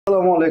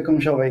আসসালামু আলাইকুম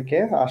সবাইকে।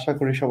 আশা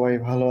করি সবাই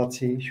ভালো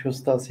আছি,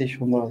 সুস্থ আছি,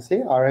 সুন্দর আছি।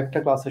 আর একটা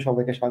ক্লাসে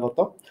সবাইকে স্বাগত।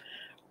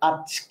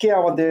 আজকে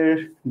আমাদের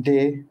ডে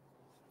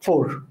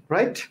 4,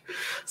 রাইট?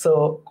 সো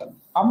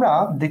আমরা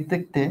দেখতে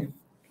দেখতে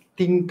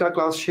 3টা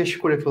ক্লাস শেষ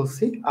করে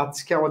ফেলছি।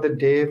 আজকে আমাদের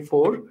ডে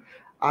 4।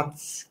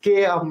 আজকে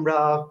আমরা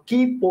কি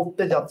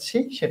পড়তে যাচ্ছি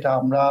সেটা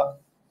আমরা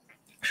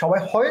সবাই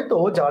হয়তো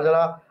যারা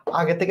যারা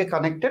আগে থেকে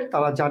কানেক্টেড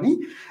তারা জানি।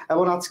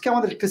 এবং আজকে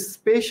আমাদের একটা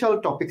স্পেশাল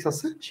টপিকস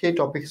আছে, সেই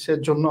টপিকসের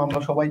জন্য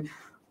আমরা সবাই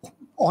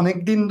অনেক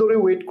দিন ধরে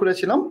ওয়েট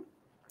করেছিলাম।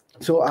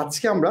 সো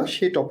আজকে আমরা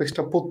সেই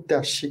টপিকসটা পড়তে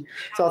আসছি।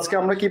 সো আজকে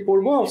আমরা কি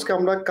পড়বো? আজকে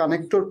আমরা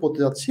কানেক্টর পড়তে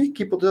যাচ্ছি।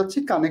 কি পড়তে যাচ্ছি?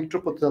 কানেক্টর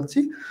পড়তে যাচ্ছি।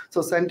 সো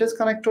সেন্টেন্স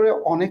কানেক্টরে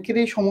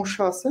অনেকেরই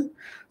সমস্যা আছে।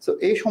 সো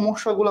এই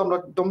সমস্যাগুলো আমরা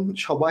একদম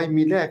সবাই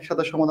মিলে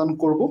একসাথে সমাধান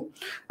করব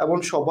এবং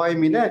সবাই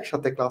মিলে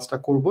একসাথে ক্লাসটা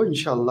করব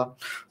ইনশাল্লাহ।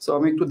 সো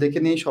আমি একটু দেখে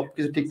নিই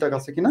সবকিছু ঠিকঠাক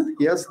আছে কিনা।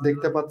 ইয়েস,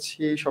 দেখতে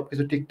পাচ্ছি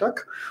সবকিছু ঠিকঠাক।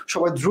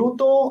 সবাই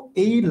দ্রুত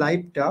এই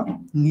লাইভটা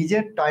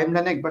নিজের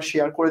টাইমলাইনে একবার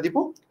শেয়ার করে দিব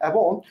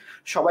এবং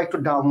সবাই একটু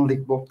ডাউন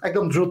লিখবো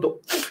একদম দ্রুত।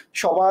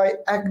 সবাই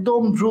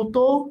একদম দ্রুত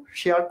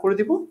শেয়ার করে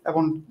দিব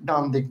এবং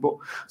ডান দেখবো।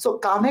 সো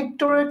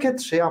কানেক্টরের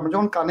ক্ষেত্রে আমরা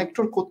যখন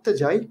কানেক্টর করতে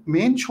যাই,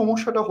 মেন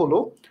সমস্যাটা হলো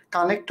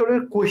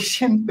কানেক্টরের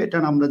কোয়েশ্চেন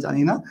প্যাটার্ন আমরা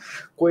জানি না,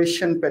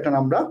 কোয়েশ্চেন প্যাটার্ন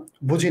আমরা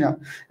বুঝি না।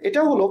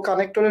 এটা হলো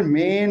কানেক্টরের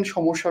মেন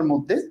সমস্যার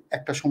মধ্যে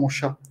একটা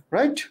সমস্যা,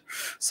 রাইট?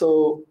 সো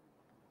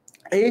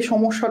এই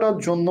সমস্যাটার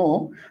জন্য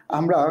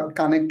আমরা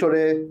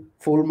কানেক্টরে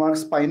ফুল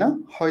মার্কস পাই না,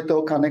 হয়তো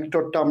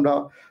কানেক্টরটা আমরা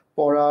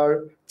পড়ার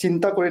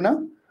চিন্তা করি না।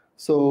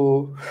 সো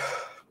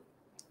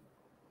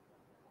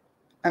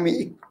আমি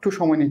একটু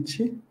সময়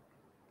নিচ্ছি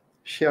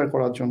শেয়ার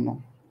করার জন্য।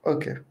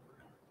 ওকে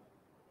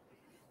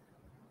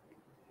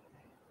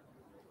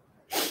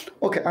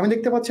ওকে, আমি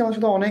দেখতে পাচ্ছি আমার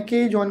সাথে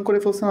অনেকেই জয়েন করে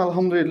ফেলছেন,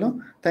 আলহামদুলিল্লাহ।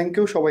 থ্যাংক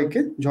ইউ সবাইকে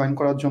জয়েন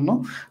করার জন্য।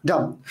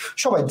 ডান,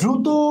 সবাই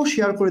দ্রুত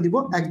শেয়ার করে দিব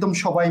একদম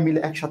সবাই মিলে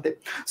একসাথে।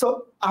 সো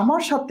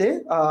আমার সাথে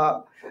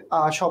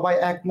সবাই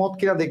একমত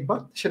কিনা দেখবা,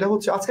 সেটা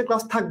হচ্ছে আজকে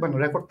ক্লাস থাকবে না,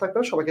 রেকর্ড থাকবে,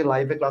 সবাইকে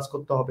লাইভে ক্লাস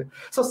করতে হবে।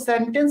 সো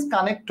সেন্টেন্স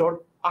কানেক্টর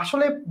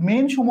আসলে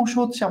মেন সমস্যা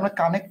হচ্ছে আমরা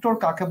কানেক্টর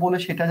কাকে বলে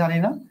সেটা জানি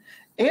না।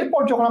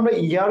 এরপর যখন আমরা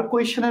ইয়ার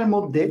কোয়েশ্চেনের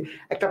মধ্যে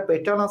একটা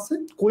প্যাটার্ন আছে,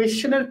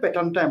 কোয়েশ্চেনের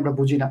প্যাটার্নটা আমরা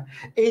বুঝি না,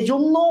 এই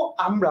জন্য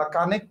আমরা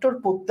কানেক্টর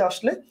পড়তে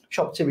আসলে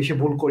সবচেয়ে বেশি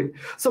ভুল করি।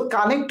 সো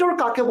কানেক্টর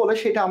কাকে বলে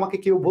সেটা আমাকে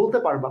কেউ বলতে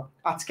পারবা?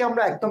 আজকে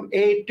আমরা একদম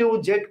A to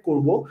Z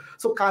করব।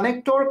 সো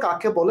কানেক্টর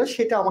কাকে বলে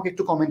সেটা আমাকে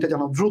একটু কমেন্টে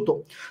জানাও দ্রুত।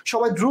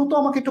 সবাই দ্রুত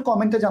আমাকে একটু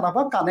কমেন্টে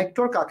জানাবা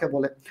কানেক্টর কাকে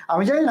বলে।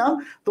 আমি জানি না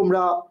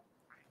তোমরা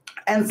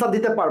অ্যান্সার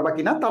দিতে পারবা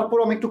কিনা, তারপর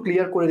আমি একটু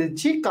ক্লিয়ার করে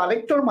দিচ্ছি।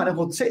 কানেক্টর মানে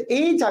হচ্ছে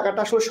এই জায়গাটা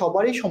আসলে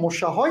সবারই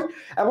সমস্যা হয়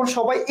এবং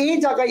সবাই এই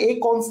জায়গায় এই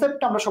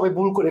কনসেপ্টটা আমরা সবাই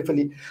ভুল করে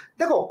ফেলি।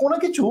 দেখো, কোনো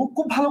কিছু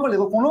খুব ভালো করে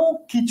দেখো, কোনো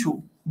কিছু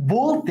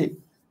বলতে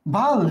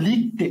বা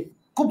লিখতে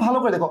খুব ভালো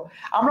করে দেখো,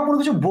 আমরা কোনো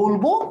কিছু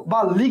বলবো বা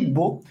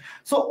লিখবো,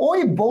 সো ওই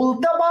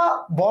বলতে বা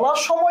বলার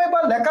সময় বা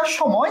লেখার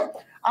সময়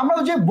আমরা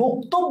যে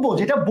বক্তব্য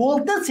যেটা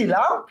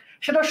বলতেছিলাম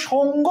সেটা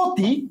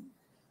সঙ্গতি,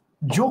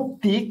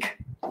 যৌক্তিক,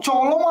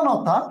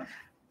 চলমানতা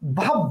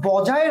ভাব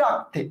বজায়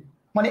রাখতে,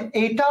 মানে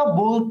এটা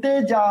বলতে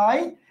যাই,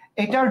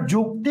 এটার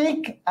যৌক্তিক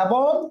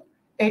এবং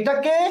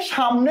এটাকে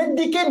সামনের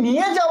দিকে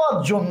নিয়ে যাওয়ার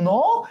জন্য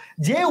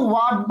যে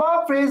ওয়ার্ড বা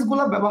ফ্রেজ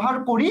গুলা ব্যবহার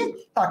করি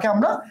তাকে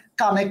আমরা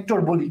কানেক্টর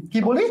বলি। কি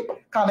বলি?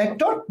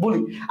 কানেক্টর বলি।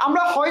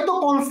 আমরা হয়তো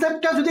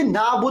কনসেপ্টটা যদি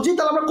না বুঝি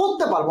তাহলে আমরা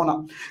করতে পারবো না।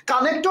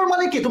 কানেক্টর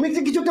মানে কি? তুমি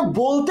কিছু একটা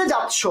বলতে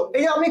যাচ্ছ,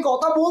 এই আমি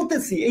কথা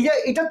বলতেছি, এই যে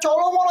এটা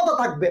চলমানতা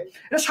থাকবে,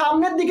 এটা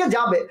সামনের দিকে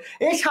যাবে,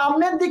 এই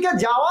সামনের দিকে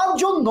যাওয়ার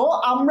জন্য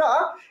আমরা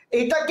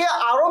এটাকে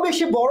আরো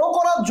বেশি বড়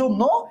করার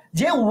জন্য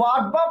যে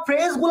ওয়ার্ড বা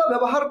ফ্রেজ গুলো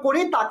ব্যবহার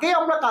করি তাকে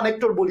আমরা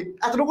কানেক্টর বলি।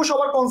 এতটুকু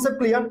সবার কনসেপ্ট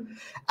ক্লিয়ার?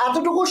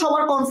 এতটুকু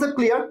সবার কনসেপ্ট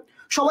ক্লিয়ার?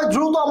 সবাই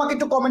দ্রুত আমাকে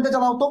একটু কমেন্টে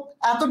জানাও তো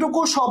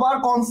এতটুকু সবার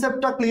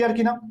কনসেপ্টটা ক্লিয়ার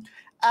কিনা।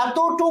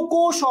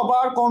 এতটুকু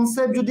সবার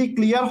কনসেপ্ট যদি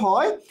ক্লিয়ার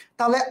হয়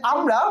তাহলে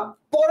আমরা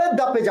পরের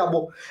ধাপে যাব।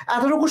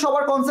 এতটুকু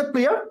সবার কনসেপ্ট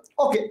ক্লিয়ার?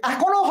 ওকে,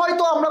 এখনো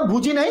হয়তো আমরা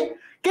বুঝি নাই,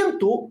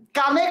 কিন্তু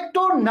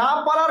কানেক্টর না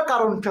পারার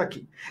কারণটা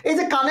কি? এই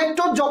যে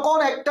কানেক্টর যখন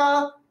একটা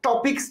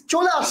টপিকস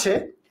চলে আসে,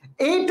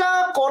 এইটা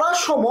করার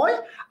সময়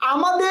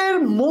আমাদের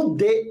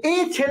মধ্যে এই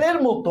ছেলের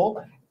মতো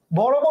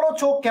বড় বড়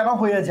চোখ কেন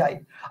হয়ে যায়,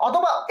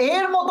 অথবা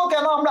এর মতো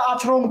কেন আমরা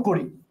আচরণ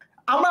করি?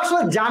 আমরা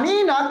আসলে জানি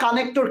না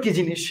কানেক্টর কি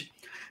জিনিস।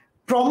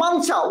 প্রমাণ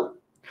চাও?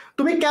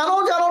 তুমি কেন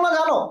জানো না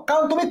জানো?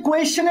 কারণ তুমি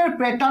কোয়েশ্চেনের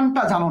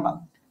প্যাটার্নটা জানো না।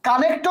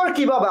 কানেক্টর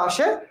কিভাবে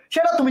আসে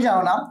সেটা তুমি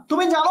জানো না।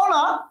 তুমি জানো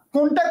না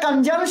কোনটা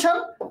কনজাংশন,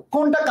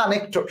 কোনটা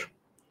কানেক্টর।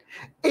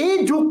 এই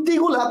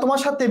যুক্তিগুলা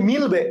তোমার সাথে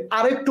মিলবে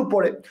আরেকটু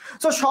পরে।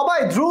 তো সবাই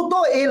দ্রুত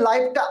এই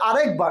লাইভটা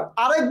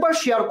আরেকবার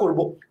শেয়ার করব,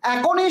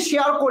 এখনই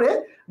শেয়ার করে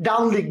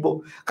ডাউন লিখবো,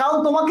 কারণ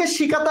তোমাকে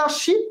শিখাতে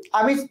আসছি।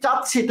 আমি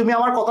চাচ্ছি তুমি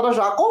আমার কথাটা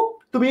রাখো,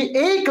 তুমি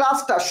এই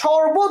ক্লাসটা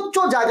সর্বোচ্চ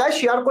জায়গায়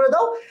শেয়ার করে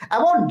দাও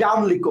এবং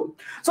ডাউন লিখো।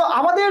 সো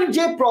আমাদের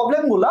যে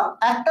প্রবলেমগুলা,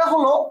 একটা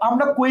হলো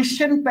আমরা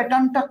কোয়েশ্চেন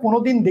প্যাটার্নটা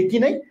কোনোদিন দেখি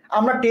নাই,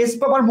 আমরা টেস্ট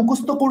পেপার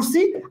মুখস্থ করছি।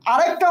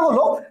 আরেকটা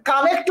হলো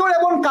কানেক্টর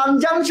এবং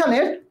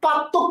কনজাংশনের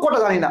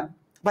পার্থক্যটা জানি না।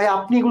 ভাই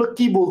আপনি এগুলো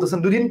কি বলতেছেন?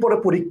 দুদিন পরে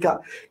পরীক্ষা,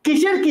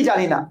 কিসের কি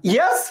জানি না।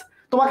 ইয়েস,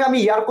 তোমাকে আমি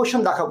ইয়ার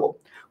কোয়েশ্চেন দেখাবো,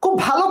 খুব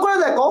ভালো করে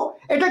দেখো।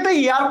 এটা একটা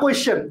ইয়ার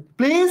কোয়েশ্চেন,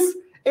 প্লিজ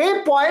এই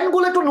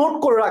পয়েন্টগুলো একটু নোট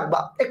করে রাখবা,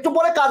 একটু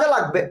পরে কাজে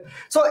লাগবে।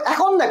 সো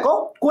এখন দেখো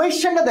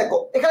কোয়েশ্চেনটা দেখো,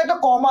 এখানে একটা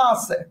কমা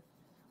আছে,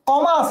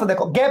 কমা আছে,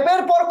 দেখো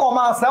গ্যাপের পর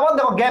কমা আছে, আবার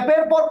দেখো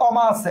গ্যাপের পর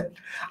কমা আছে,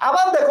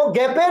 আবার দেখো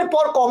গ্যাপের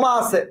পর কমা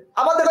আছে,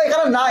 আবার দেখো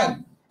এখানে নাই,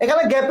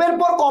 এখানে গ্যাপের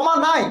পর কমা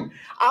নাই,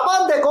 আবার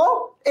দেখো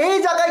এই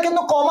জায়গায়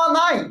কিন্তু কমা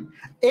নাই,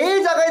 এই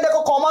জায়গায় দেখো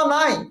কমা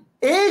নাই,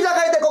 এই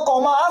জায়গায় দেখো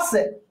কমা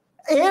আছে,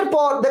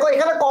 এরপর দেখো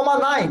এখানে কমা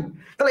নাই।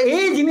 তাহলে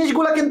এই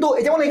জিনিসগুলো কিন্তু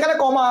যেমন এখানে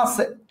কমা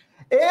আছে,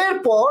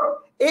 এরপর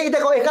এই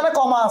দেখো এখানে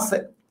কমা আছে,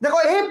 দেখো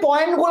এই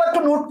পয়েন্টগুলো একটু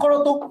নোট করো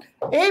তো,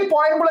 এই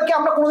পয়েন্টগুলো কি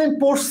আমরা কোনোদিন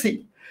পড়ছি?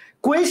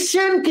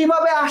 কোয়েশ্চেন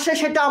কিভাবে আসে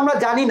সেটা আমরা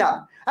জানি না।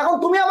 এখন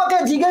তুমি আমাকে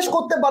জিজ্ঞেস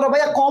করতে পারো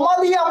ভাইয়া কমা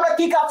দিয়ে আমরা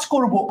কি কাজ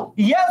করব?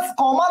 ইয়েস,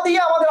 কমা দিয়ে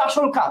আমাদের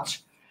আসল কাজ।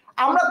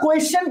 আমরা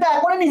কোয়েশ্চেনটা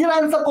এখনই নিজেরা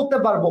অ্যান্সার করতে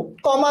পারবো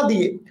কমা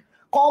দিয়ে,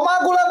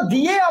 কমাগুলো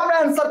দিয়ে আমরা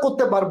অ্যান্সার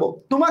করতে পারবো।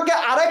 তোমাকে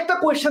আরেকটা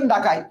কোয়েশ্চেন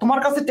দেখাই, তোমার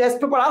কাছে টেস্ট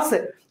পেপার আছে,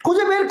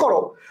 খুঁজে বের করো।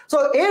 সো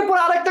এরপর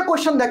আরেকটা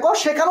কোয়েশ্চেন দেখো,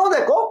 সেখানেও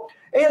দেখো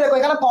এই দেখো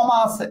এখানে কমা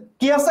আছে,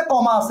 কি আছে?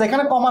 কমা আছে,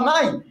 এখানে কমা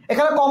নাই,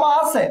 এখানে কমা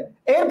আছে,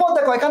 এরপর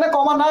দেখো এখানে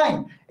কমা নাই,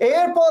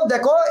 এরপর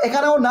দেখো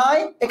এখানেও নাই,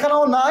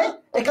 এখানেও নাই,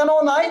 এখানেও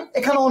নাই,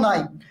 এখানেও নাই,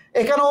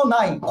 এখানেও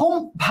নাই। খুব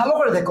ভালো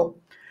করে দেখো।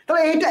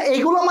 তাহলে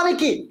এইগুলো মানে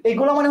কি?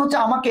 এইগুলো মানে হচ্ছে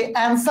আমাকে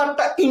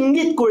অ্যান্সারটা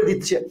ইঙ্গিত করে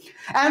দিচ্ছে,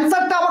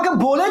 অ্যান্সারটা আমাকে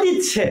বলে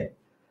দিচ্ছে।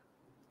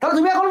 তাহলে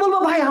তুমি এখন বলবো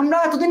ভাই আমরা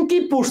এতদিন কি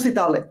পড়ছি?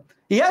 তাহলে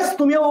ইয়েস,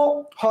 তুমিও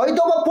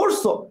হয়তো বা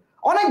পড়ছো,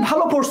 অনেক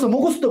ভালো পড়ছো,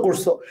 মুখস্থ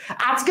করছো।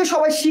 আজকে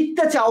সবাই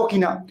শিখতে চাও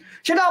কিনা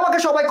সেটা আমাকে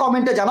সবাই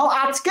কমেন্টে জানাও।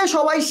 আজকে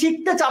সবাই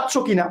শিখতে চাচ্ছ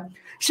কিনা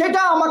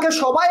সেটা আমাকে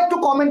সবাই একটু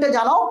কমেন্টে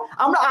জানাও।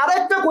 আমরা আরো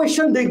একটা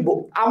কোয়েশ্চেন দেখবো,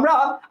 আমরা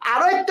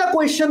আরো একটা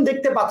কোয়েশ্চেন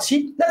দেখতে পাচ্ছি,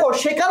 দেখো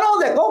সেখানেও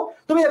দেখো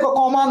তুমি দেখো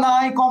কমা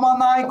নাই, কমা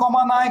নাই,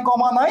 কমা নাই,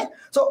 কমা নাই।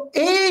 সো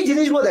এই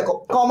জিনিসগুলো দেখো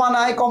কমা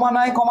নাই, কমা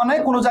নাই, কমা নাই,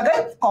 কোনো জায়গায়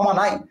কমা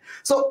নাই।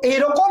 সো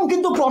এরকম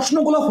কিন্তু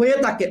প্রশ্নগুলো হয়ে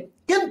থাকে,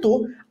 কিন্তু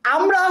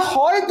আমরা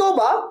হয়তো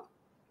বা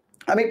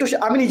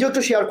আমি নিজে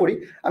একটু শেয়ার করি,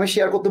 আমি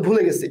শেয়ার করতে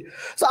ভুলে গেছি।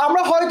 তো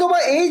আমরা হয়তো বা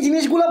এই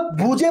জিনিসগুলো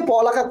বুঝে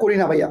পড়ালেখা করি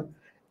না ভাইয়া,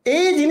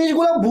 এই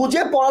জিনিসগুলো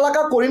বুঝে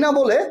পড়ালেখা করি না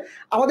বলে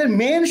আমাদের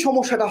মেন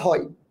সমস্যাটা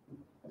হয়।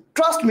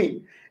 ট্রাস্ট মি,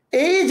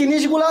 এই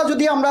জিনিসগুলা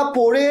যদি আমরা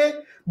পড়ে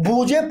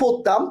বুঝে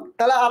পড়তাম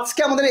তাহলে আজকে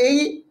আমাদের এই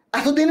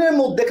এতদিনের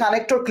মধ্যে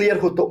কানেক্টর ক্লিয়ার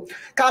হতো।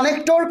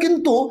 কানেক্টর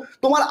কিন্তু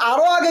তোমার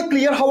আরো আগে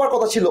ক্লিয়ার হওয়ার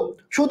কথা ছিল,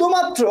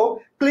 শুধুমাত্র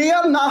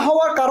ক্লিয়ার না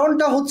হওয়ার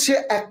কারণটা হচ্ছে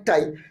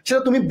একটাই,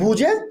 সেটা তুমি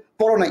বুঝে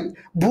পড়ো নাই।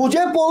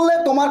 বুঝে পড়লে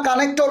তোমার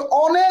কানেক্টর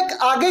অনেক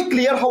আগে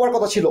ক্লিয়ার হওয়ার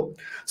কথা ছিল।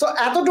 সো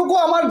এতটুকু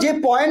আমার যে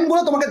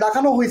পয়েন্টগুলো তোমাকে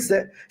দেখানো হয়েছে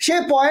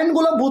সেই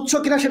পয়েন্টগুলো বুঝছো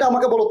কিনা সেটা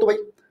আমাকে বলো তো ভাই,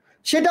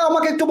 সেটা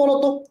আমাকে একটু বলো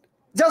তো।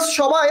 জাস্ট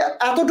সবাই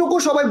এতটুকু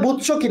সবাই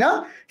বুঝছো কিনা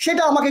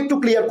সেটা আমাকে একটু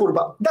ক্লিয়ার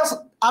করবা, জাস্ট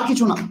আর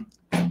কিছু না।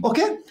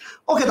 ওকে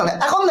ওকে, তাহলে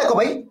এখন দেখো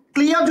ভাই,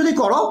 ক্লিয়ার যদি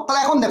করো তাহলে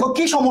এখন দেখো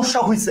কি সমস্যা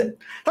হয়েছে।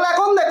 তাহলে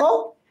এখন দেখো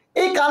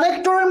এই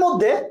কানেক্টরের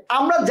মধ্যে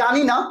আমরা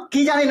জানি না,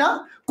 কি জানি না?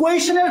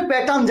 কোয়েশনের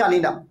প্যাটার্ন জানি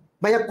না।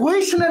 ভাইয়া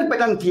কোয়েশনের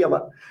প্যাটার্ন কি?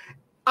 আবার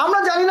আমরা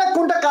জানি না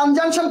কোনটা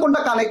কনজাংশন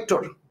কোনটা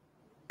কানেক্টর।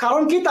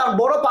 কারণ কি? তার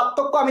বড়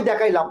পার্থক্য আমি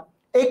দেখাইলাম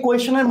এই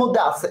কোয়েশনের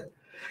মধ্যে আছে,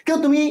 কিন্তু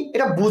তুমি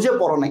এটা বুঝে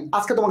পড়ো নাই।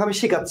 আজকে তোমাকে আমি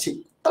শেখাচ্ছি।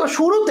 তাহলে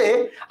শুরুতে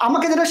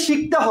আমাকে যেটা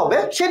শিখতে হবে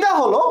সেটা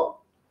হলো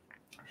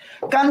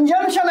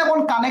কনজাংশন এবং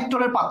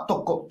কানেক্টরের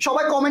পার্থক্য।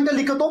 সবাই কমেন্টে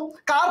লিখো তো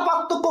কার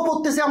পার্থক্য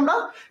পড়তেছি আমরা?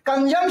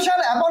 কনজাংশন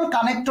এবং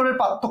কানেক্টরের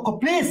পার্থক্য।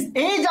 প্লিজ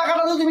এই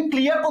জায়গাটা যদি তুমি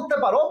ক্লিয়ার করতে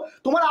পারো,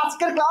 তোমার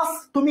আজকের ক্লাস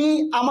তুমি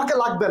আমাকে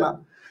লাগবে না,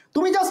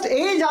 তুমি জাস্ট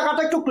এই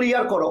জায়গাটা একটু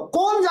ক্লিয়ার করো।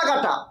 কোন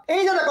জায়গাটা?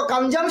 এই যে দেখো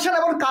কনজাংশন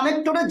এবং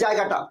কানেক্টরের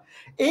জায়গাটা,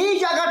 এই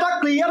জায়গাটা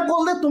ক্লিয়ার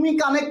করলে তুমি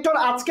কানেক্টর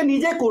আজকে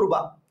নিজে করবা,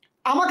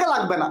 আমাকে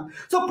লাগবে না।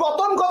 তো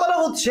প্রথম কথাটা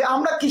হচ্ছে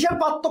আমরা কিসের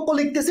পার্থক্য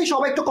লিখতেছি,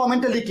 সবাই একটু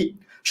কমেন্টে লিখি।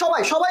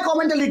 সবাই সবাই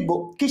কমেন্টে লিখবো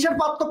কিসের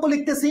পার্থক্য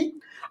লিখতেছি।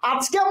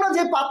 আজকে আমরা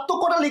যে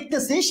পার্থক্যটা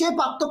লিখতেছি সেই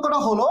পার্থক্যটা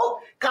হলো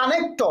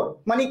কানেক্টর,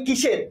 মানে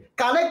কিসের?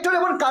 কানেক্টর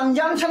এবং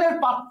কনজাংশনের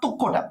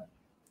পার্থক্যটা।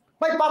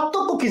 ভাই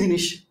পার্থক্য কি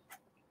জিনিস?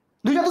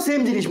 দুইটা তো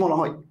সেম জিনিস মনে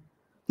হয়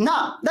না।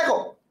 দেখো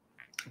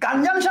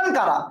কনজাংশন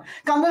কারা?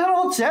 কনজাংশন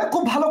হচ্ছে,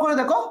 খুব ভালো করে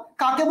দেখো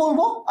কাকে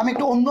বলবো, আমি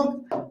একটু অন্য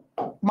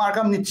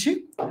মার্কার নিচ্ছি।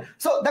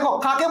 সো দেখো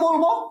কাকে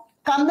বলবো,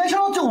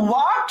 কনজাংশন হচ্ছে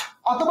ওয়ার্ড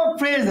অথবা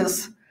ফ্রেজেস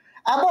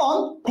এবং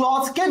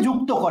ক্লজকে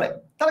যুক্ত করে।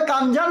 তাহলে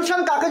কনজাংশন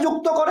কাকে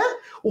যুক্ত করে?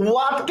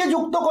 ওয়ার্ডকে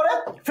যুক্ত করে,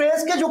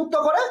 ফ্রেজকে যুক্ত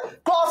করে,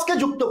 ক্লজকে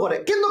যুক্ত করে।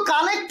 কিন্তু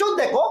কানেক্টর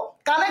দেখো,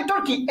 কানেক্টর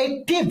কি?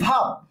 একটি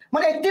ভাব,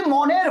 মানে একটি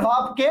মনের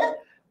ভাবকে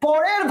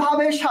পরের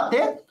ভাবের সাথে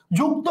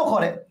যুক্ত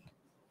করে।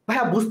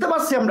 ভাইয়া বুঝতে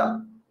পারছি আমরা?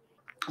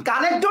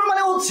 কানেক্টর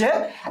মানে হচ্ছে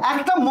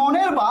একটা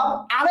মনের ভাব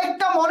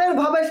আরেকটা মনের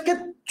ভাবকে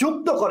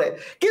যুক্ত করে।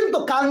 কিন্তু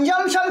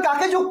কনজাংশন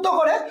কাকে যুক্ত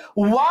করে?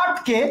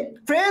 ওয়ার্ডকে,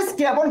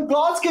 ফ্রেজকে এবং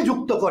ক্লজকে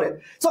যুক্ত করে।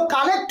 সো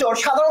কানেক্টর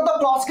সাধারণত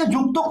ক্লজকে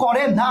যুক্ত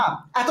করে না।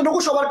 এতটুকু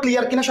সবার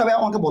ক্লিয়ার কিনা সবাই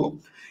আমাকে বলো।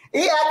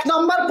 এই 1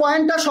 নাম্বার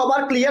পয়েন্টটা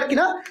সবার ক্লিয়ার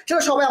কিনা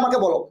সেটা সবাই আমাকে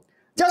বলো।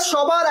 জাস্ট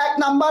সবার 1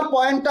 নাম্বার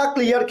পয়েন্টটা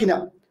ক্লিয়ার কিনা,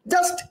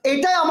 জাস্ট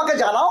এটাই আমাকে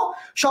জানাও।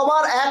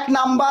 সবার 1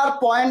 নাম্বার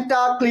পয়েন্টটা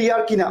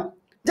ক্লিয়ার কিনা,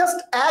 জাস্ট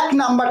 1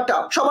 নাম্বারটা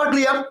সবার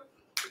ক্লিয়ার?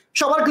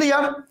 সবার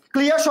ক্লিয়ার?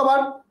 ক্লিয়ার সবার?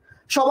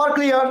 সবার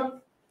ক্লিয়ার?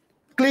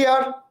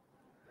 ক্লিয়ার?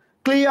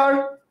 ক্লিয়ার?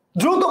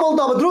 দ্রুত বলতে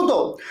হবে, দ্রুত।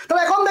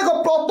 তাহলে এখন দেখো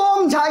প্রথম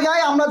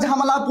জায়গায় আমরা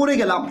ঝামেলা পড়ে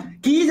গেলাম।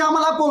 কি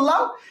ঝামেলা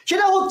পড়লাম?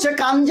 সেটা হচ্ছে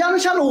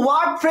কনজাংশন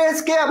ওয়ার্ড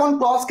ফ্রেজকে এবং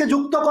ক্লজকে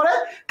যুক্ত করে,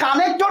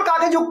 কানেক্টর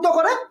কাকে যুক্ত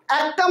করে,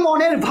 একটা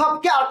মনের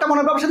ভাবকে আরেকটা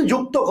মনের ভাবের সাথে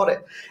যুক্ত করে।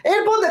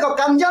 এরপর দেখো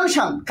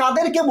কনজাংশন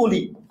কাদেরকে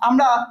বলি,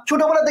 আমরা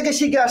ছোটবেলা থেকে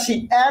শিখে আসি,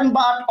 এন্ড,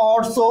 বাট,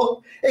 অর, সো,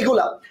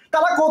 এগুলা।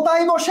 তারা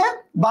কোথায় বসে?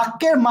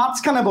 বাক্যের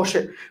মাঝখানে বসে।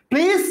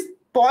 Please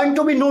point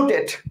two be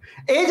noted.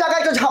 এই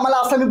জায়গায় একটা ঝামেলা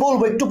আছে, আমি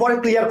বলবো একটু পরে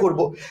ক্লিয়ার করব।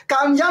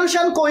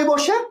 কনজাংশন কই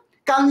বসে?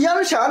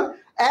 কনজাংশন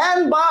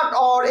এন্ড, বাট,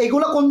 অর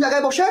এগুলো কোন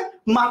জায়গায় বসে?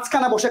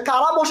 মাঝখানে বসে।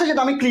 কারা বসে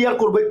সেটা আমি ক্লিয়ার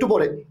করব একটু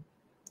পরে,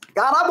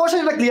 কারা বসে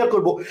সেটা ক্লিয়ার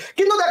করব।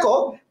 কিন্তু দেখো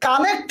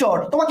কানেক্টর,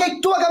 তোমাকে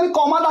একটু আগে আমি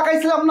কমা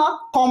দেখাইছিলাম না,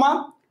 কমা,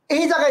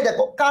 এই জায়গায়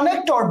দেখো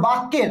কানেক্টর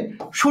বাক্যের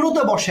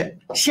শুরুতে বসে,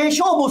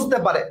 শেষেও বুঝতে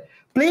পারে।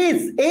 প্লিজ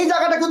এই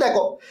জায়গাটা একটু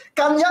দেখো,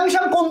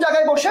 কনজাংশন কোন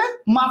জায়গায় বসে?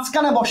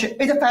 মাঝখানে বসে,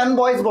 এই যে ফ্যান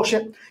বয়েজ বসে।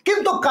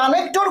 কিন্তু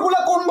কানেক্টর গুলা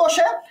কোন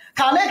বসে?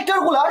 কানেক্টর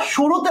গুলা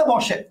শুরুতে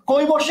বসে।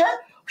 কই বসে?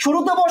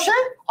 শুরুতে বসে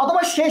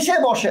অথবা শেষে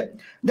বসে।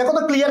 দেখো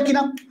তো ক্লিয়ার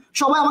কিনা,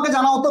 সবাই আমাকে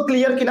জানাও তো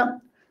ক্লিয়ার কিনা,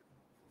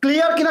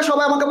 ক্লিয়ার কিনা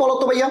সবাই আমাকে বলো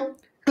তো ভাইয়া।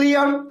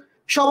 ক্লিয়ার?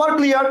 সবার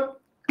ক্লিয়ার?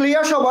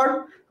 ক্লিয়ার সবার?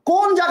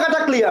 কোন জায়গাটা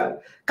ক্লিয়ার?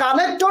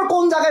 কানেক্টর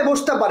কোন জায়গায়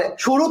বসতে পারে?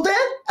 শুরুতে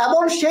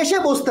এবং শেষে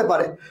বসতে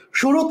পারে,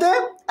 শুরুতে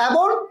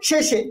এবং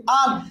শেষে।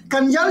 আর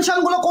কনজাংশন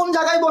গুলো কোন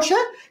জায়গায় বসে?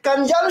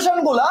 কনজাংশন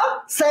গুলা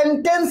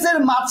সেন্টেন্সের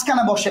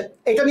মাঝখানে বসে।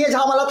 এটা নিয়ে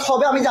ঝামেলা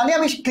হবে আমি জানি,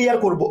 আমি ক্লিয়ার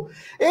করব।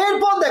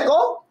 এরপর দেখো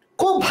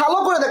খুব ভালো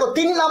করে দেখো,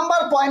 3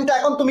 নাম্বার পয়েন্টটা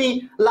এখন তুমি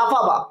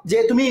লাফাবা যে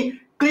তুমি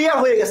ক্লিয়ার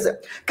হয়ে গেছে।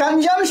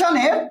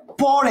 কনজাংশনের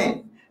পরে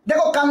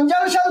দেখো,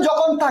 কনজাংশন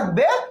যখন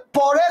থাকবে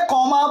পরে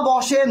কমা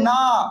বসে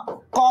না,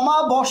 কমা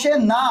বসে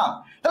না।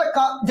 তাহলে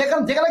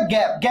যেখানে যেখানে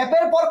গ্যাপ,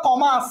 গ্যাপের পর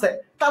কমা আছে,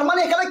 তার মানে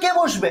এখানে কে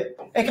বসবে?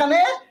 এখানে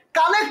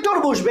কানেক্টর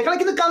বসবে, এখানে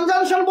কিন্তু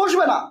কনজাংশন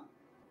বসবে না।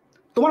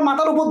 তোমার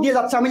মাথার উপর দিয়ে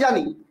যাচ্ছে আমি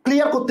জানি,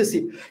 ক্লিয়ার করতেছি।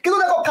 কিন্তু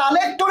দেখো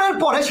কানেক্টরের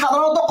পরে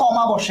সাধারণত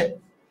কমা বসে,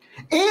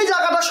 এই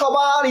জায়গাটা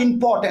সবার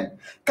ইম্পর্টেন্ট।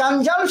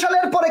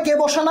 কনজাংশনের পরে কে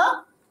বসে না?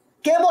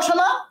 কে বসে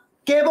না?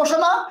 কে বসে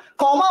না?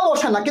 কমা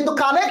বসে না। কিন্তু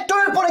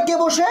কানেক্টরের পরে কে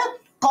বসে?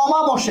 কমা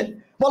বসে।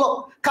 বলো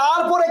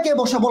কার পরে কে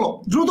বসে? বলো,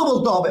 দ্রুত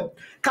বলতে হবে।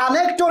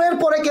 কানেক্টরের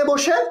পরে কে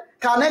বসে?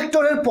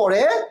 কানেক্টরের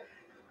পরে,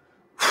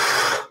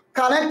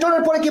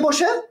 কানেক্টরের পরে কি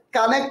বসে?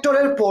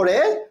 কানেক্টরের পরে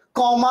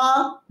কমা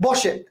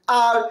বসে।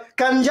 আর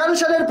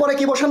কনজাংশনের পরে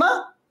কি বসে না?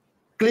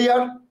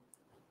 ক্লিয়ার?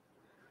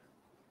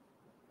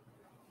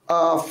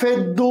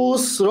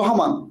 ফেরদৌস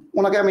রহমান,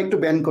 ওনাকে আমি একটু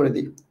ব্যান করে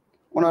দিই,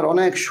 ওনার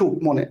অনেক সুখ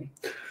মনে।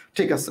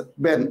 ঠিক আছে,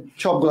 ব্যান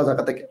সবগুলো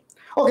জায়গা থেকে।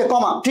 ওকে,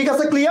 কমা, ঠিক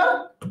আছে, ক্লিয়ার?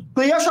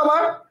 ক্লিয়ার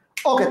সবার?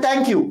 ওকে,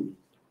 থ্যাংক ইউ,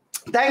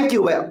 থ্যাংক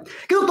ইউ ভাইয়া।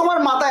 কিন্তু তোমার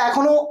মাথায়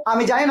এখনো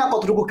আমি জানি না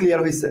কতটুকু ক্লিয়ার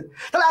হয়েছে।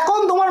 তাহলে এখন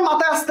তোমার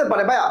মাথায় আসতে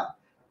পারে ভাইয়া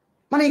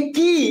মানে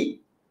কি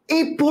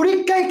এই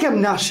পরীক্ষায়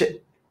কেমনে আসে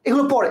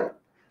এগুলো পরে,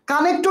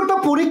 কানেক্টরটা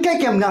পরীক্ষায়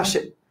কেমনে আসে,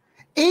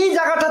 এই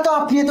জায়গাটা তো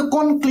আপনি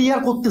এতক্ষণ ক্লিয়ার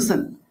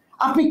করতেছেন।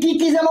 আপনি কি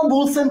কি যেন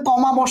বলছেন,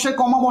 কমা বসে,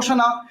 কমা বসে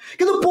না,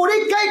 কিন্তু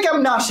পরীক্ষায়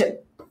কেমনে আসে,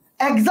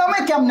 এক্সামে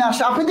কেমনে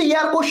আসে? আপনি তো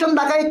ইয়ার কোশ্চেন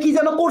দেখায় কি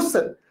যেন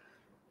করছেন,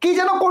 কি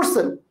যেন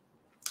করছেন।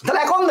 তাহলে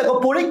এখন দেখো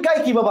পরীক্ষায়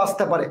কিভাবে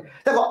আসতে পারে।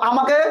 দেখো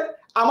আমাকে,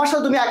 আমার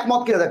সাথে তুমি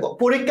একমত কিনা দেখো,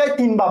 পরীক্ষায়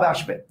 3 ভাবে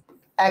আসবে,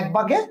 1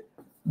 ভাগে,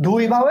 2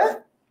 ভাবে,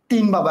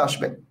 3 ভাবে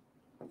আসবে।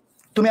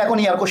 তুমি এখন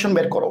ইয়ার কোশ্চেন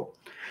বের করো,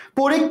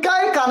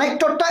 পরীক্ষায়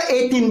কানেক্টরটা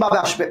এই 3 ভাবে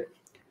আসবে,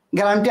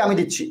 গ্যারান্টি আমি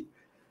দিচ্ছি।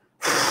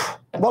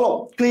 বলো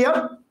ক্লিয়ার?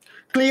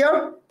 ক্লিয়ার?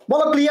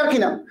 বলো ক্লিয়ার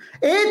কিনা?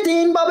 এই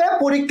 3 ভাবে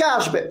পরীক্ষা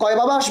আসবে। কয়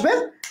ভাবে আসবে?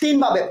 3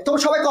 ভাবে।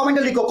 তোমরা সবাই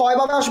কমেন্টে লিখো কয়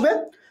ভাবে আসবে,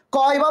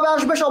 কয় ভাবে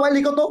আসবে, সবাই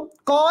লিখো তো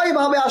কয়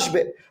ভাবে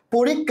আসবে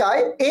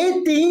পরীক্ষায়। এই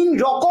 3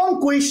 রকম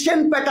কোয়েশ্চেন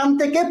প্যাটার্ন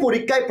থেকে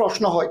পরীক্ষায়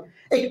প্রশ্ন হয়।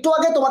 একটু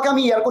আগে তোমাকে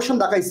আমি ইয়ার কোশ্চেন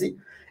দেখাইছি,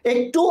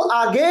 একটু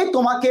আগে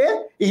তোমাকে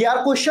ইয়ার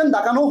কোশ্চেন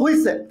দেখানো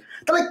হয়েছে।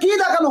 তাহলে কি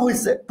দেখানো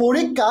হয়েছে?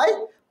 পরীক্ষায়,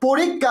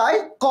 পরীক্ষায়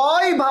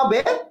কয় ভাবে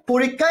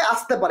পরীক্ষায়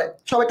আসতে পারে,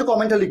 সবাই একটু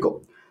কমেন্টে লিখো।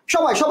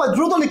 সবাই সবাই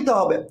দ্রুত লিখতে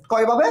হবে।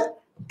 কয় ভাবে?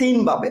 3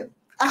 ভাবে।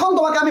 এখন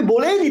তোমাকে আমি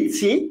বলেই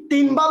দিচ্ছি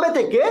 3 ভাবে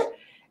থেকে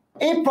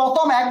এই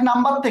প্রথম 1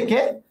 নাম্বার থেকে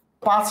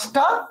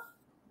 5টা,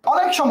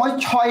 অনেক সময়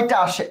 6টা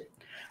আসে।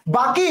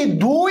 বাকি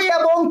 2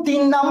 এবং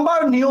 3 নাম্বার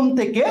নিয়ম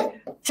থেকে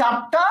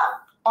 4টা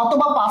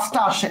অথবা 5টা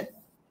আসে।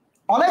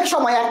 অনেক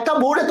সময় একটা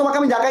বোর্ডে তোমাকে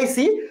আমি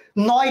দেখাইছি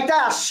 9টা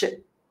আসছে।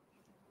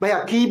 ভাইয়া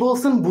কি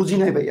বলছেন বুঝি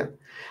নাই ভাইয়া,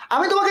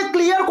 আমি তোমাকে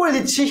ক্লিয়ার করে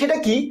দিচ্ছি। সেটা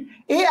কি?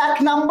 এই 1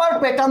 নাম্বার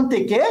প্যাটার্ন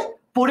থেকে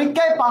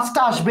পরীক্ষায়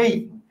 5টা আসবেই,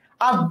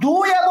 আর 2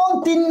 এবং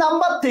 3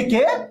 নাম্বার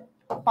থেকে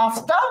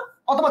 5টা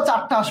অথবা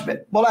 4টা আসবে।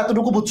 বলো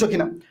এতটুকু বুঝছো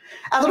কিনা?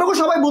 এতটুকু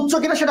সবাই বুঝছো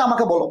কিনা সেটা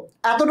আমাকে বলো।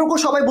 এতটুকু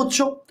সবাই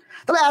বুঝছো?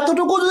 তাহলে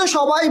এতটুকু যদি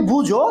সবাই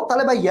বুঝো,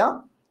 তাহলে ভাইয়া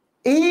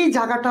এই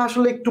জায়গাটা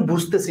আসলে একটু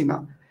বুঝতেছি না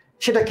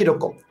সেটা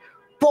কিরকম।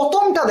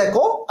 প্রথমটা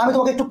দেখো, আমি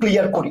তোমাকে একটু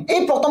ক্লিয়ার করি।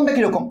 এই প্রথমটা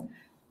কিরকম?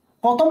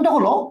 প্রথমটা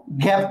হলো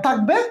গ্যাপ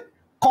থাকবে,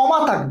 কমা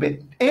থাকবে,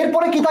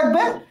 এরপরে কি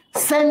থাকবে?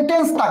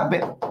 সেন্টেন্স থাকবে।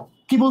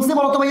 কি বলছি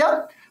বলো তো ভাইয়া?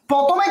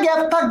 প্রথমে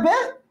গ্যাপ থাকবে,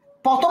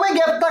 প্রথমে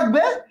গ্যাপ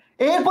থাকবে,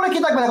 এরপরে কি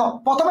থাকবে? দেখো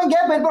প্রথমে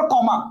গ্যাপ, এরপর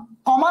কমা,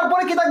 কমার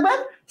পরে কি থাকবে?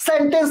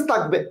 সেন্টেন্স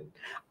থাকবে।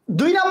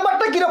 2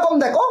 নাম্বারটা কিরকম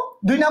দেখো,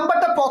 2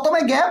 নাম্বারটা প্রথমে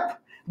গ্যাপ,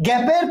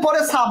 গ্যাপের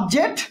পরে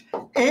সাবজেক্ট,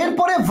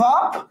 এরপরে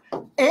ভার্ব,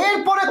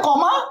 এরপরে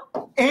কমা,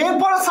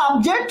 এরপরে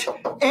সাবজেক্ট,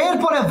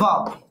 এরপরে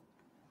ভার্ব।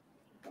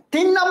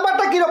 3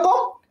 নাম্বারটা কিরকম?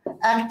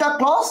 একটা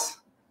ক্লজ,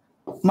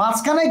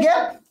 মাঝখানে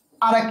গ্যাপ,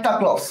 আর একটা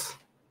ক্লজ।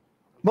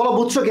 বলো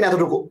বুঝছো কিনা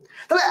এতটুকু?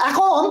 তাহলে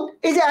এখন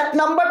এই যে 1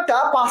 নাম্বারটা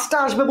 5টা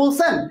আসবে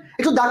বলছেন,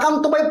 একটু দেখান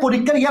তো ভাই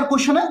পরীক্ষার ইয়ার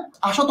কোশ্চেনে।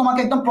 আসো তোমাকে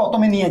একদম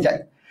প্রথমে নিয়ে যাই।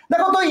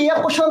 দেখো তো ইয়ার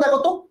কোশ্চেন, দেখো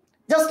তো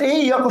জাস্ট এই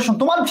ইয়ার কোশ্চেন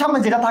তোমার সামনে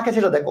যেটা থাকে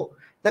সেটা দেখো।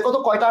 দেখো তো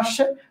কয়টা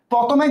আসছে।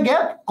 প্রথমে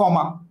গ্যাপ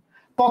কমা,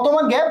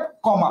 প্রথমে গ্যাপ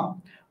কমা,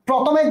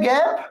 প্রথমে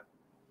গ্যাপ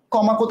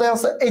কমা, কোথায়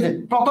আছে? এই যে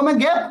প্রথমে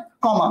গ্যাপ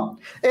কমা,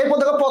 এরপর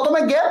দেখো প্রথমে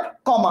গ্যাপ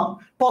কমা,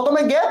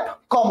 প্রথমে গ্যাপ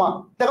কমা।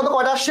 দেখো তো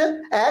কয়টা আসছে?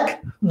 1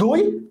 2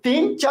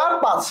 3 4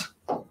 5।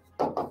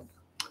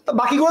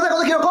 বাকিগুলো দেখো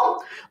তো কিরকম,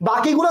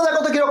 বাকিগুলো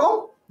দেখো তো কিরকম।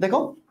 দেখো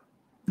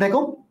দেখো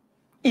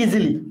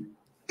ইজিলি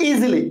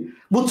ইজিলি।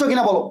 বুঝছো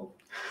কিনা বলো,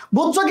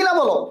 বুঝছো কিনা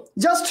বলো,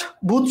 জাস্ট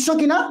বুঝছো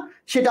কিনা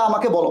সেটা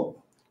আমাকে বলো।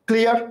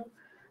 ক্লিয়ার?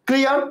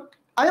 ক্লিয়ার?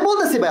 আমি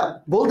বলতেছি ভাইয়া,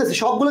 বলতেছি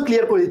সবগুলো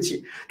ক্লিয়ার করে দিচ্ছি।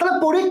 তাহলে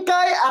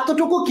পরীক্ষায়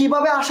এতটুকু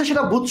কিভাবে আসে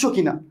সেটা বুঝছো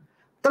কিনা?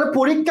 তাহলে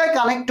পরীক্ষায়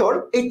কানেক্টর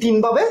এই 3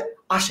 ভাবে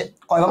আসে।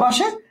 কয়ভাবে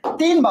আসে?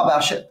 3 ভাবে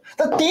আসে।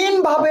 তা 3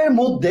 ভাবের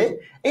মধ্যে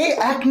এই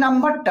 1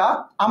 নাম্বারটা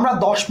আমরা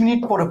 10 মিনিট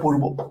পরে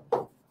পড়বো।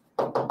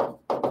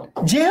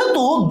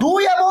 যেহেতু 2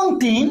 এবং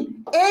 3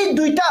 এই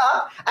দুইটা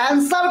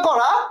অ্যান্সার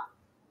করা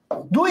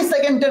 2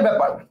 সেকেন্ডের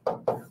ব্যাপার,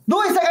 2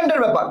 সেকেন্ডের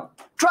ব্যাপার।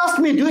 ট্রাস্ট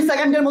মি, 2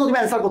 সেকেন্ডের মধ্যে তুমি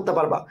অ্যান্সার করতে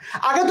পারবা।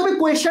 আগে তুমি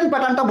কোয়েশ্চেন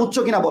প্যাটার্নটা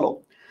বুঝছো কিনা বলো।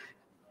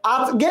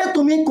 আগে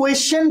তুমি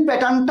কোয়েশ্চেন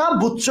প্যাটার্নটা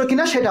বুঝছো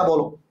কিনা সেটা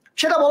বলো,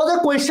 সেটা বলো যে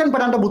কোয়েশ্চেন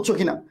প্যাটার্নটা বুঝছো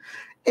কিনা।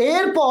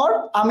 এরপর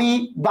আমি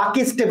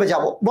বাকি স্টেপে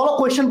যাব। বলো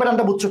কোয়েশ্চেন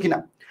প্যাটার্নটা বুঝছো কিনা।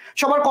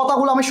 সবার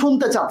কথাগুলো আমি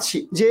শুনতে চাচ্ছি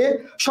যে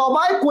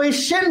সবাই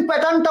কোয়েশ্চেন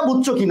প্যাটার্নটা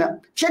বুঝছো কিনা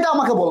সেটা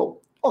আমাকে বলো।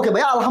 ওকে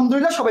ভাই,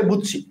 আলহামদুলিল্লাহ সবাই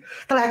বুঝছি।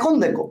 তাহলে এখন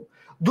দেখো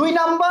 2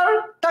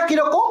 নাম্বারটা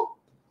কিরকম?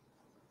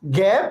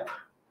 গ্যাপ,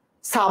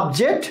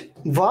 সাবজেক্ট,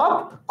 ভার্ব,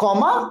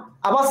 কমা,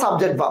 আবার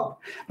সাবজেক্ট ভার্ব।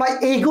 ভাই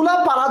এইগুলা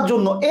পারার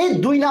জন্য, এই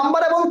 2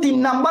 নাম্বার এবং 3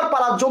 নাম্বার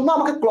পারার জন্য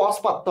আমাকে ক্লজ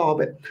পারতে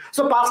হবে।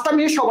 সো 5টা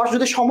মিনিট সবার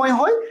যদি সময়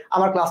হয়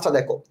আমার ক্লাসটা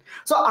দেখো।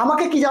 সো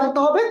আমাকে কি জানতে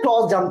হবে?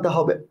 ক্লজ জানতে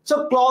হবে। সো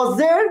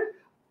ক্লজের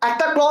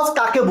একটা ক্লজ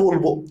কাকে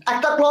বলবো,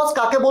 একটা ক্লজ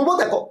কাকে বলবো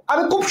দেখো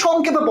আমি খুব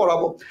সংক্ষেপে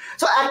পড়াবো।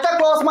 সো একটা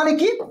ক্লজ মানে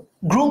কি?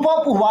 গ্রুপ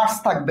অফ ওয়ার্ডস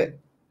থাকবে,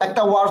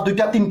 একটা ওয়ার্ডস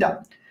 2টা 3টা।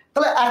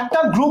 তাহলে একটা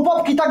গ্রুপ অফ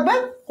কি থাকবে?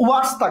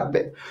 ওয়ার্ডস থাকবে।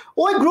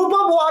 ওই গ্রুপ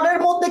অফ ওয়ার্ডের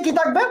মধ্যে কি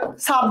থাকবে?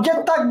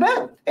 সাবজেক্ট থাকবে,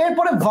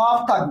 এরপরে ভার্ব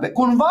থাকবে।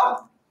 কোন ভার্ব?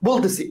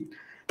 বলতেছি।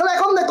 তাহলে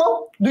এখন দেখো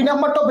 2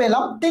 নাম্বারটা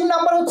পেলাম। 3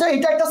 নাম্বার হচ্ছে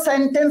এটা একটা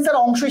সেন্টেন্সের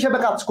অংশ হিসেবে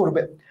কাজ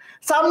করবে।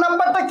 4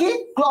 নাম্বারটা কি?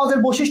 ক্লজের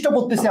বৈশিষ্ট্য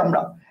পড়তেছি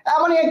আমরা।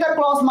 এমনই একটা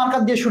ক্লজ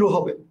মার্কার দিয়ে শুরু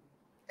হবে।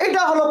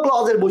 এটা হলো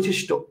ক্লজের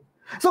বৈশিষ্ট্য।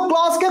 সো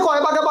ক্লজকে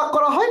কয় ভাগে ভাগ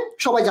করা হয়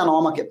সবাই জানো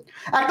আমাকে।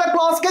 একটা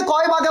ক্লজকে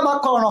কয় ভাগে ভাগ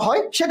করানো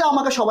হয় সেটা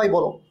আমাকে সবাই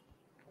বলো।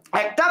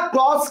 একটা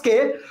ক্লজকে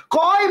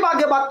কয়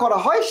ভাগে ভাগ করা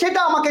হয় সেটা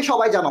আমাকে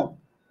সবাই জানো।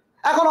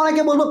 এখন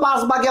অনেকে বলবে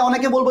 5 ভাগে,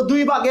 অনেকে বলবে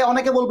 2 ভাগে,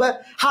 অনেকে বলবে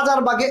 1000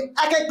 ভাগে,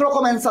 এক এক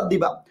রকম অ্যান্সার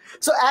দিবা।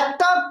 সো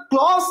একটা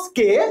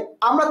ক্লজকে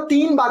আমরা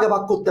 3 ভাগে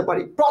ভাগ করতে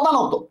পারি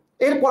প্রধানত।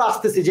 এরপর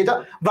আসতেছি যেটা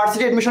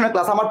ভার্সিটি অ্যাডমিশনের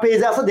ক্লাস আমার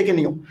পেজে আছে, দেখে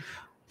নিও।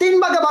 3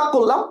 ভাগে ভাগ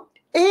করলাম।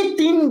 এই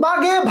 3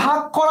 ভাগে ভাগ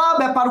করা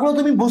ব্যাপারগুলো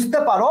তুমি বুঝতে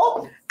পারো,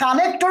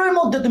 কানেক্টরের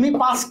মধ্যে তুমি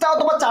 5টা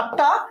অথবা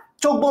 4টা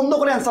চোখ বন্ধ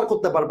করে অ্যান্সার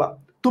করতে পারবা।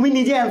 তুমি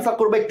নিজে অ্যান্সার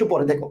করবে, একটু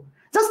পরে দেখো,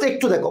 জাস্ট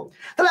একটু দেখো।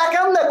 তাহলে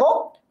এখন দেখো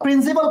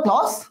principal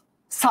clause,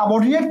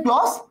 subordinate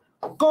clause,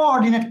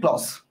 coordinate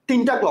clause,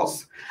 3টা ক্লজ।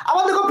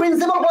 আবার দেখো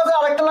প্রিন্সিপাল ক্লজের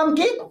আরেকটা নাম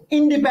কি?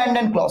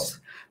 Independent clause.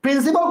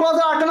 প্রিন্সিপাল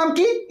ক্লজের আরেকটা নাম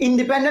কি?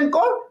 Independent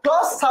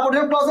clause.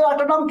 সাবঅর্ডিনেট ক্লজের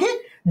আরেকটা নাম কি?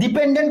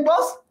 Dependent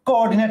clause,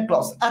 coordinate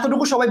clause.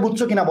 এতটুকু সবাই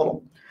বুঝছো কিনা বলো।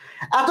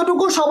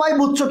 এতটুকু সবাই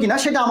বুঝছো কিনা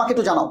সেটা আমাকে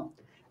একটু জানাও।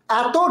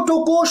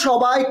 এতটুকু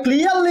সবাই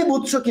ক্লিয়ারলি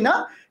বুঝছো কিনা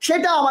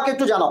সেটা আমাকে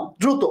একটু জানাও।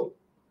 দ্রুত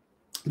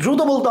দ্রুত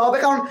বলতে হবে,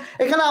 কারণ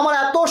এখানে আমার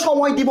এত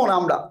সময় দিব না,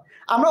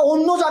 আমরা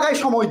অন্য জায়গায়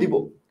সময় দিব।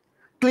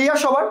 ক্লিয়ার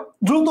সবার?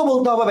 দ্রুত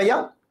বলতে হবে ভাইয়া।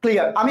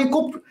 ক্লিয়ার? আমি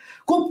খুব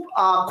খুব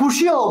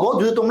খুশি হব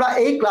যদি তোমরা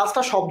এই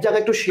ক্লাসটা সব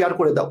জায়গায় একটু শেয়ার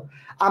করে দাও।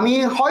 আমি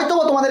হয়তো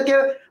তোমাদেরকে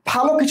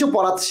ভালো কিছু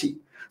পড়াচ্ছি।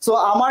 সো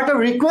আমার একটা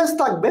রিকোয়েস্ট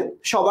থাকবে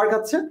সবার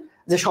কাছে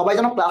যে সবাই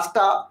যেন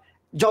ক্লাসটা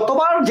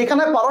যতবার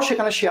যেখানে পারো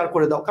সেখানে শেয়ার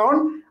করে দাও, কারণ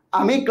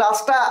আমি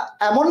ক্লাসটা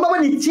এমনভাবে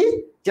নিচ্ছি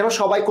যেন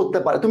সবাই করতে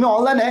পারে। তুমি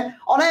অনলাইনে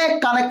অনেক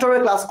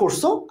কানেক্টরের ক্লাস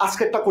করছো,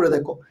 আজকেরটা করে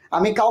দেখো।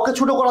 আমি কাউকে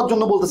ছোট করার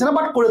জন্য বলতেছি না,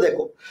 বাট করে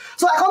দেখো।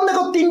 সো এখন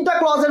দেখো 3টা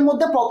ক্লজের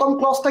মধ্যে প্রথম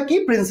ক্লজটা কি?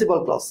 Principal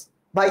clause.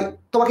 ভাই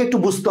তোমাকে একটু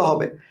বুঝতে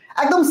হবে।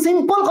 একদম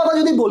সিম্পল কথা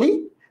যদি বলি,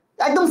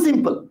 একদম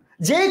সিম্পল,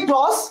 যে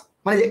ক্লজ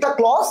মানে একটা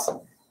ক্লজ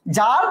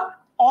যার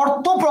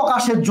অর্থ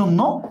প্রকাশের জন্য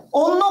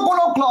অন্য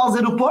কোনো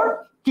ক্লজের উপর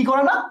কি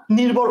করে না?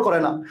 নির্ভর করে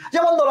না।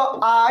 যেমন ধরো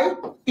আই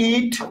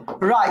ইট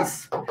রাইস।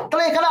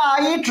 তাহলে এখানে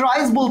আই ইট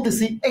রাইস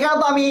বলতেছি, এখানে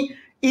তো আমি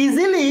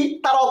ইজিলি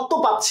তার অর্থ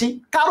পাচ্ছি,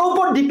 কারো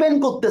উপর ডিপেন্ড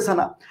করতেছে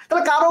না।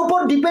 তাহলে কারো উপর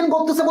ডিপেন্ড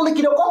করতেছে বলে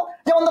কিরকম?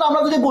 যেমন ধরো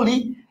আমরা যদি বলি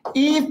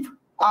ইফ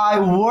আই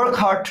ওয়ার্ক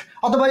হার্ড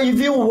অথবা ইফ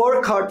ইউ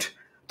ওয়ার্ক হার্ড,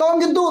 তখন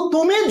কিন্তু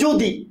তুমি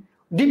যদি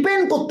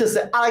ডিপেন্ড করতেছে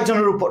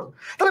আরেকজনের উপর।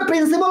 তাহলে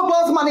প্রিন্সিপাল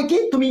ক্লজ মানে কি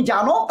তুমি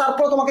জানো,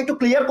 তারপর তোমাকে একটু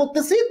ক্লিয়ার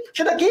করতেছি।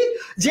 সেটা কি,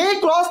 যে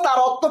ক্লজ তার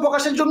অর্থ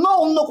প্রকাশের জন্য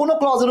অন্য কোনো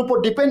ক্লজের উপর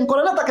ডিপেন্ড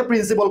করে না তাকে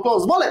প্রিন্সিপাল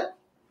ক্লজ বলে।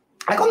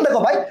 এখন দেখো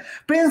ভাই,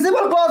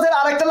 প্রিন্সিপাল ক্লজের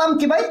আরেকটা নাম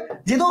কি ভাই,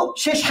 যেহেতু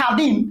সে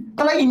স্বাধীন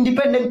তাহলে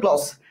ইন্ডিপেন্ডেন্ট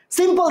ক্লজ।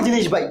 সিম্পল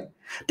জিনিস ভাই,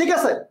 ঠিক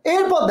আছে।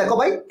 এরপর দেখো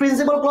ভাই,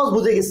 প্রিন্সিপাল ক্লজ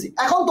বুঝে গেছি।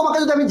 এখন তোমাকে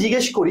যদি আমি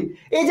জিজ্ঞেস করি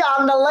এই যে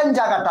আন্ডারলাইন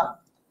জায়গাটা,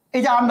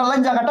 এই যে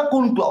আন্ডারলাইন জায়গাটা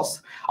কোন ক্লজ,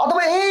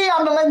 অথবা এই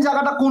আন্ডারলাইন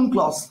জায়গাটা কোন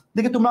ক্লজ,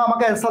 দেখি তোমরা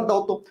আমাকে অ্যান্সার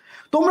দাও তো।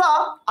 তোমরা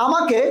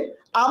আমাকে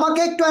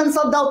একটু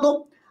অ্যান্সার দাও তো,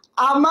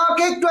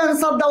 আমাকে একটু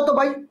অ্যান্সার দাও তো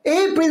ভাই।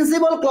 এই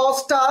প্রিন্সিপাল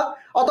ক্লজটা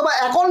অথবা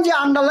এখন যে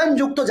আন্ডারলাইন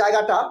যুক্ত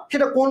জায়গাটা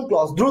সেটা কোন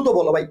ক্লজ, দ্রুত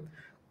বলো ভাই,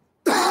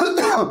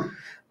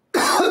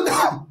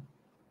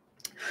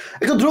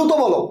 একটু দ্রুত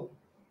বলো,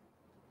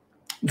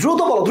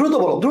 দ্রুত বলো, দ্রুত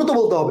বলো, দ্রুত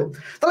বলতে হবে।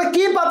 তাহলে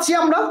কি পাচ্ছি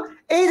আমরা,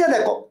 এই যে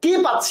দেখো কি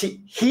পাচ্ছি,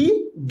 হি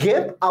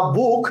গেভ আ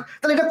বুক,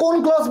 তাহলে এটা কোন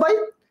ক্লজ ভাই,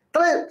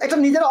 তাহলে একটা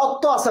নিজের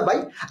অর্থ আছে ভাই।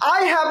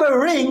 আই হ্যাভ এ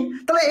রিং,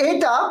 তাহলে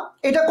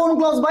এটা কোন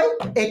ক্লজ ভাই,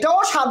 এটাও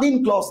স্বাধীন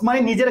ক্লজ, মানে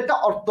নিজের একটা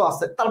অর্থ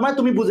আছে। তার মানে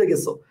তুমি বুঝে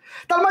গেছো,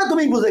 তার মানে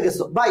তুমি বুঝে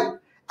গেছো ভাই।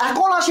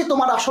 এখন আসি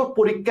তোমার আসল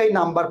পরীক্ষায়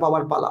নাম্বার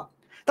পাওয়ার পালা।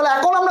 তাহলে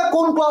এখন আমরা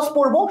কোন ক্লজ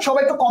পড়বো,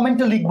 সবাই একটু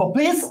কমেন্টে লিখবো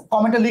প্লিজ,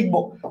 কমেন্টে লিখবো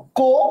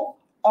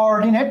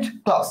কোঅর্ডিনেট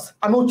ক্লজ।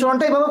 আমি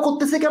উচ্চারণটা এইভাবে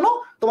করতেছি কেন,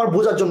 তোমার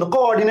বোঝার জন্য।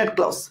 কোঅর্ডিনেট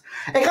ক্লজ,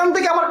 এখান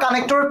থেকে আমার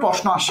কানেক্টরের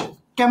প্রশ্ন আসে।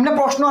 কেমনে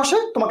প্রশ্ন আসে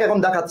তোমাকে এখন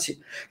দেখাচ্ছি।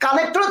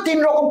 কানেক্টরে 3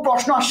 রকম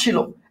প্রশ্ন আসছিল।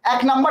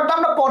 1 নাম্বারটা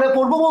আমরা পরে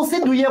পড়বো বলছি,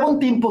 2 এবং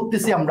 3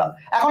 পড়তেছি আমরা।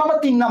 এখন আমরা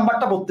 3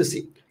 নাম্বারটা পড়তেছি।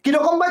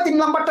 কিরকম ভাই 3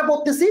 নাম্বারটা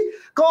পড়তেছি,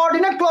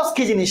 কোঅর্ডিনেট ক্লজ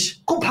কি জিনিস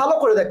খুব ভালো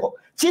করে দেখো,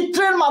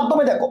 চিত্রের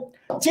মাধ্যমে দেখো।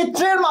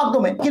 চিত্রের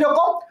মাধ্যমে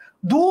কিরকম,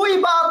 2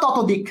 বা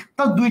ততোধিক,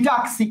 তার 2টা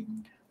আঁকছি,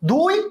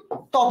 2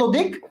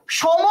 ততোধিক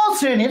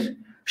সমশ্রেণীর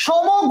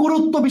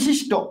সমগুরুত্ব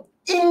বিশিষ্ট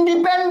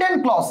ইন্ডিপেন্ডেন্ট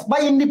ক্লজ বা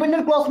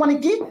ইন্ডিপেন্ডেন্ট ক্লজ মানে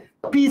কি,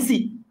 পিসি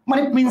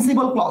মানে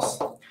প্রিন্সিপাল ক্লজ।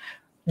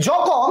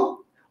 যখন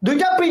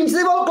 2টা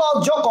প্রিন্সিপাল ক্লজ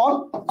যখন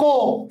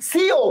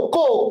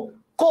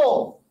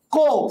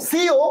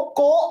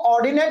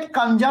কোঅর্ডিনেট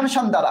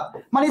কনজাংশন দ্বারা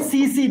মানে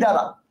সিসি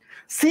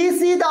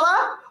দ্বারা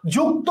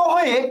যুক্ত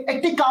হয়ে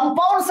একটি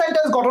কম্পাউন্ড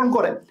সেন্টেন্স গঠন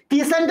করে। কি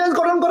সেন্টেন্স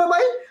গঠন করে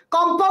ভাই,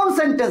 কম্পাউন্ড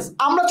সেন্টেন্স।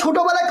 আমরা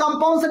ছোটবেলায়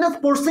কম্পাউন্ড সেন্টেন্স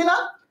পড়ছি না,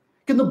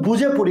 কিন্তু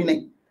বুঝে পড়ি নাই।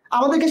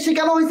 আমাদেরকে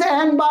শেখানো হয়েছে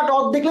এন্ড বাট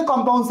অর দেখলে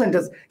কম্পাউন্ড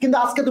সেন্টেন্স, কিন্তু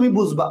আজকে তুমি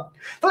বুঝবা।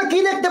 তাহলে কি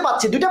দেখতে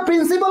পাচ্ছি, 2টা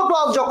প্রিন্সিপাল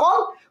ক্লজ যখন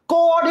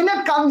কোঅর্ডিনেট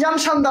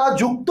কনজাংশন দ্বারা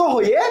যুক্ত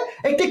হয়ে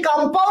একটি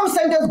কম্পাউন্ড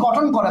সেন্টেন্স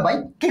গঠন করে ভাই,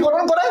 কি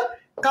গঠন করে,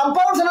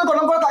 কম্পাউন্ড সেন্টেন্স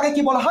গঠন করে, তাকে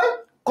কি বলা হয়,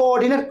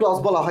 কোঅর্ডিনেট ক্লজ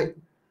বলা হয়।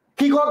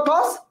 কি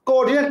ক্লজ,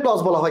 কোঅর্ডিনেট ক্লজ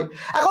বলা হয়।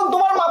 এখন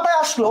তোমার মাথায়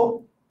আসলো,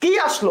 কি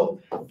আসলো,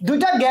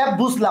 2টা গ্যাপ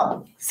বুঝলাম।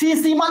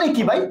 সিসি মানে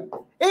কি ভাই,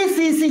 এই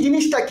সিসি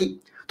জিনিসটা কি,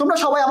 তোমরা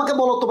সবাই আমাকে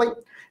বলো তো ভাই,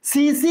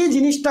 সিসি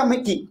জিনিসটা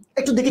কি,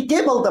 একটু দেখি কে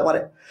বলতে পারে।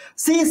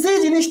 সিসি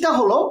জিনিসটা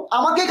হলো,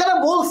 আমাকে এখানে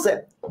বলছে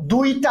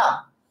 2টা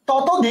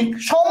ততোধিক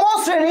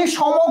সমশ্রেণীর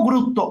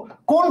সমগুরুত্ব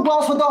কোন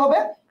ক্লজ হতে হবে,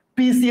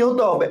 পিসি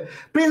হতে হবে,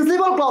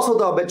 প্রিন্সিপাল ক্লজ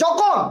হতে হবে।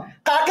 যখন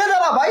কাকে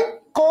দ্বারা ভাই,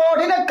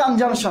 কোঅর্ডিনেট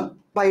কনজাংশন।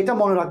 ভাই এটা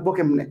মনে রাখবো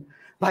কেমনে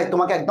ভাই,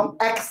 তোমাকে একদম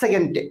 1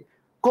 সেকেন্ডে।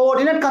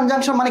 কোঅর্ডিনেট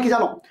কনজাংশন মানে কি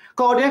জানো,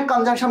 কোঅর্ডিনেট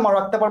কনজাংশন মনে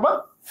রাখতে পারবা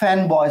ফ্যান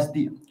বয়েস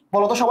দিয়ে।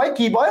 বলো তো সবাই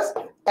কি বয়েস,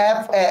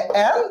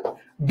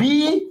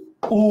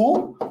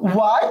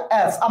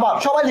 FANBUYS। আবার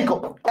সবাই লিখো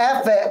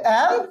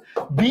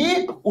FANBUYS,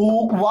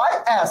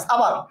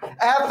 আবার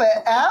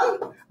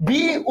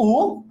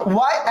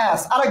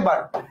FANBUYS, আরেকবার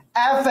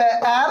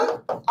FAN,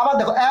 আবার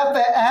দেখো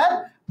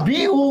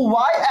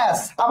FANBUYS,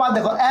 আবার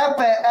দেখো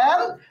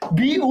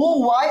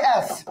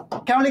FANBUYS।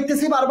 কেন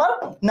লিখতেছি বারবার,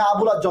 না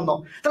বলার জন্য।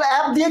 তাহলে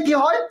অ্যাপ দিয়ে কি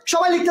হয়,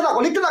 সবাই লিখতে থাকো,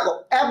 লিখতে থাকো।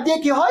 অ্যাপ দিয়ে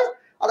কি হয়,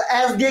 আর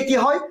এস দিয়ে কি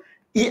হয়,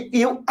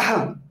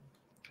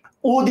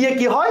 ও দিয়ে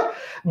কি হয়,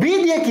 বি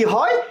দিয়ে কি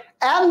হয়,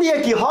 এন দিয়ে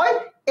কি হয়,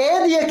 এ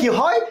দিয়ে কি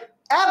হয়,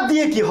 এফ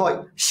দিয়ে কি হয়,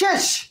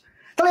 শেষ।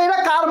 তাহলে এরা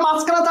কার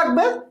মাঝখানে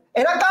থাকবে,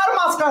 এরা কার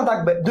মাঝখানে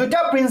থাকবে, 2টা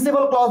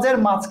প্রিন্সিপাল ক্লজের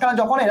মাঝখানে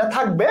যখন এরা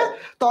থাকবে,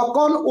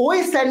 তখন ওই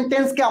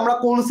সেন্টেন্সকে আমরা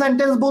কোন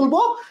সেন্টেন্স বলবো,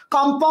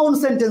 কম্পাউন্ড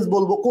সেন্টেন্স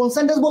বলবো। কোন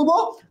সেন্টেন্স বলবো,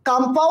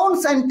 কম্পাউন্ড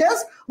সেন্টেন্স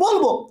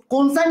বলবো।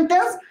 কোন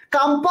সেন্টেন্স,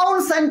 কম্পাউন্ড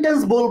সেন্টেন্স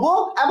বলবো।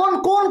 এবং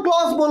কোন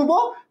ক্লজ বলবো,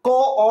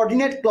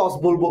 কোঅর্ডিনেট ক্লজ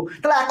বলবো।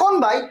 তাহলে এখন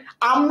ভাই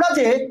আমরা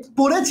যে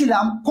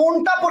পড়েছিলাম,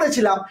 কোনটা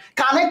পড়েছিলাম,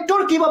 কানেক্টর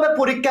কিভাবে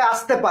পরীক্ষায়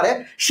আসতে পারে,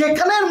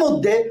 সেখানের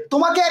মধ্যে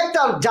তোমাকে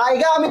একটা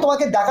জায়গা আমি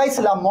তোমাকে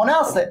দেখাইছিলাম, মনে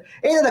আছে,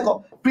 এই যে দেখো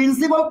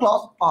প্রিন্সিপাল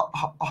ক্লজ।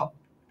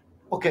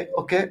 ওকে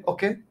ওকে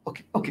ওকে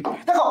ওকে ওকে,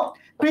 দেখো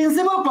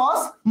প্রিন্সিপাল ক্লজ,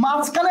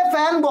 মাঝখানে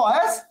ফ্যান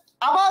বয়েস,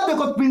 আবার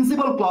দেখো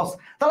প্রিন্সিপাল ক্লজ।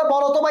 তাহলে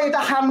বলো তো ভাই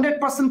এটা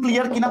 100%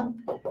 ক্লিয়ার কিনা।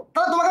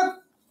 তাহলে তোমাকে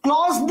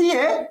ক্লজ দিয়ে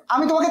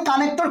আমি তোমাকে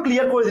কানেক্টর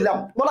ক্লিয়ার করে দিলাম,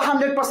 বলো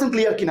 100%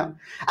 ক্লিয়ার কিনা।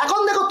 এখন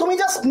দেখো তুমি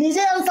জাস্ট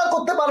নিজে অ্যান্সার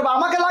করতে পারবে,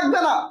 আমাকে লাগবে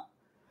না।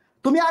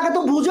 তুমি আগে তো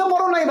বুঝে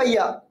পড়ো নাই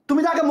ভাইয়া, তুমি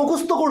তো আগে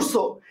মুখস্থ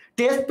করছো।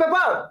 টেস্ট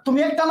পেপার তুমি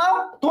একটা নাও,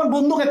 তোমার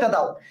বন্ধুকে একটা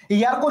দাও।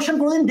 ইয়ার কোশ্চেন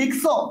কোনোদিন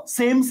দেখছো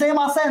সেম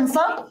আছে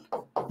অ্যান্সার,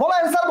 বলো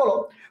অ্যান্সার বলো।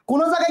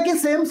 কোন জায়গায় কি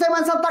সেম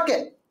অ্যান্সার থাকে,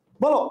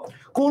 বলো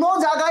কোন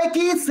জায়গায়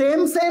কি সেম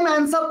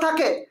অ্যান্সার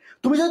থাকে।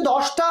 তুমি যদি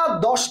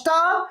 10টা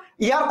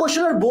ইয়ার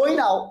কোশ্চেনের বই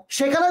নাও,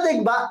 সেখানে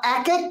দেখবা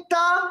এক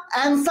একটা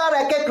অ্যান্সার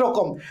এক এক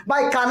রকম।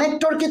 ভাই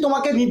কানেক্টর কি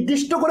তোমাকে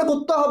নির্দিষ্ট করে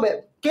করতে হবে?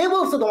 কে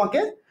বলছে তোমাকে?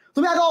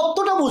 তুমি আগে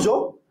অর্থটা বুঝো,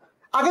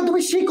 আগে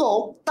তুমি শিখো,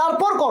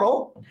 তারপর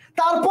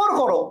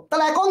করো।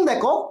 তাহলে এখন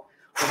দেখো,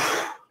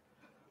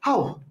 হাও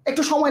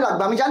একটু সময়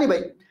লাগবে আমি জানি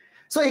ভাই,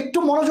 সো একটু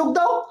মনোযোগ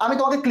দাও, আমি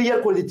তোমাকে ক্লিয়ার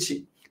করে দিচ্ছি,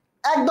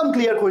 একদম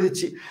ক্লিয়ার করে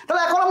দিচ্ছি।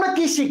 তাহলে এখন আমরা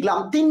কি শিখলাম?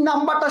 3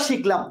 নাম্বারটা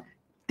শিখলাম।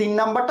 3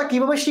 নাম্বারটা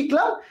কিভাবে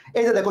শিখলাম?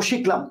 এই যে দেখো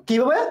শিখলাম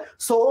কিভাবে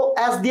সো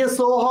এস দিয়ে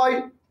সো হয়,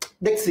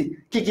 দেখছি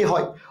কি কি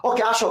হয়।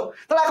 ওকে আসো,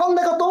 তাহলে এখন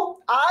দেখো তো,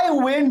 আই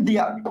ওয়েন্ট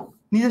দিয়ার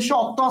নিজস্ব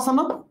অর্থ আছে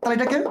না, তাহলে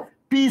এটাকে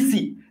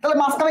পিসি, তাহলে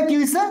মাঝখানে কি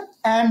হইছে?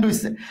 এন্ড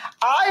হইছে।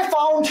 আই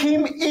ফাউন্ড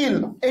হিম ইল,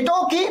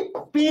 এটাও কি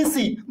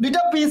পিসি,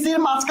 দুইটা পিসির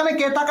মাঝখানে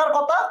কে থাকার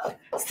কথা?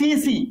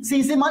 সিসি।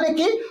 সিসি মানে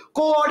কি?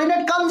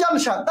 Coordinate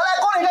conjunction. তাহলে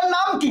এখন এটার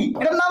নাম কি?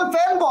 এটার নাম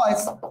ফ্যান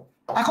ভয়েস।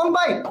 এখন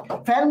ভাই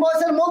ফ্যান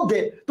ভয়েসের মধ্যে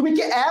তুমি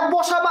কি অ্যাপ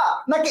বসাবা,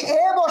 নাকি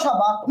এ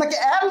বসাবা, নাকি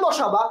এন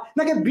বসাবা,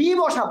 নাকি বি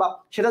বসাবা,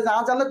 সেটা না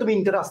জানলে তুমি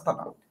ইন্টার আসতা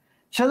না।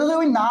 সেটা যদি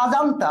তুমি না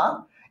জানতা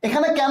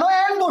এখানে কেন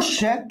এন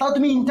বসছে, তাহলে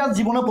তুমি ইন্টার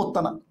জীবনে পড়তা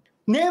না,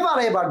 নেভার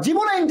এবার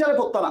জীবনে ইন্টারে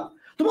পড়তা না,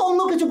 তুমি অন্য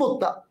কিছু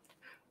পড়তা,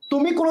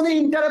 তুমি কোনোদিন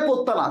ইন্টারে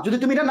পড়তা না যদি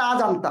তুমি এটা না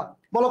জানতা।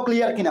 বলো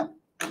ক্লিয়ার কিনা?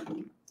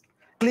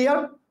 ক্লিয়ার?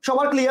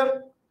 সবার ক্লিয়ার?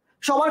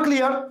 সবার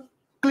ক্লিয়ার?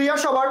 ক্লিয়ার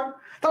সবার?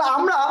 তাহলে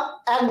আমরা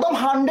একদম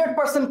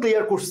 100%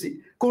 ক্লিয়ার করছি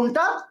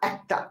কোনটা?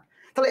 একটা।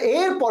 তাহলে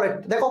এরপরে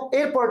দেখো,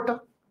 এরপরটা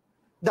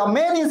দ্য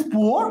ম্যান ইজ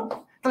পুয়ার,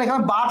 তাহলে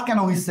এখানে বাট কেন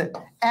হইছে,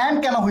 এন্ড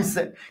কেন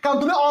হইছে? কারণ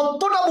তুমি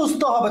অর্থটা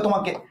বুঝতে হবে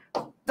তোমাকে,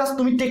 জাস্ট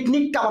তুমি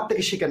টেকনিকটা আমার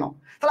থেকে শিখে নাও।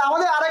 তাহলে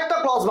আমাদের আরেকটা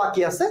ক্লজ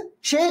বাকি আছে,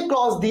 সেই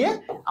ক্লজ দিয়ে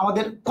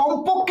আমাদের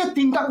কমপক্ষে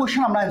 3টা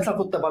কোশ্চেন আমরা অ্যান্সার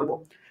করতে পারবো,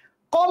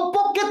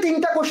 কমপক্ষে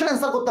 3টা কোশ্চেন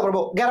অ্যান্সার করতে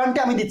পারবো, গ্যারান্টি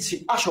আমি দিচ্ছি।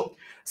 আসো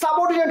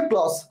সাবঅর্ডিনেট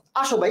ক্লজ,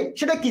 আসো ভাই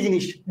সেটা কি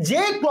জিনিস?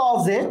 যে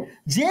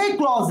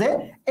ক্লজে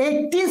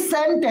একটি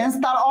সেন্টেন্স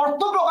তার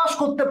অর্থ প্রকাশ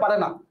করতে পারে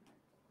না।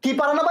 কি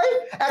পারে না ভাই?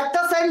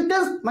 একটা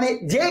সেন্টেন্স মানে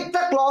যে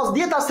একটা ক্লজ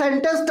দিয়ে তার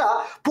সেন্টেন্সটা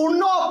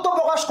পূর্ণ অর্থ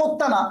প্রকাশ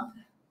করতে না,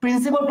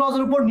 প্রিন্সিপাল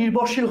ক্লজের উপর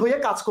নির্ভরশীল হয়ে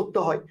কাজ করতে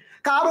হয়।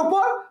 কার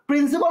উপর?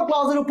 প্রিন্সিপাল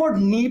ক্লজের উপর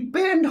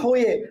ডিপেন্ড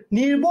হয়ে,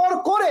 নির্ভর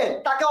করে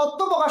তাকে অর্থ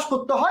প্রকাশ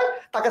করতে হয়,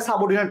 তাকে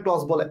সাবঅর্ডিনেট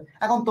ক্লজ বলে।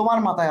 এখন তোমার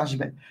মাথায়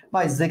আসবে,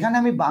 ভাই যেখানে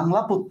আমি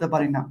বাংলা পড়তে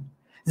পারি না,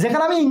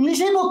 যেখানে আমি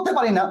ইংলিশেই পড়তে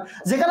পারি না,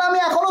 যেখানে আমি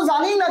এখনো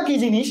জানি না কি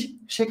জিনিস,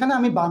 সেখানে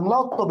আমি বাংলা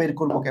অর্থ বের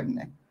করবো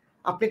কেমনে?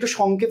 আপনি একটু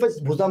সংক্ষেপে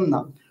বুঝান না,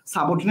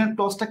 সাবঅর্ডিনেট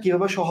ক্লজটা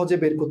কিভাবে সহজে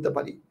বের করতে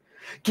পারি,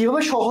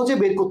 কিভাবে সহজে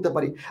বের করতে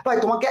পারি। ভাই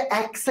তোমাকে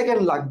 1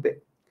 সেকেন্ড লাগবে,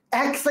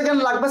 1 সেকেন্ড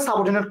লাগবে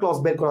সাবঅর্ডিনেট ক্লজ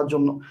বের করার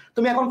জন্য।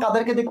 তুমি এখন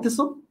কাদেরকে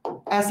দেখতেছো?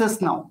 এসএস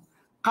নাও।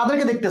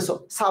 কাদেরকে দেখতেছো?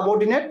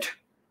 সাবঅর্ডিনেট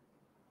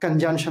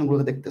কনজাংশন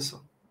গুলোকে দেখতেছো।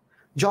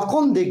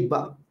 যখন দেখবা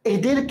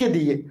এদেরকে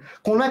দিয়ে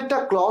কোনো একটা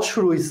ক্লজ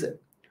শুরু হইছে,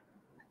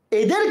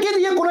 এদেরকে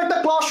দিয়ে কোনো একটা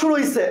ক্লজ শুরু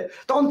হইছে,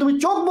 তখন তুমি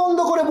চোখ বন্ধ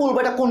করে বলবা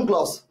এটা কোন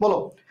ক্লজ, বলো।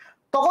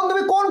 তখন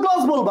তুমি কোন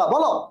ক্লজ বলবা,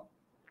 বলো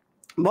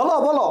বলো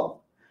বলো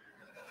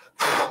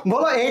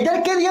বলো।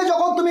 এদেরকে দিয়ে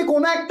যখন তুমি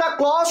কোনো একটা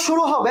ক্লজ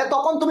শুরু হবে,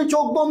 তখন তুমি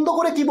চোখ বন্ধ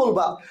করে কি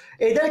বলবা?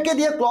 এদেরকে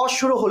দিয়ে ক্লজ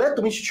শুরু হলে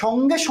তুমি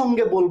সঙ্গে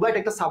সঙ্গে বলবা এটা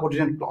একটা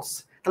সাবঅর্ডিনেট ক্লজ।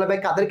 তাহলে ভাই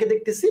কাদেরকে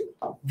দেখতেছি?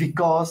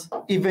 Because,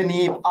 even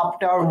if,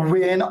 after,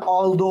 when,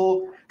 although.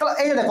 তাহলে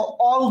এই যে দেখো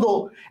অলদো,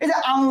 এই যে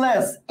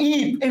আনলেস,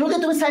 ইফ, এগুলো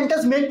দিয়ে তুমি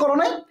সেন্টেন্স মেক করো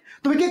নাই?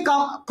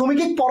 তুমি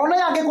কি পড়ো নাই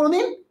আগে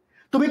কোনোদিন?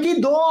 তুমি কি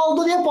দো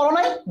অলদো দিয়ে পড়ো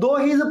নাই? দো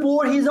he is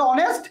poor he is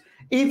honest,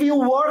 if you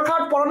work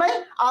hard পড়ো নাই,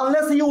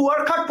 আনলেস ইউ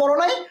ওয়ার্ক হার্ড পড়ো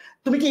নাই,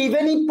 তুমি কি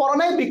ইভেন ইফ পড়ো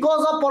নাই, বিকজ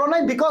অফ পড়ো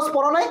নাই, বিকজ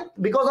পড়ো নাই,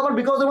 বিকজ আবার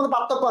বিকজের মধ্যে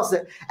পার্থক্য আছে,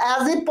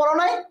 অ্যাজ ইফ পড়ো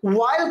নাই,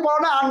 ওয়াইল পড়ো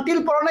নাই, আনটিল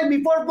পড়ো নাই,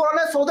 বিফোর পড়ো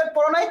নাই, সো দ্যাট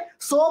পড়ো নাই,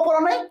 সো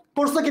পড়ো নাই।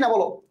 পড়ছো কিনা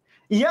বলো,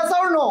 ইয়েস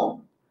অর নো?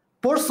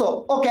 পড়ছো?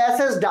 ওকে,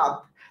 এসএস ডাব।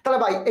 তাহলে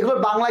ভাই এগুলোর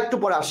বাংলা একটু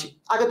পরে আসি,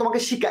 আগে তোমাকে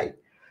শিখাই,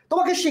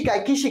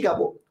 কি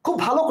শিখাবো খুব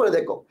ভালো করে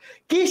দেখো,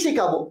 কি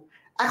শিখাবো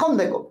এখন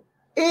দেখো।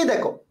 এই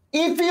দেখো,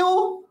 if you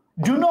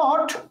do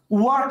not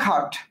work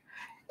hard,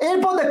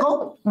 এরপর দেখো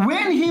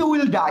when he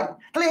will die।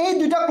 তাহলে এই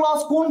দুইটা ক্লজ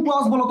কোন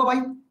ক্লজ বলো তো ভাই?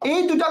 এই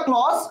দুইটা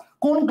ক্লজ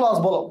কোন ক্লজ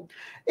বলো?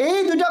 এই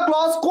দুইটা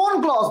ক্লজ কোন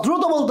ক্লজ?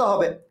 দ্রুত বলতে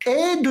হবে,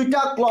 এই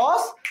দুইটা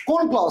ক্লজ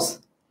কোন ক্লজ?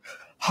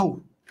 হাউ,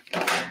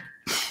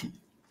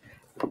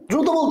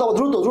 দ্রুত বলতে হবে,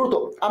 দ্রুত দ্রুত,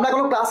 আমরা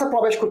এখন ক্লাসে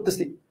প্রবেশ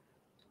করতেছি।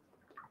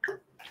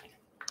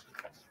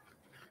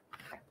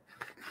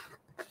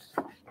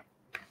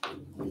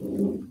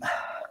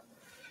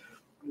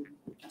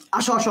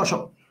 আসো আসো আসো,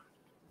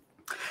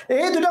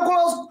 এই দুটা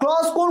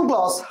ক্লজ কোন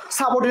ক্লজ?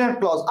 Subordinate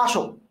clause.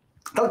 আসো,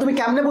 তাহলে তুমি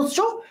কেমনে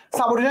বুঝছো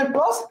সাবঅর্ডিনেট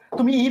ক্লজ?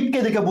 তুমি ইফ কে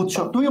দেখে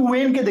বুঝছো, তুমি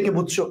ওয়েন কে দেখে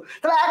বুঝছো।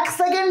 তাহলে 1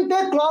 সেকেন্ডে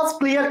ক্লজ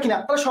ক্লিয়ার কিনা?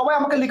 তাহলে সবাই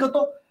আমাকে লিখো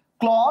তো,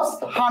 ক্লজ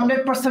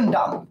 100%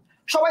 ডান।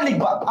 সবাই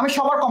লিখবা, আমি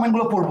সবার কমেন্ট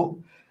গুলো পড়বো।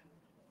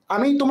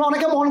 তোমরা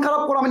অনেকে মন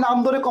খারাপ করো, আমি নাম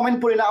ধরে কমেন্ট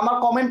পড়ি না, আমার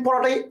কমেন্ট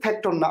পড়াটাই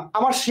ফ্যাক্টর না,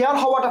 আমার শেয়ার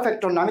হওয়াটা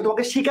ফ্যাক্টর না, আমি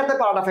তোমাকে শিখাতে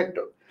পারাটা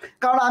ফ্যাক্টর।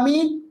 কারণ আমি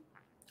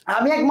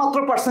একমাত্র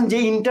পার্সন যে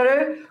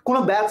ইন্টারের কোনো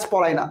ব্যাচ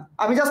পড়াই না।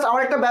 আমি জাস্ট,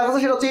 আমার একটা ব্যাচ আছে,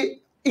 সেটা হচ্ছে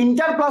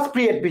ইন্টার প্লাস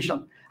প্রি এডমিশন।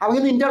 আমি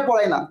কিন্তু ইন্টার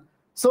পড়াই না,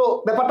 সো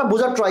ব্যাপারটা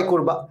বোঝার ট্রাই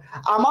করবা।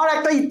 আমার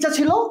একটা ইচ্ছা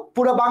ছিল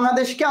পুরো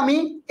বাংলাদেশকে আমি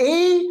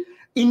এই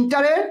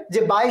ইন্টারের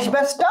যে 22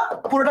 ব্যাচটা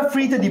পুরোটা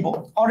ফ্রিতে দিব।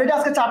 অলরেডি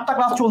আজকে 4টা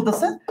ক্লাস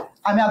চলতেছে,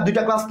 আমি আর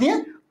 2টা ক্লাস নিয়ে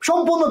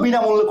সম্পূর্ণ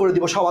বিনামূল্যে করে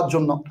দিব সবার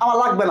জন্য। আমার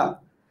লাগবে না,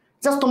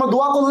 জাস্ট তোমরা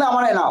দোয়া করলে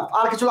আমার এনাফ,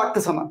 আর কিছু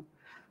লাগতেছে না,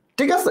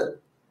 ঠিক আছে?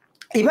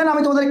 ইভেন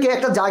আমি তোমাদেরকে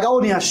একটা জায়গাও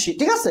নিয়ে আসছি,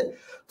 ঠিক আছে?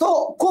 তো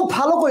খুব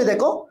ভালো করে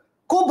দেখো,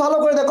 খুব ভালো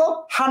করে দেখো,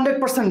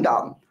 100%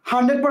 ডান,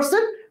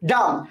 100%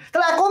 ডান।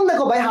 তাহলে এখন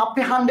দেখো ভাই,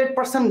 আপনি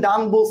 100% ডান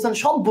বলছেন,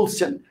 সব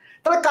বলছেন,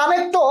 তাহলে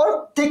কানেক্টর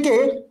থেকে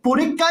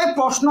পরীক্ষায়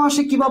প্রশ্ন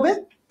আসে কিভাবে?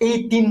 এই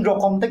 3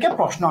 রকম থেকে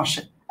প্রশ্ন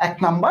আসে, 1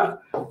 নাম্বার,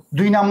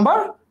 2 নাম্বার,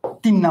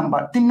 3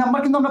 নাম্বার। 3 নাম্বার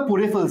কিন্তু আমরা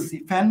পড়ে ফেলছি,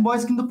 ফ্যান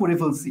বয়েজ কিন্তু পড়ে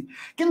ফেলছি।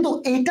 কিন্তু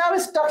এইটার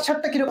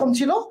স্ট্রাকচারটা কিরকম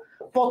ছিল?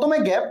 প্রথমে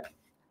গ্যাপ,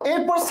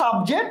 এরপর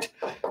সাবজেক্ট,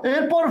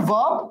 এরপর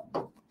ভার্ব,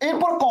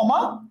 এরপর কমা,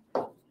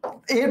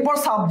 এরপর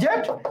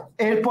সাবজেক্ট,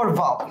 এরপর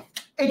ভার্ব।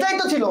 এটাই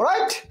তো ছিল,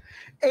 রাইট?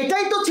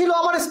 এটাই তো ছিল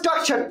আমার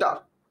স্ট্রাকচারটা।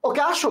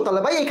 ওকে, আসো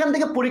তাহলে ভাই, এখান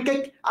থেকে পরীক্ষায়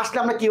আসলে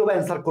আমরা কিভাবে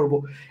অ্যান্সার করব,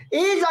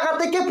 এই জায়গা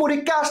থেকে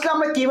পরীক্ষা আসলে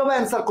আমরা কিভাবে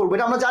অ্যান্সার করবো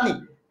এটা আমরা জানি,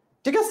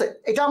 ঠিক আছে?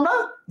 এটা আমরা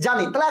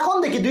জানি। তাহলে এখন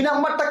দেখি 2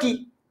 নাম্বারটা কি।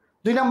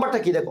 2 নাম্বারটা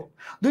কি দেখো,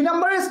 2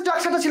 নাম্বারের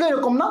স্ট্রাকচারটা ছিল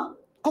এরকম না?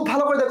 খুব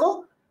ভালো করে দেখো,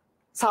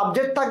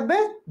 সাবজেক্ট থাকবে,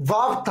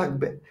 ভার্ব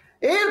থাকবে,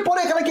 এরপরে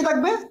এখানে কি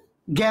থাকবে?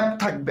 গ্যাপ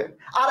থাকবে।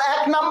 আর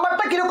 1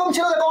 নাম্বারটা কিরকম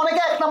ছিল দেখো,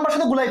 অনেকে 1 নাম্বার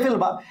সাথে গুলাই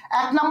ফেলবা।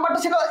 1 নাম্বারটা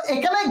ছিল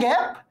এখানে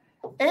গ্যাপ,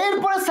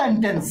 এরপরে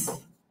সেন্টেন্স।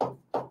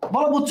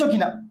 বলো বুঝছো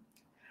কিনা?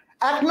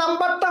 1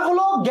 নাম্বারটা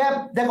হলো গ্যাপ,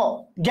 দেখো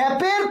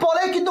গ্যাপের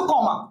পরে কিন্তু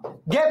কমা,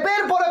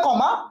 গ্যাপের পরে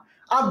কমা।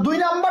 আর 2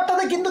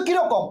 নাম্বারটাতে কিন্তু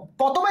কিরকম,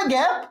 প্রথমে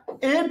গ্যাপ,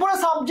 এরপরে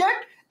সাবজেক্ট,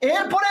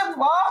 এরপরে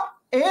ভার্ব,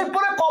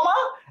 এরপরে কমা,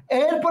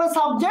 এরপরে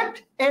সাবজেক্ট,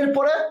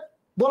 এরপরে।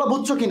 বলো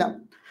বুঝছো কিনা,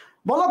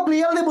 বলো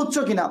ক্লিয়ারলি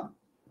বুঝছো কিনা?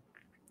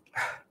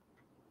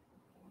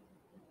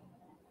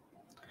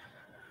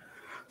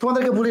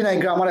 তোমাদেরকে ভুলি নাই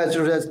গ্রামার,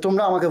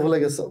 তোমরা আমাকে ভুলে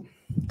গেছো।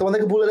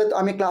 তোমাদেরকে ভুলে গেলে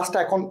আমি ক্লাসটা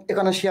এখন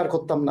এখানে শেয়ার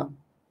করতাম না,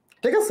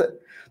 ঠিক আছে?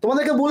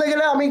 তোমাদেরকে ভুলে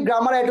গেলে আমি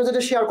গ্রামার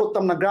এটুজেটে শেয়ার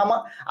করতাম না। গ্রামার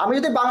আমি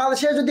যদি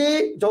বাংলাদেশে যদি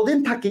যতদিন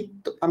থাকি,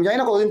 আমি জানি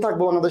না কতদিন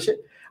থাকবো বাংলাদেশে,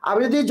 আমি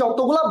যদি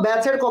যতগুলা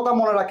ব্যাচের কথা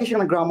মনে রাখি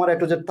সেখানে গ্রামার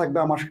এটুজেট থাকবে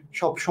আমার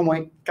সব সময়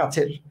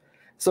কাছের।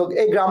 সো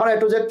এই গ্রামার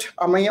এটুজেট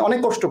আমি অনেক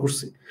কষ্ট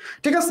করছি,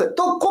 ঠিক আছে?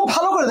 তো খুব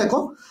ভালো করে দেখো,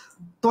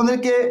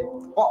 তোমাদেরকে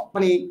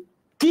মানে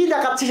কি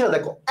দেখাচ্ছি সেটা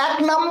দেখো। 1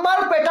 নাম্বার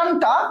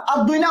প্যাটার্নটা আর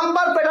 2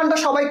 নাম্বার প্যাটার্নটা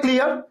সবাই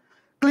ক্লিয়ার?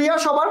 ক্লিয়ার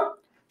সবার?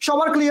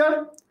 সবার ক্লিয়ার?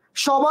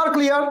 সবার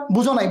ক্লিয়ার?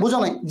 বুঝো নাই, বুঝো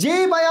নাই? যে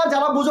ভাইয়া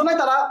যারা বুঝো নাই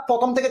তারা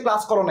প্রথম থেকে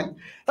ক্লাস করো নাই।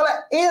 তাহলে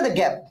এই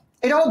গ্যাপ,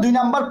 এটা হলো 2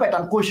 নাম্বার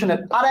প্যাটার্ন কোয়েশ্চেনের।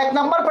 আর 1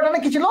 নাম্বার প্যাটার্নে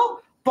কি ছিল?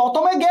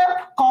 প্রথমে গ্যাপ,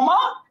 কমা,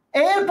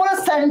 এরপরে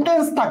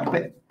সেন্টেন্স থাকবে।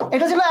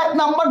 এটা ছিল 1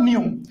 নাম্বার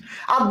নিয়ম।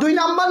 আর 2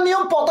 নাম্বার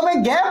নিয়ম, প্রথমে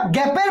গ্যাপ,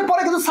 গ্যাপের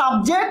পরে কিন্তু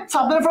সাবজেক্ট,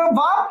 সাবজেক্টের পরে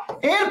ভার্ব,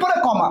 এরপরে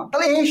কমা।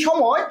 তাহলে এই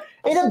সময়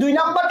এই যে 2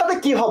 নাম্বারটাতে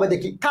কি হবে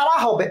দেখি, কারা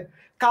হবে?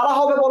 কারা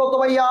হবে বলো তো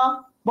ভাইয়া,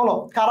 বলো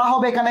কারা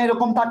হবে এখানে?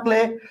 এরকম থাকলে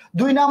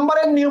 2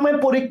 নাম্বারের নিয়মে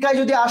পরীক্ষায়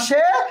যদি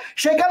আসে,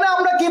 সেখানে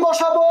আমরা কি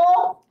বসাবো?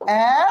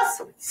 S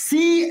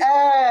C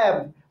M.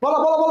 বলো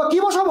বলো বলো, কি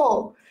বসাবো?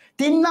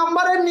 3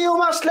 নাম্বারের নিয়ম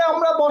আসলে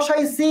আমরা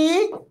বসাইছি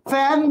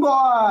ফ্যান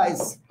বয়েজ,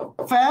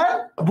 ফ্যান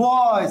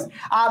বয়েজ।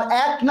 আর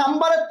 1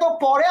 নাম্বারের তো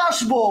পরে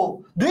আসবো,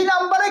 2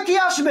 নাম্বারে কি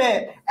আসবে?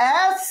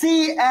 S C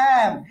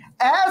M,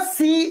 S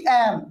C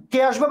M. কে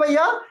আসবে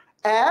ভাইয়া?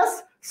 S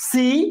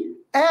C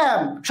M.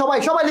 সবাই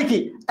সবাই লিখি,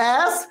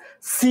 S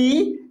C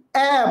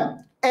M,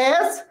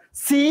 S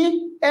C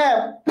M.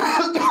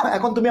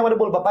 এখন তুমি আমাকে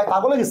বলবা ভাই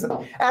পাগল হয়ে গেছে,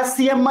 এস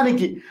সি এম মানে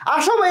কি?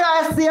 আসো ভাইয়া,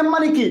 এস সি এম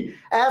মানে কি?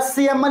 এস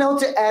সি এম মানে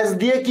হচ্ছে এস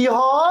দিয়ে কি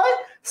হয়?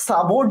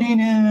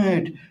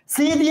 সাবঅর্ডিনেট।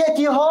 সি দিয়ে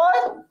কি হয়?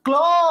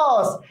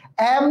 ক্লজ।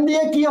 এম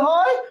দিয়ে কি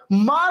হয়?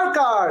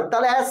 মার্কার।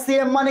 তাহলে এস সি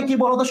এম মানে কি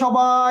বলো তো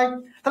সবাই?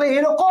 তাহলে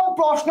এরকম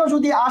প্রশ্ন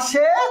যদি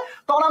আসে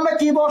তখন আমরা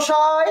কি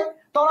বসাই?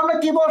 তখন আমরা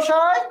কি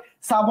বসাই?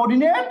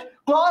 Subordinate,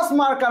 clause,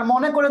 marker.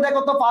 মনে করে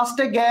দেখো তো,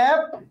 ফার্স্টে গ্যাপ,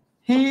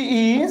 হি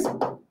ইজ,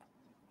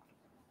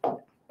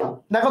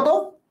 দেখো তো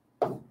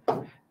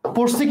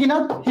পড়ছি কিনা?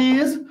 He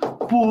is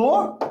poor,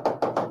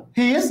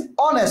 he is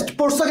honest.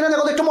 পড়ছো কিনা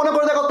দেখো তো, একটু মনে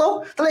করে দেখো তো।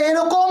 তাহলে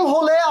এরকম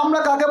হলে আমরা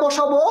কাকে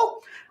বসাবো?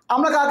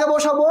 আমরা কাকে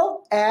বসাবো?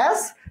 S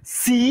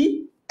C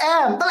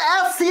M. তাহলে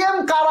এস সি এম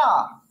কারা?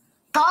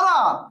 কারা?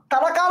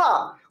 তারা কারা?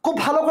 খুব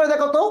ভালো করে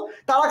দেখো তো,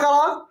 তারা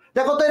কারা?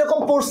 দেখো তো এরকম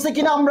পড়ছি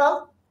কিনা আমরা।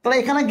 তাহলে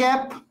এখানে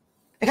গ্যাপ,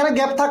 এখানে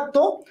গ্যাপ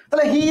থাকতো।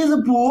 তাহলে he is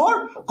poor,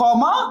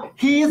 comma,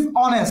 he is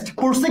honest.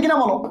 পড়ছি কিনা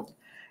বলো,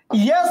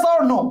 ইয়েস অর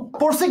নো?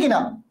 পড়ছি কিনা?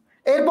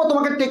 এরপর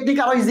তোমাকে টেকনিক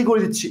আরো ইজি করে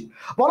দিচ্ছি,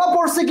 বলো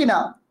পড়ছি কিনা?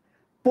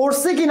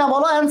 পড়ছি কিনা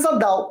বলো, অ্যান্সার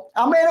দাও।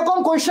 আমরা এরকম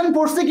কোয়েশ্চেন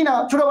পড়ছি কিনা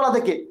ছোটবেলা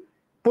থেকে?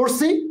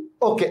 পড়ছি।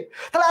 ওকে,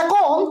 তাহলে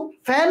এখন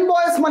ফ্যান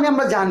বয়েস মানে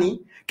আমরা জানি,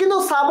 কিন্তু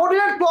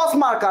সাবঅর্ডিনেট, ক্লজ,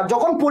 মার্কার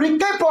যখন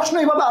পরীক্ষায় প্রশ্ন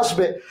এইভাবে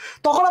আসবে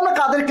তখন আমরা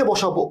কাদেরকে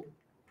বসাবো?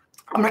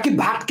 আমরা কি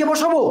ভাতকে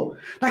বসাবো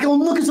নাকি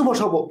অন্য কিছু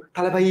বসাবো?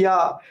 তাহলে ভাইয়া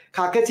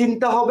কাকে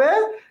চিনতে হবে?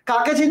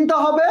 কাকে চিনতে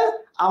হবে?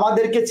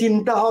 আমাদেরকে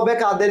চিনতে হবে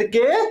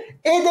কাদেরকে?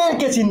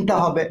 এদেরকে চিনতে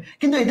হবে।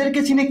 কিন্তু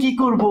এদেরকে চিনে কি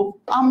করব?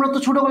 আমরা তো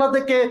ছোটবেলা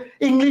থেকে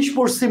ইংলিশ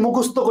পড়ছি,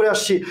 মুখস্থ করে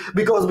আসছি,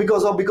 because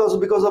because of because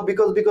because of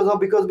because because of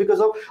because because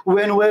of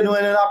when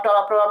after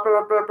after after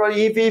after after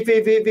if if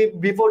if if if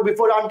before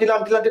before until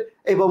until until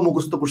এইভাবে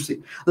মুখস্থ করছি।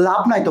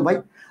 লাভ নাই তো ভাই,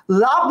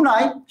 লাভ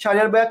নাই।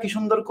 শাহরিয়ার ভাইয়া কি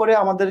সুন্দর করে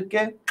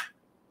আমাদেরকে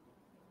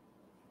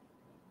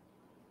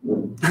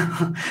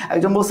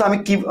একজন বলছে আমি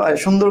কি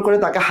সুন্দর করে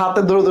তাকে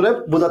হাতে ধরে ধরে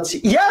বোঝাচ্ছি।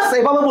 ইয়েস,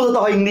 এভাবে বোঝাতে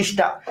হয়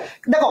ইংলিশটা।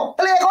 দেখো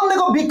তাহলে এখন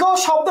দেখো বিকজ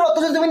শব্দের অর্থ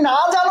যদি তুমি না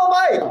জানো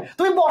ভাই,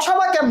 তুমি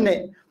বসাবা কেমনে?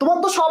 তোমার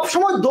তো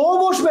সবসময় দো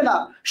বসবে না,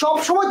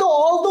 সবসময় তো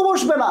অল তো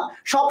বসবে না,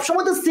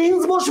 সবসময় তো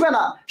সিন্স বসবে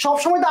না,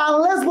 সবসময় তো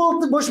আনলেস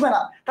বসবে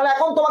না। তাহলে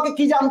এখন তোমাকে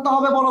কি জানতে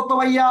হবে বলো তো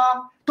ভাইয়া?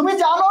 তুমি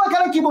জানো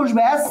এখানে কি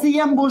বসবে? এস সি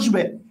এম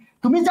বসবে।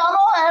 তুমি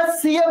জানো এস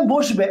সি এম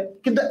বসবে,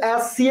 কিন্তু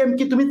এস সি এম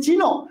কি তুমি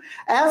চিনো?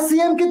 এস সি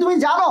এম কি তুমি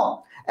জানো?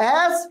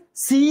 এস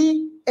সি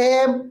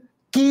এম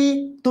কি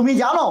তুমি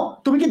জানো?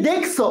 তুমি কি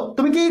দেখছো?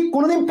 তুমি কি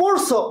কোনোদিন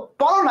পড়ছো?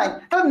 পড়ো নাই।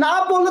 তাহলে না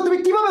পড়লে তুমি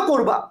কিভাবে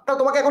করবা? তাহলে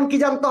তোমাকে এখন কি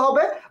জানতে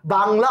হবে?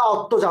 বাংলা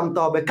অর্থ জানতে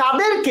হবে।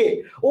 কাদেরকে?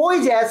 ওই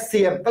যে এস সি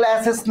এম। তাহলে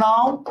এস এস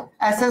নাও,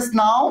 এস এস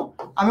নাও।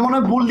 আমি মনে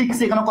হয় ভুল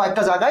লিখছি এখানে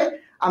কয়েকটা জায়গায়,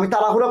 আমি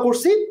তাড়াহুড়া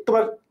করছি,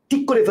 তোমরা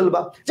ঠিক করে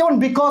ফেলবা। যেমন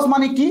বিকজ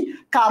মানে কি?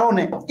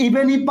 কারণে।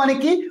 ইভেন ইফ মানে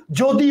কি?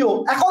 যদিও।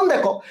 এখন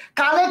দেখো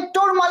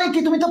কানেক্টর মানে কি?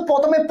 তুমি তো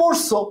প্রথমে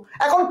পড়ছো,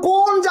 এখন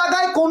কোন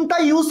জায়গায় কোনটা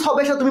ইউজ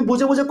হবে সেটা তুমি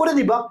বুঝে বুঝে করে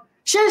দিবা,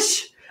 শেষ।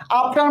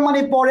 আফটার মানে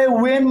পরে,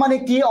 ওয়েন মানে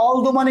কি,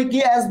 অলদো মানে কি,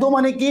 অ্যাজ দো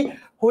মানে কি,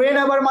 হোয়েন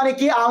এভার মানে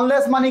কি,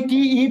 আনলেস মানে কি,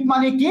 ইফ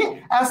মানে কি,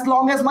 অ্যাজ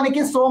লং এজ মানে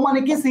কি, সো মানে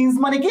কি, সিন্স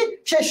মানে কি,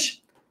 শেষ।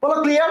 বলো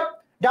ক্লিয়ার?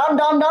 ডান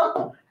ডান ডান।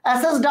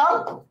 এসএস ডান,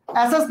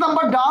 এসএস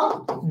নাম্বার ডান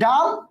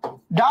ডান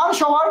ডান,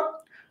 সবার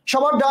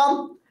সবার ডান।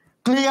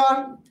 ক্লিয়ার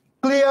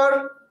ক্লিয়ার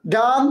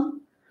ডান।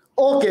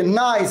 ওকে,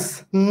 নাইস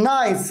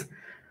নাইস।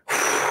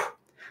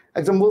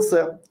 একজন বলছে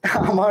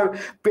আমার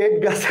পেট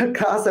গাছের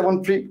ক্লাস এবং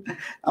ফ্রি,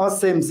 আমার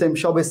সেম সেম,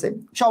 সবাই সেম,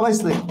 সবাই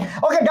সেম।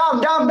 ওকে, ডান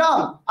ডান ডান।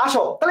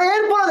 আসো তাহলে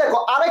এরপরে দেখো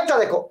আরেকটা,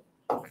 দেখো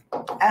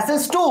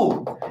SS2,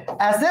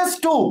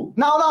 SS2।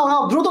 নাও নাও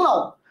নাও, দ্রুত নাও,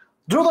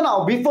 দ্রুত নাও।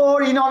 Before,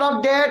 in order,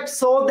 that,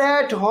 so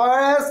that,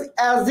 হোয়ারএস,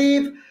 as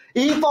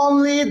if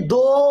only,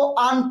 দো,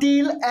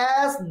 আনটিল,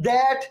 অ্যাজ,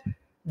 দ্যাট।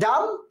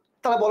 ডান।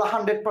 তাহলে বলো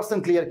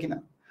 100% ক্লিয়ার কিনা?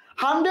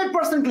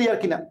 100% ক্লিয়ার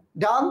কিনা?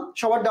 ডান,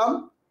 সবার ডান,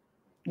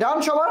 ডান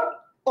সবার।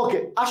 ওকে,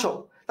 আসো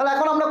তাহলে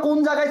এখন আমরা কোন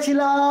জায়গায়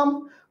ছিলাম?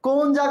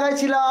 কোন জায়গায়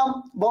ছিলাম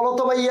বলো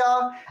তো ভাইয়া?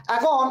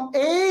 এখন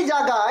এই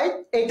জায়গায়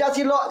এটা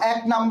ছিল 1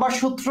 নাম্বার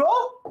সূত্র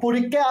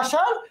পরীক্ষায়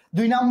আসার,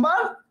 2 নাম্বার,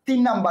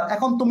 3 নাম্বার।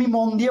 এখন তুমি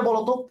মন দিয়ে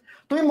বলো তো,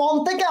 তুমি মন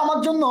থেকে আমার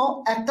জন্য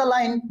একটা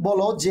লাইন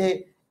বলো যে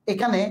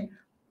এখানে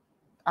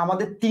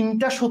আমাদের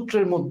 3টা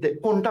সূত্রের মধ্যে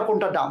কোনটা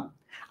কোনটা ডান।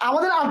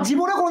 আমাদের আর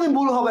জীবনে কোনোদিন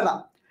ভুল হবে না।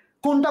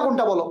 কোনটা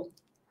কোনটা বলো,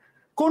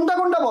 কোনটা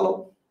কোনটা বলো,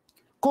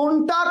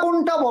 কোনটা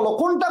কোনটা বলো,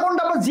 কোনটা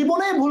কোনটা আমরা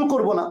জীবনেই ভুল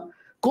করব না।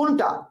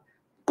 কোনটা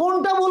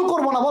কোনটা ভুল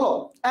করব না বলো,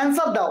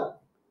 অ্যান্সার দাও।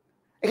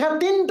 এখানে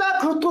 3টা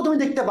সূত্র তুমি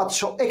দেখতে পাচ্ছ,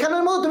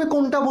 এখানের মধ্যে তুমি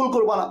কোনটা ভুল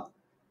করবা না?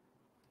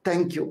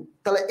 Thank you.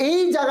 তাহলে এই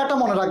জায়গাটা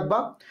মনে রাখবা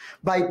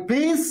ভাই,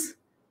 প্লিজ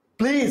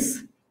প্লিজ।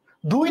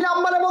 2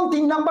 নাম্বার এবং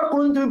 3 নাম্বার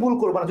কোনোদিন তুমি ভুল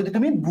করবা না যদি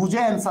তুমি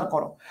বুঝে অ্যান্সার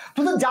করো।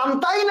 তুমি তো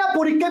জানতাই না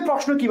পরীক্ষায়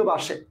প্রশ্ন কিভাবে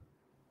আসে।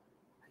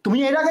 তুমি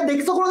এর আগে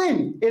দেখছো কোনোদিন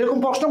এরকম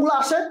প্রশ্নগুলো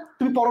আসে?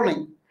 তুমি পড়ো নাই,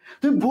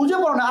 তুমি বুঝে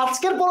পড়ো না,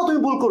 আজকের পরও তুমি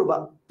ভুল করবা।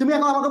 তুমি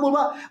এখন আমাকে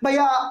বলবা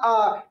ভাইয়া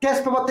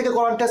টেস্ট পেপার থেকে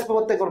করান, টেস্ট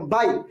পেপার থেকে করান।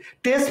 ভাই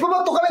টেস্ট পেপার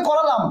তোকে আমি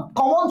করালাম,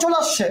 কমন চলে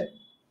আসছে,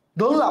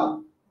 ধরলাম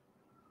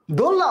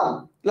ধরলাম,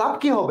 লাভ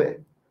কি হবে?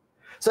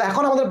 সো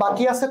এখন আমাদের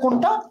বাকি আছে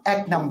কোনটা?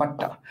 1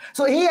 নাম্বারটা।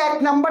 সো এই 1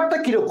 নাম্বারটা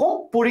কিরকম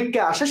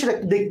পরীক্ষায় আসে সেটা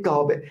দেখতে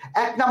হবে।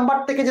 1 নাম্বার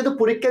থেকে যেহেতু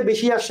পরীক্ষায়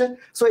বেশি আসে,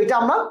 সো এটা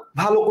আমরা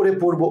ভালো করে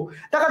পড়বো।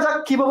 দেখা যাক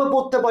কিভাবে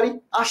পড়তে পারি।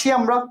 আসি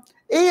আমরা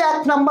এই 1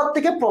 নাম্বার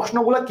থেকে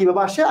প্রশ্নগুলো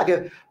কিভাবে আসে। আগে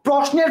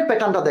প্রশ্নের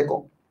প্যাটার্নটা দেখো,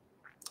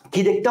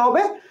 কি দেখতে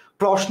হবে?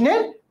 প্রশ্নের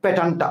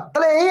প্যাটার্নটা।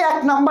 তাহলে এই 1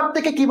 নাম্বার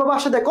থেকে কিভাবে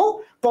আসে দেখো,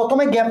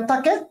 প্রথমে গ্যাপ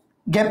থাকে,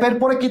 গ্যাপের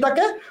পরে কি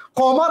থাকে?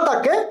 কমা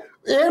থাকে,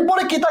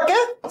 এরপরে কি থাকে?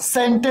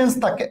 সেন্টেন্স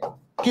থাকে।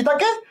 কি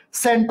থাকে?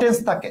 সেন্টেন্স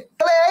থাকে।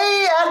 তাহলে এই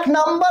 1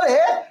 নাম্বারে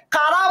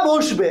কারা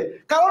বসবে?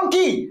 কারণ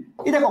কি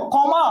এই দেখো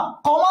কমা,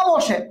 কমা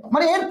বসে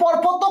মানে এর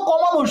পরপর তো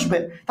কমা বসবে।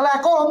 তাহলে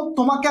এখন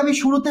তোমাকে আমি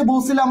শুরুতে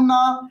বলছিলাম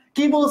না,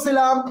 কি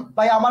বলছিলাম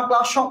ভাই, আমার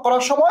ক্লাস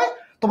করার সময়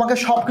তোমাকে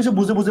সবকিছু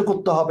বুঝে বুঝে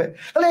করতে হবে।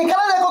 তাহলে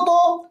এখানে দেখো তো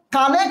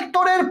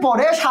কানেক্টরের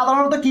পরে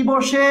সাধারণত কি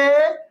বসে?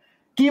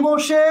 কি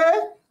বসে?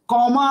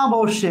 কমা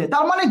বসে।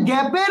 তার মানে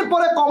গ্যাপের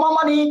পরে কমা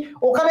মানে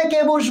ওখানে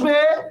কে বসবে?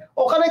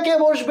 ওখানে কে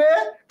বসবে?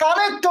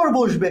 কানেক্টর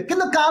বসবে।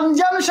 কিন্তু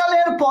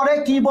কনজাংশনের পরে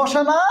কি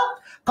বসে না?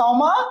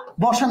 কমা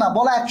বসে না।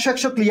 বলা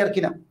 100 ক্লিয়ার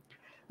কিনা?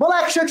 বলা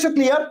 100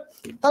 ক্লিয়ার?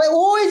 তাহলে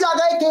ওই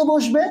জায়গায় কে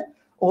বসবে?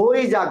 ওই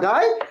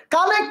জায়গায়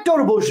কানেক্টর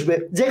বসবে,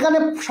 যেখানে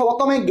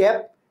প্রথমে গ্যাপ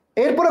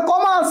এরপরে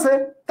কমা আছে।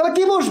 তাহলে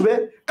কি বসবে?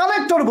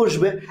 কানেক্টর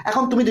বসবে।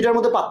 এখন তুমি দুটার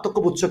মধ্যে পার্থক্য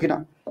বুঝছো কিনা?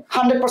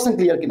 100%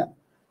 ক্লিয়ার কিনা?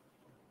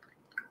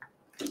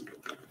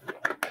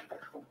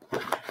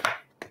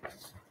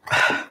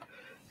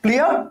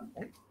 ক্লিয়ার?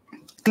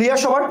 ক্লিয়ার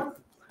সবার?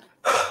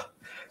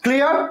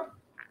 ক্লিয়ার?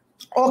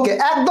 ওকে,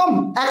 একদম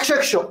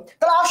 100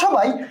 তাহলে আসো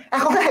ভাই,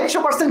 এখন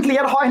 100%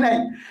 ক্লিয়ার হয় নাই,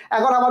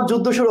 এখন আবার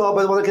যুদ্ধ শুরু হবে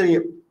তোমাদেরকে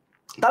নিয়ে।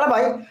 তাহলে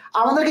ভাই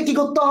আমাদেরকে কি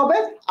করতে হবে,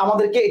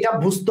 আমাদেরকে এটা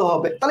বুঝতে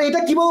হবে। তাহলে এটা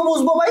কিভাবে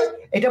বুঝবো ভাই?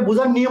 এটা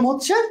বোঝার নিয়ম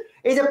হচ্ছে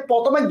এই যে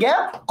প্রথমে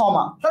গ্যাপ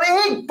কমা, তাহলে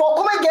এই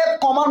প্রথমে গ্যাপ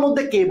কমার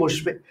মধ্যে কে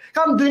বসবে,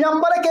 কারণ 2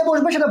 নম্বরে কে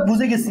বসবে সেটা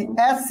বুঝে গেছি,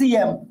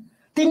 SCM।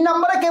 3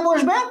 নম্বরে কে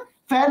বসবে,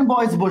 ফ্যান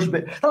বয়েজ বসবে।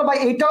 তাহলে ভাই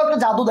এইটাও একটা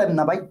জাদু দেন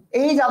না ভাই,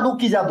 এই জাদু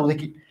কি জাদু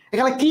দেখি,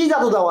 এখানে কি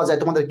জাদু দেওয়া যায়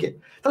তোমাদেরকে,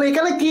 তাহলে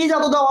এখানে কি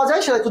জাদু দেওয়া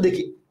যায় সেটা একটু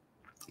দেখি।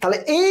 তাহলে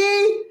এই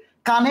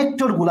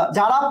কানেক্টর গুলা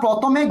যারা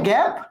প্রথমে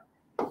গ্যাপ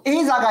এই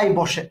জায়গায়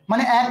বসে,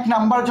 মানে 1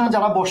 নাম্বারের জন্য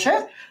যারা বসে,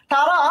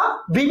 তারা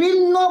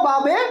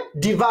বিভিন্নভাবে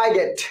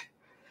ডিভাইডেড,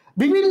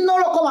 বিভিন্ন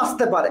রকম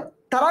আসতে পারে,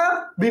 তারা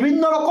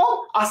বিভিন্ন রকম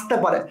আসতে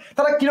পারে।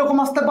 তারা কিরকম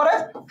আসতে পারে,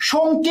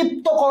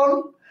 সংক্ষিপ্তকরণ,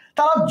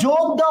 তারা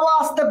যোগ দেওয়া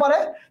আসতে পারে,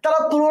 তারা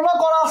তুলনা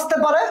করা আসতে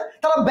পারে,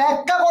 তারা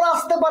ব্যাখ্যা করা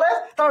আসতে পারে,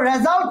 তারা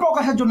রেজাল্ট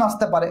প্রকাশের জন্য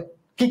আসতে পারে।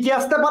 কি কি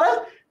আসতে পারে,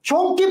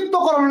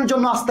 সংক্ষিপ্তকরণের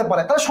জন্য আসতে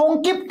পারে। তাহলে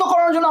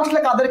সংক্ষিপ্তকরণের জন্য আসলে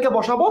কাদেরকে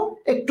বসাবো,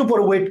 একটু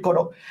পরে ওয়েট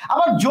করো।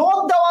 আবার যোগ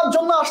দেওয়ার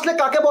জন্য আসলে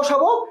কাকে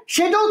বসাবো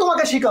সেটাও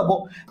তোমাকে শিখাবো।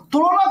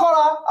 তুলনা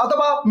করা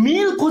অথবা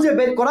মিল খুঁজে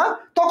বের করা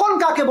তখন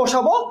কাকে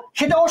বসাবো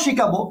সেটাও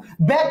শিখাবো।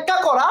 ব্যাখ্যা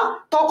করা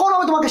তখন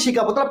আমি তোমাকে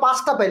শিখাবো। তাহলে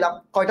 5টা পেলাম,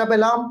 কয়টা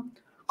পেলাম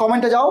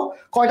কমেন্টে যাও,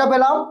 কয়টা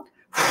পেলাম,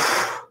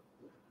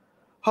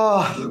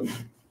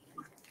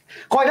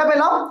 কয়টা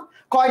পেলাম,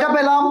 কয়টা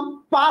পেলাম,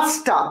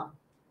 5টা।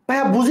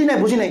 ভাইয়া বুঝি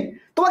নাই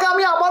তোমাকে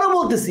আমি আবারও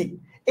বলতেছি,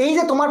 এই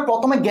যে তোমার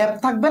প্রথমে গ্যাপ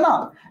থাকবে না,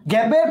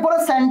 গ্যাপের পরে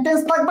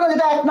সেন্টেন্স থাকবে না,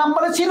 যেটা 1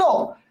 নম্বরে ছিল।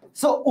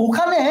 সো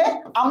ওখানে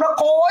আমরা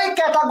কয়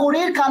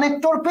ক্যাটাগরির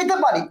কানেক্টর পেতে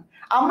পারি,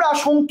 আমরা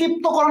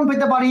সংক্ষিপ্তকরণ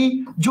পেতে পারি,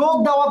 যোগ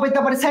দেওয়া পেতে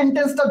পারি,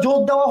 সেন্টেন্সটা যোগ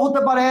দেওয়া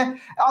হতে পারে,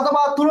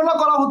 অথবা তুলনা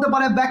করা হতে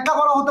পারে, ব্যাখ্যা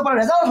করা হতে পারে,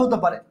 রেজাল্ট হতে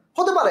পারে।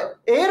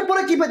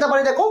 এরপরে কি পেতে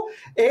পারি দেখো,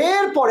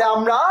 এরপরে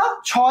আমরা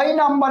 6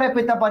 নম্বরে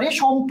পেতে পারি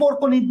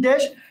সম্পর্ক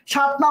নির্দেশ,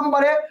 7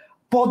 নম্বরে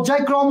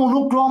পর্যায়ক্রম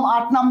অনুক্রম,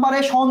 8 নম্বরে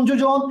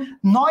সংযোজন,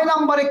 9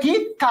 নম্বরে কি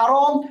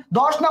কারণ,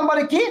 10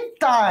 নম্বরে কি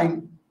টাইম।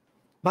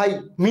 ভাই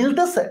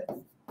মিলতেছে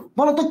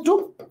বলো তো, একটু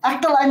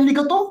একটা লাইন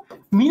লিখো তো,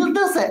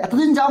 মিলতেছে?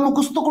 এতদিন যা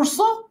মুখস্থ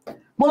করছো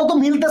বলো তো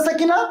মিলতেছে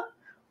কিনা,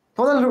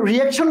 তোমাদের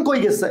রিয়াকশন কই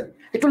গেছে,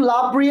 একটু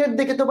লাভ রিয়েক্ট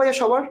দেখে তো ভাইয়া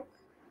সবার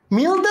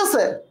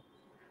মিলতেছে।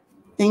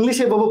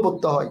 ইংলিশে এভাবে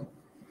পড়তে হয়,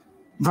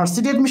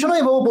 ভার্সিটি এডমিশনও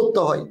এভাবে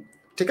পড়তে হয়,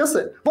 ঠিক আছে?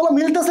 বলো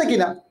মিলতেছে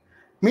কিনা,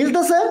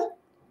 মিলতেছে?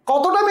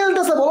 কতটা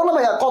মিলতেছে বলো না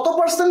ভাইয়া, কত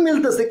পার্সেন্ট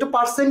মিলতেছে, একটু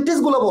পার্সেন্টেজ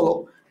গুলো বলো,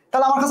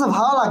 তাহলে আমার কাছে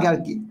ভালো লাগে আর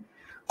কি।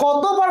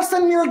 কত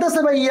পার্সেন্ট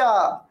মিলতেছে ভাইয়া?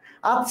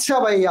 আচ্ছা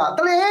ভাইয়া,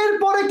 তাহলে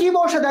এরপরে কি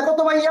বসে দেখো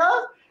তো ভাইয়া,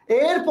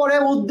 এরপরে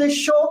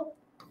উদ্দেশ্য,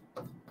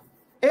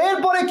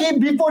 এরপরে কি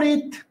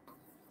বিপরীত।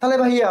 তাহলে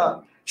ভাইয়া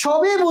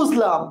সবই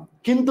বুঝলাম,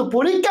 কিন্তু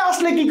পরীক্ষা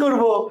আসলে কি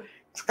করব,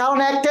 কারণ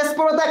এক টেস্ট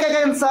পরে দেখে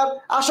অ্যান্সার।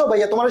 আসো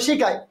ভাইয়া তোমার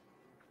শিখাই,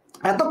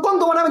 এতক্ষণ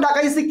তোমার আমি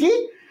দেখাইছি কি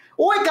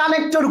ওই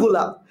কানেক্টর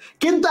গুলা,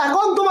 কিন্তু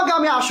এখন তোমাকে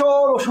আমি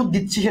আসল ওষুধ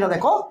দিচ্ছি, সেটা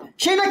দেখো।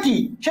 সেটা কি,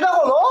 সেটা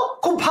হলো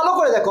খুব ভালো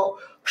করে দেখো,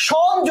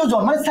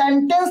 সংযোজন, মানে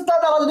সেন্টেন্সটা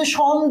দ্বারা যদি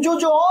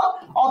সংযোজন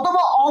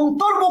অথবা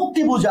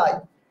অন্তর্ভুক্তি বোঝায়।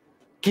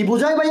 কি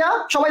বোঝায় ভাইয়া,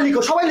 সবাই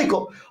লিখো, সবাই লিখো,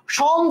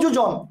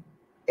 সংযোজন।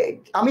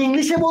 আমি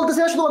ইংলিশে বলতেছি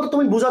না শুধুমাত্র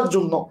তুমি বোঝার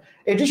জন্য,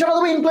 এডিশন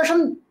অথবা ইনক্লুশন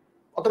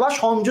অথবা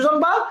সংযোজন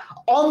বা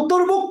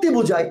অন্তর্ভুক্তি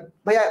বোঝায়।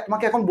 ভাইয়া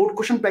তোমাকে এখন বোর্ড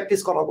কোশ্চেন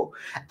প্র্যাকটিস করাবো,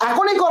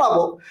 এখনই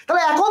করাবো।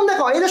 তাহলে এখন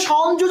দেখো, এই যে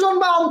সংযোজন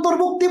বা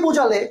অন্তর্ভুক্তি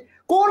বোঝালে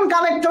কোন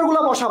কানেক্টর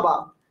গুলো বসাবা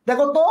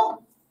দেখো তো,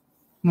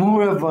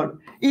 moreover,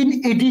 in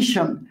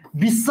addition,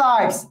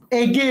 besides,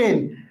 again,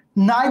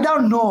 neither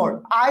nor,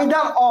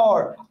 either or,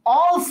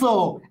 also,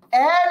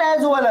 and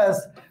as well as।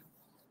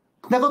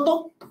 দেখো তো,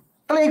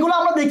 তাহলে এগুলো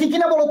আমরা দেখি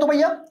কিনা বলো তো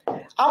ভাইয়া,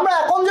 আমরা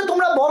এখন যে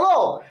তোমরা বলো,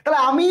 তাহলে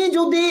আমি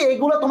যদি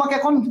এগুলো তোমাকে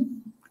এখন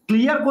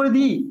ক্লিয়ার করে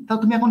দিই,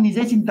 তাহলে তুমি এখন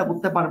নিজেই চিন্তা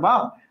করতে পারবা।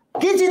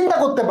 কি চিন্তা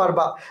করতে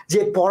পারবা, যে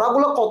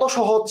পড়াগুলো কত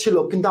সহজ ছিল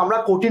কিন্তু আমরা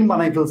কঠিন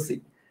বানাই ফেলছি।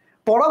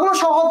 পড়াগুলো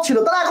সহজ ছিল,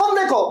 তাহলে এখন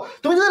দেখো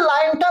তুমি যদি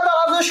লাইনটা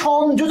দ্বারা যদি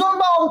সংযোজন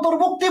বা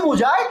অন্তর্ভুক্তি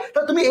বোঝায়,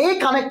 তাহলে তুমি এই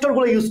কানেক্টর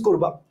গুলো ইউজ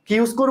করবা। কি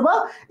ইউজ করবা,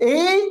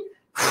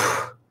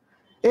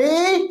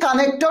 এই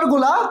কানেক্টর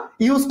গুলা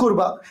ইউজ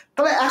করবা।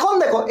 তাহলে এখন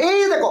দেখো, এই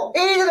যে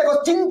দেখো,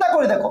 চিন্তা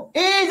করে দেখো,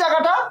 এই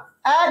জায়গাটা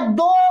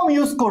একদম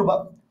ইউজ করবা,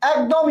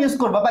 একদম ইউজ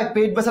করবা। ভাই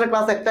পেড বেসের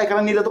ক্লাস একটা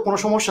এখানে নিলে তো কোনো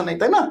সমস্যা নেই,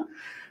 তাই না?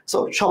 সো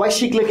সবাই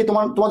শিখলে কি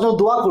তোমার জন্য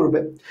দোয়া করবে।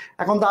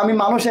 এখন তো আমি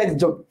মানুষ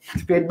একজন,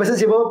 পেড বেসে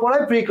যেভাবে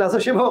পড়াই, প্রি ক্লাসে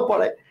সেভাবে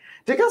পড়াই,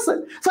 ঠিক আছে?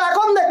 সো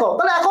এখন দেখো,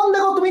 তাহলে এখন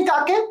দেখো তুমি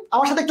কাকে,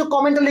 আমার সাথে একটু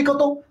কমেন্টে লিখো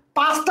তো,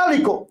 5টা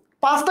লিখো।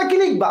 5টা কি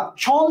লিখবা,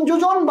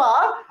 সংযোজন বা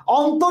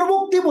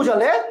অন্তর্ভুক্তি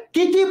বোঝালে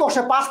কি কি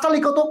বসে, 5টা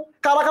লিখো তো।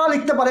 কারা কারা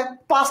লিখতে পারে,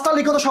 5টা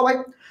লিখো তো সবাই,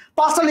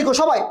 5টা লিখো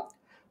সবাই,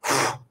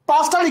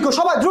 5টা লিখো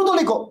সবাই, দ্রুত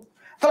লিখো।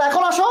 তাহলে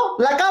এখন আসো,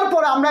 লেখার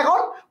পরে আমরা এখন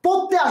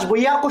পড়তে আসবো,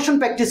 ইয়ার কোশ্চেন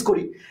প্র্যাকটিস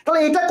করি। তাহলে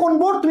এটা কোন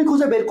বোর্ড তুমি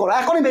খুঁজে বের করো,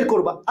 এখনই বের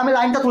করবা, আমি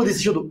লাইনটা তুলে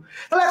দিচ্ছি শুধু।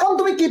 তাহলে এখন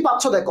তুমি কি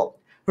পাচ্ছ দেখো,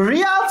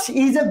 Riaz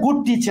is a good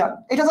teacher,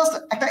 এটা জাস্ট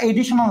একটা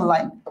এডিশনাল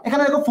লাইন,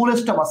 এখানে দেখো ফুল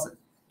স্টপ আছে,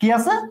 কি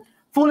আছে,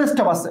 ফুল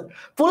স্টপ আছে,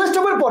 ফুল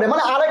স্টপের পরে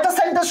মানে আরেকটা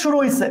সেন্টেন্স শুরু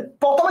হইছে,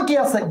 প্রথমে কি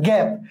আছে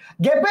গ্যাপ,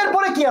 গ্যাপের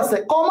পরে কি আছে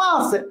কমা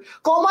আছে,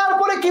 কমার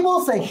পরে কি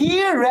বলছে he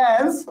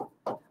runs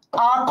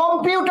a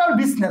computer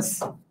business.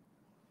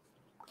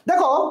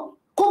 দেখো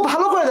খুব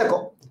ভালো করে দেখো,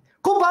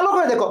 খুব ভালো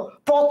করে দেখো,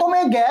 প্রথমে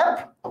গ্যাপ,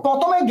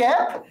 প্রথমে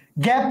গ্যাপ,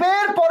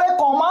 গ্যাপের পরে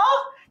কমা,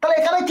 তাহলে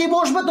এখানে কি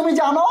বসবে তুমি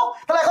জানো,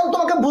 তাহলে এখন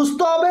তোমাকে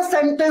বুঝতে হবে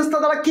সেন্টেন্সটা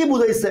তারা কি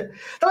বুঝাইছে।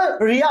 তাহলে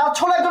রিয়াজ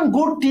হলো একজন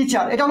গুড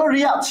টিচার, এটা হলো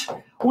রিয়াজ,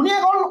 উনি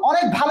এখন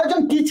অনেক ভালো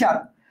একজন টিচার।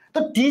 তো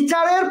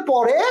টিচারের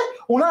পরে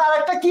ওনার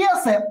আরেকটা কি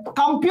আছে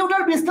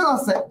কম্পিউটার বিজনেস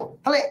আছে,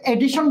 তাহলে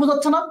এডিশন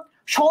বোঝাচ্ছে না,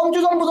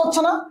 সংযোজন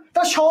বোঝাচ্ছে না,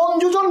 তা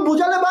সংযোজন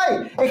বুঝালে ভাই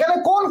এখানে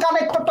কোন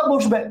কানেক্টরটা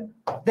বসবে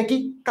দেখি,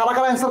 কারা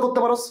কারা অ্যান্সার করতে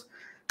পারোস,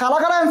 কারা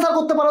কারা অ্যান্সার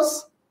করতে পারোস।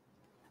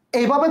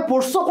 এইভাবে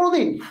পড়ছো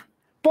কোনোদিন?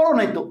 পড়ো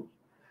নাই তো,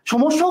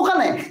 সমস্যা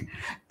ওখানে,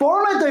 পড়ো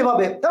নাই তো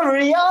এইভাবে। তো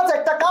রিয়াজ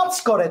একটা কাজ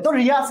করে, তো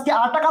রিয়াজ কি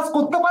আরেকটা কাজ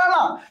করতে পারে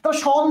না? তো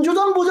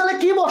সংযোজন বুঝালে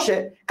কি বসে,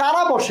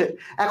 কারা বসে,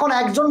 এখন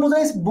একজন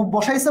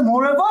বসাইছে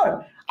মোরএভার,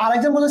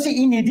 আরেকজন বলেছে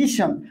ইন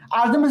এডিশন,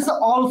 আরেকজন বলেছে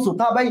অলসো।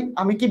 তা ভাই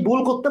আমি কি ভুল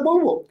করতে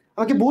বলবো,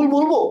 আমি কি ভুল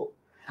বলবো,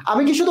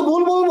 আমি কি শুধু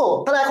ভুল বলবো?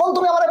 তাহলে এখন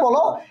তুমি আমারে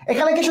বলো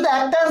এখানে কি শুধু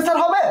একটা অ্যান্সার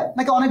হবে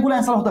নাকি অনেকগুলো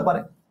অ্যান্সার হতে পারে?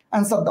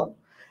 অ্যান্সার দাও,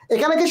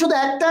 এখানে কি শুধু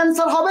একটা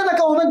অ্যান্সার হবে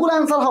নাকি অনেকগুলো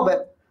অ্যান্সার হবে?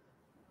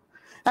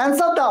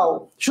 অ্যান্সার দাও,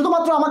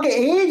 শুধুমাত্র আমাকে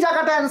এই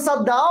জায়গাটা অ্যান্সার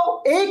দাও।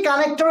 এই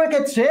কানেক্টরের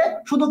ক্ষেত্রে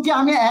শুধু কি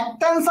আমি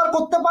একটা অ্যান্সার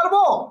করতে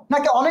পারবো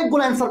নাকি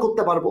অনেকগুলো অ্যান্সার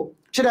করতে পারবো,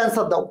 সেটা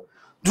অ্যান্সার দাও,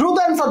 দ্রুত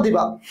অ্যান্সার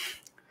দিবা।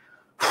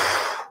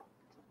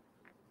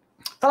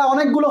 তাহলে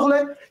অনেকগুলো হলে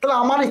তাহলে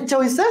আমার ইচ্ছা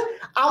হয়েছে,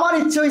 আমার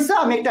ইচ্ছা হয়েছে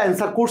আমি একটা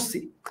অ্যান্সার করছি,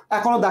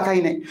 এখনো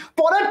দেখাই নাই।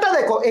 পরেরটা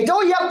দেখো, এটাও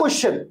ইয়ার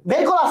কোশ্চেন,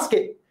 বের করো আজকে,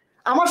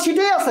 আমার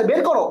সিটেই আছে,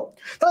 বের করো।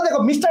 তাহলে দেখো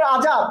মিস্টার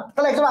আজাদ,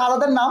 তাহলে একজন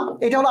আজাদের নাম,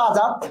 এটা হলো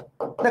আজাদ।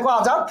 দেখো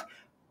আজাদ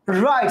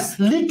রাইটস,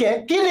 লিখে,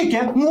 কি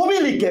লিখে, মুভি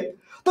লিখে।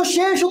 তো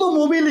সে শুধু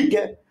মুভি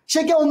লিখে, সে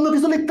কি অন্য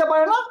কিছু লিখতে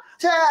পারে না?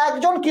 সে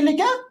একজন কি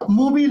লিখে,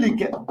 মুভি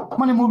লিখে,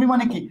 মানে মুভি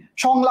মানে কি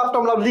সংলাপ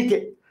টংলাপ লিখে,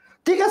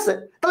 ঠিক আছে।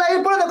 তাহলে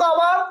এরপরে দেখো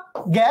আবার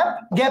গ্যাপ,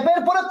 গ্যাপের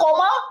পরে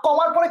কমা,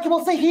 কমার পরে কি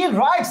বলছে হি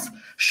রাইটস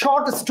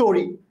শর্ট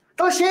স্টোরি।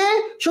 তাহলে সে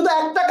শুধু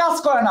একটা কাজ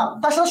করে না,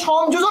 তার সাথে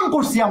সংযোজন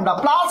করছি আমরা,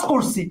 প্লাস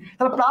করছি।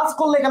 তাহলে প্লাস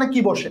করলে এখানে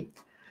কি বসে,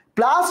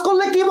 প্লাস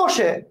করলে কি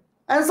বসে,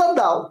 অ্যান্সার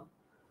দাও,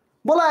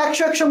 বলো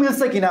 100-100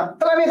 মিলছে কিনা।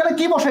 তাহলে আমি এখানে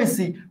কি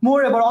বসাইছি, মোর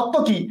এবার অর্থ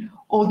কি,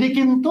 অধি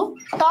কিন্তু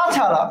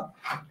তাছাড়া।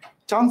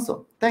 জানছো,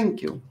 থ্যাংক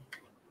ইউ,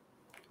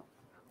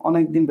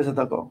 অনেকদিন বেঁচে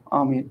থাকো,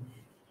 আমি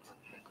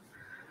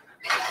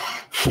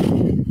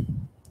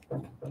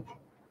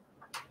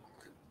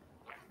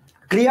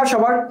ক্লিয়ার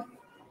সবার,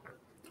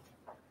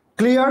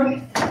 ক্লিয়ার,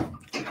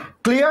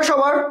 ক্লিয়ার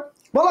সবার,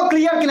 বলো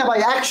ক্লিয়ার কিনা ভাই,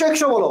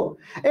 100-100 বলো।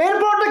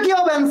 এরপরটা কি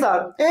হবে অ্যান্সার,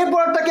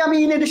 এরপরটা কি আমি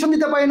ইন এডিশন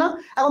দিতে পারি না?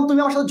 এখন তুমি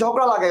আমার সাথে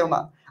ঝগড়া লাগাইও না,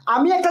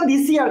 আমি একটা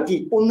দিছি আর কি,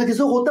 অন্য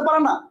কিছু হতে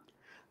পারে না?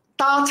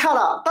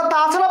 তাছাড়া,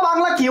 তাছাড়া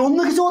বাংলা কি অন্য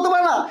কিছু হতে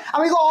পারে না?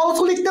 আমি কি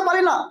অলসো লিখতে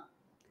পারি না?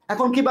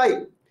 এখন কি ভাই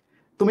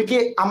তুমি কি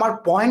আমার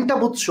পয়েন্টটা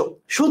বুঝছো?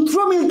 সূত্র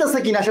মিলতেছে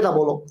কিনা সেটা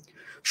বলো,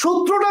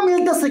 সূত্রটা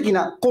মিলতেছে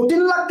কিনা,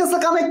 কঠিন লাগতেছে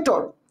কানেক্টর,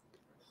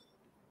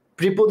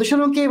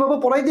 প্রিপোজিশনও কি এইভাবে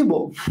পড়াই দিব,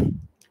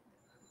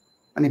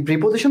 মানে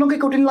প্রিপোজিশনও কি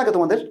কঠিন লাগে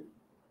তোমাদের?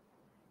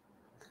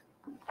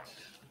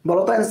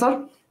 বলো তো অ্যান্সার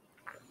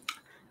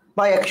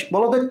ভাই,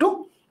 বলো তো একটু,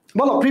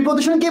 বলো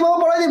প্রিপোজিশন কি এইভাবে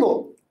পড়াই দিব?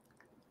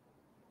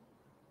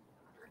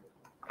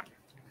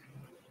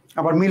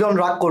 আবার মিলন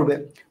রাগ করবে,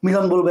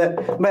 মিলন বলবে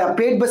ভাই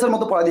পেট বেসের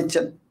মতো পড়া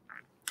দিচ্ছেন।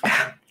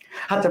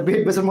 আচ্ছা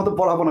পেট বেসের মতো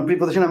পড়াবো না,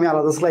 প্রিপোজিশন আমি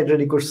আলাদা স্লাইড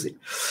রেডি করছি,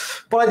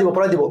 পড়াই দিব,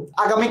 পড়াই দিব।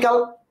 আগামীকাল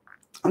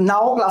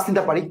নাও ক্লাস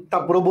নিতে পারি,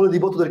 তারপরে বলে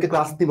দিব তোদেরকে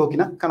ক্লাস নিব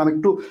কিনা, কারণ আমি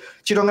একটু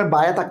চিরঙের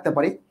বাইরে থাকতে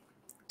পারি,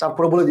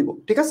 তারপরে বলে দিব,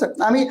 ঠিক আছে।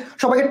 আমি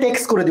সবাইকে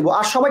টেক্সট করে দিব।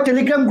 আর সবাই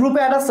টেলিগ্রাম গ্রুপে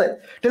অ্যাড আছে,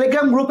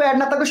 টেলিগ্রাম গ্রুপে অ্যাড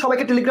না থাকলে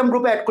সবাইকে টেলিগ্রাম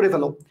গ্রুপে অ্যাড করে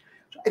ফেলো।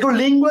 একটু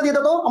লিঙ্কগুলো দিয়ে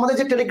দাও, আমাদের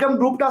যে টেলিগ্রাম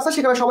গ্রুপটা আছে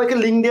সেখানে সবাইকে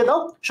লিঙ্ক দিয়ে দাও,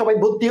 সবাই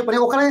ভর্তি মানে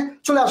ওখানে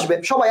চলে আসবে,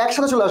 সবাই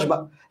একসাথে চলে আসবা।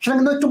 সেটা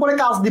কিন্তু একটু পরে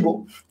কাজ দিব,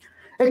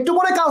 একটু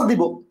পরে কাজ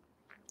দিব।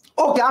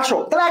 ওকে আসো,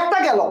 তাহলে একটা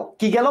গেল,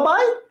 কি গেল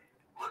ভাই,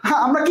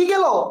 হ্যাঁ আমরা কি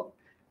গেল,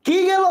 কি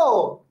গেল,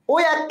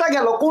 ওই একটা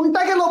গেল,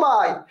 কোনটা গেল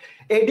ভাই,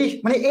 এটি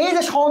মানে এই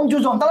যে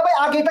সংযোজন। তাহলে ভাই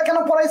আগে এটা কেন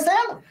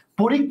পড়াইছেন,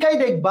 পরীক্ষায়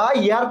দেখবা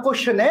ইয়ার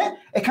কোশ্চেনে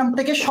এখান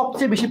থেকে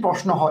সবচেয়ে বেশি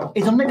প্রশ্ন হয়,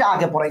 এই জন্য এটা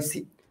আগে পড়াইছি,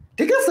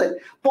 ঠিক আছে।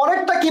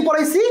 পরেরটা কি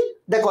পড়াইছি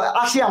দেখো,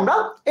 আসি আমরা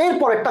এর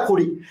পরেরটা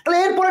করি। তাহলে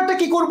এর পরেরটা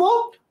কি করব,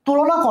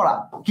 তুলনা করা,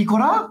 কি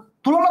করা,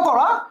 তুলনা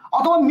করা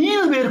অথবা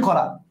মিল বের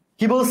করা।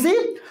 কি বলছি,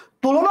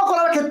 তুলনা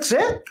করার ক্ষেত্রে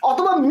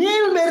অথবা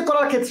মিল বের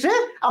করার ক্ষেত্রে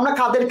আমরা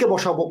কাদেরকে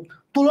বসাবো,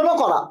 তুলনা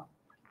করা।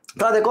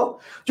 তাহলে দেখো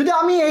যদি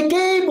আমি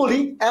একেই বলি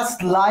অ্যাজ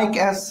লাইক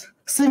অ্যাজ,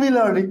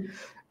 সিমিলারলি,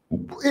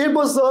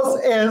 এরপর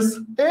এস,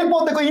 এরপর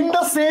দেখো in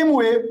the same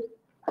way,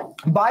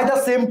 by the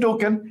same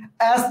token,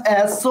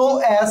 as so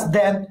as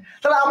দেন।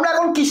 তাহলে আমরা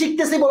এখন কি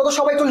শিখতেছি বলতো,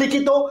 সবাই একটু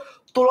লিখিত,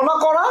 তুলনা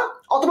করা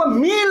অথবা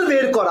মিল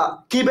বের করা।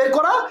 কি বের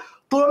করা,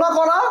 তুলনা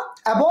করা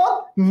এবং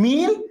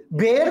মিল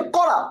বের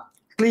করা।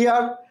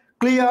 ক্লিয়ার,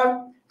 ক্লিয়ার,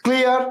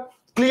 ক্লিয়ার,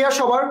 ক্লিয়ার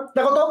সবার?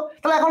 দেখো তো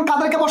তাহলে এখন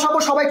কাদেরকে বসাবো,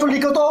 সবাই একটু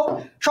লিখো তো,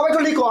 সবাই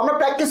একটু লিখো, আমরা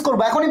প্র্যাকটিস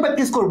করবো, এখনই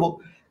প্র্যাকটিস করবো।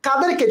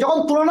 কাদেরকে, যখন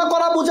তুলনা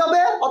করা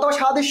বোঝাবে অথবা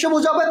সাদৃশ্য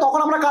বোঝাবে তখন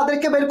আমরা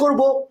কাদেরকে বের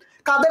করব,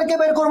 কাদেরকে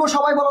বের করবো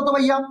সবাই বলো তো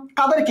ভাইয়া,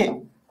 কাদেরকে?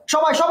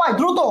 সবাই সবাই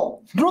দ্রুত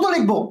দ্রুত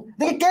লিখবো,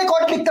 দেখি কে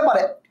কয়টা লিখতে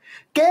পারে,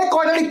 কে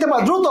কয়টা লিখতে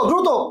পারে, দ্রুত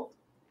দ্রুত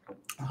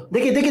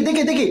দেখি দেখি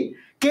দেখি দেখি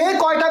কে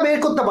কয়টা বের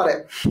করতে পারে।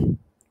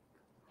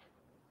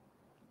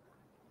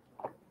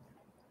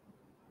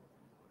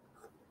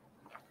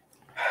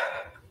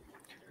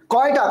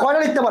 কয়টা কয়টা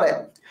লিখতে পারে?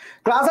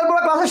 ক্লাসের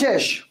পরে ক্লাসে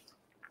শেষ,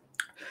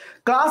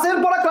 ক্লাসের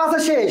পরে ক্লাসে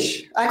শেষ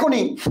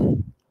এখনই।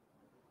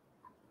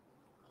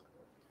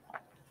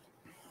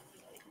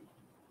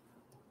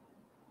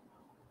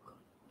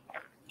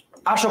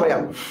 আসো ভাইয়া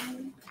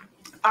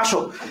আসো,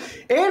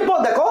 এরপর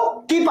দেখো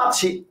কি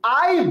পাচ্ছি,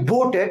 আই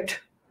ভোটেড,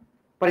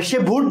 মানে সে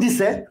ভোট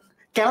দিছে,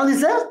 কেন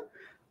দিছে?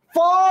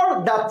 ফর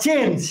দ্য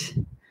চেঞ্জ,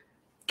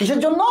 কিসের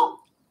জন্য?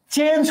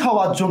 চেঞ্জ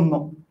হওয়ার জন্য।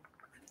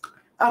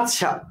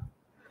 আচ্ছা,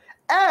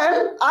 and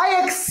I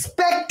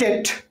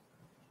expected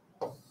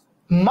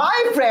my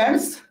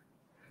friends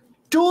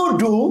to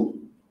do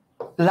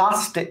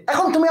last day।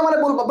 এখন তুমি আমারে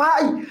বলবো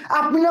ভাই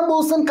আপনি না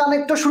বলছেন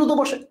কানেক্টর শুরুতে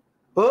বসে,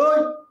 ওই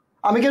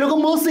আমি কি এরকম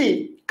বলছি?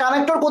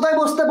 কানেক্টর কোথায়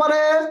বসতে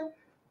পারে?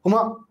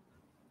 হুমা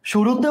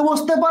শুরুতে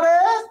বসতে পারে,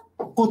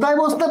 কোথায়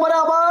বসতে পারে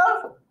আবার?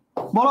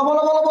 বলো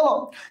বলো বলো বলো,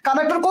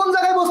 কানেক্টর কোন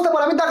জায়গায় বসতে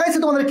পারে? আমি দেখাইছি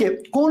তোমাদেরকে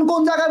কোন কোন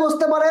জায়গায়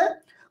বসতে পারে,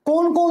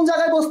 কোন কোন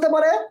জায়গায় বসতে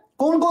পারে,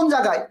 কোন কোন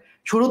জায়গায়।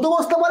 শুরুতে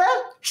বসতে পারে,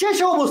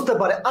 শেষেও বসতে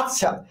পারে।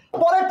 আচ্ছা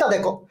পরেরটা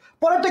দেখো,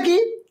 পরেরটা কি?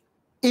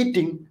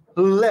 Eating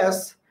less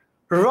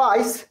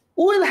rice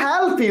will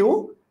help you,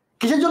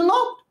 কিসের জন্য?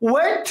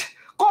 ওয়েট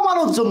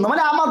কমানোর জন্য,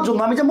 মানে আমার জন্য,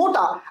 আমি যে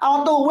মোটা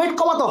আমার তো ওয়েট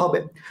কমাতে হবে।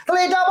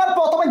 তাহলে এটা আবার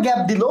প্রথমে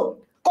গ্যাপ দিল,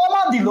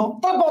 কমা দিল,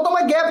 তাহলে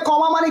প্রথমে গ্যাপ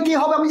কমা মানে কি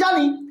হবে আমি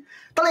জানি।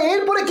 তাহলে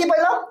এরপরে কি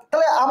পেলাম?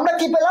 তাহলে আমরা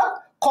কি পেলাম?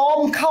 কম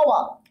খাওয়া,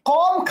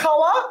 কম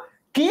খাওয়া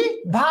কি?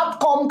 ভাত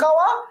কম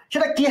খাওয়া,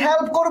 সেটা কি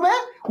হেল্প করবে?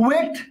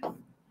 ওয়েট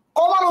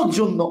কমানোর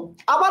জন্য।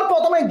 আবার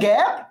প্রথমে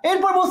গ্যাপ,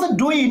 এরপর বলছে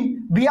ডুইং,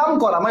 ব্যায়াম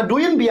করা, মানে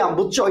ডুইং ব্যায়াম,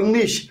 বুঝছো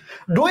ইংলিশ?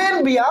 ডুইং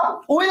ব্যায়াম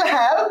will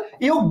help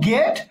you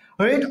get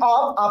rid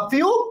of a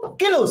few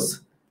kilos.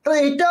 তাহলে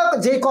এটা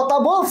যে কথা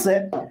বলছে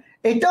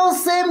এটাও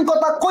সেম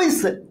কথা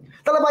কইছে।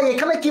 তাহলে ভাই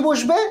এখানে কি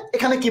বসবে,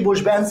 এখানে কি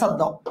বসবে? অ্যান্সার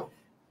দাও,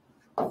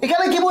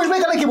 এখানে কি বসবে,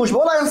 এখানে কি বসবে?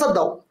 বলো অ্যান্সার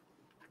দাও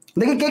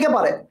দেখি কে কে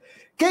পারে,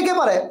 কে কে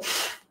পারে।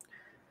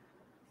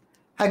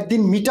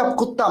 একদিন মিট আপ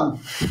করতাম,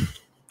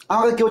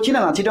 আমাকে কেউ চিনে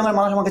না, চিটাঙের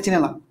মানুষ আমাকে চিনে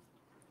না,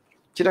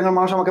 চিটাঙের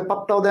মানুষ আমাকে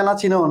পাত্তাও দেয় না,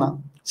 চিনেও না,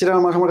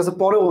 চিটাঙের মানুষ আমার কাছে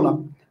পড়েও না।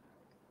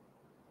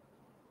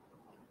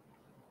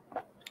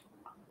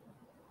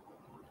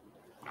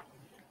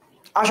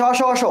 আসো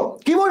আসো আসো,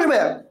 কি বসবে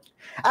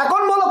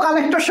এখন বলো?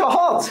 কানেক্টর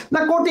সহজ না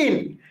কঠিন?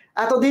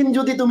 এতদিন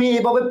যদি তুমি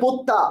এইভাবে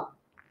পড়তা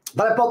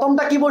তাহলে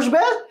প্রথমটা কি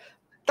বসবে?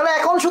 তাহলে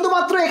এখন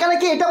শুধুমাত্র এখানে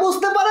কি এটা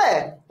বুঝতে পারে,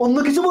 অন্য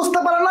কিছু বুঝতে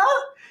পারে না?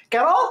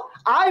 কেন?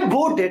 আই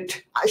ভোটেড,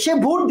 সে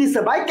ভোট দিছে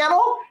ভাই, কেন?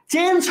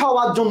 চেঞ্জ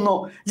হওয়ার জন্য,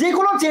 যে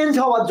কোনো চেঞ্জ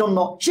হওয়ার জন্য।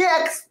 সে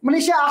মানে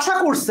সে আশা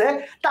করছে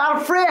তার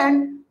friend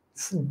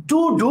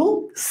to do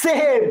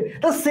same,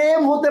 same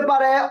হতে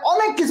পারে,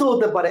 অনেক কিছু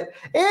হতে পারে।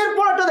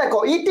 এরপর একটা দেখো,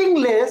 eating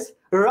less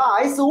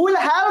rice will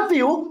help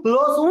you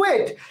loss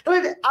weight. তাহলে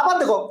আবার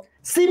দেখো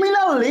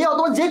সিমিলারলি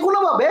অথবা যে কোনো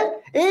ভাবে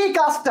এই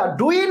কাজটা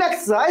doing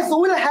exercise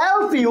will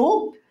help you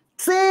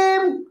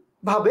same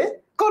ভাবে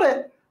করে।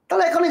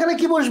 তাহলে এখন এখানে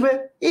কি বসবে?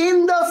 In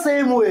the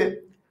same way.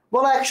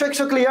 বলো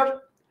 100 ক্লিয়ার,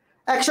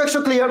 100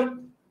 ক্লিয়ার,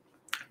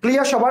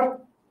 ক্লিয়ার সবার?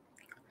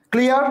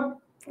 ক্লিয়ার?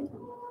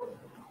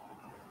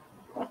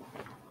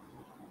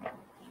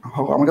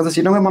 আমার কাছে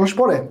চিটাঙের মানুষ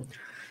পড়ে।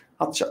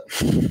 আচ্ছা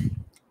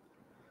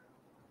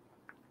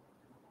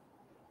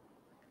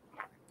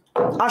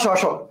আসো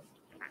আসো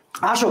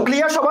আসো,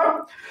 ক্লিয়ার সবার?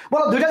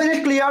 বলো দুইটা জিনিস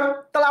ক্লিয়ার।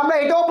 তাহলে আমরা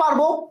এটাও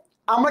পারবো,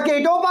 আমরা কি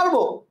এটাও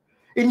পারবো?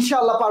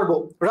 ইনশাআল্লাহ পারবো,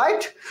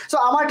 রাইট? সো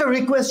আমার একটা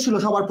রিকোয়েস্ট ছিল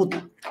সবার প্রতি,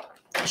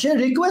 সেই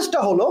রিকোয়েস্টটা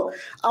হলো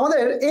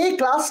আমাদের এই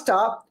ক্লাসটা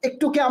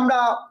একটুকে আমরা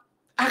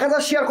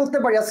 1000 শেয়ার করতে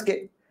পারি আজকে।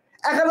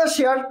 1000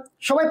 শেয়ার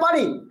সবাই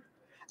পারি?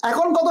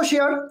 এখন কত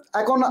শেয়ার?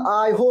 এখন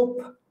আই হোপ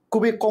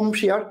খুবই কম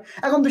শেয়ার,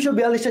 এখন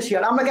 242টা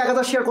শেয়ার। আমরা কি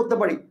 1000 শেয়ার করতে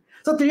পারি?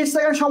 তো 30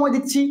 সেকেন্ড সময়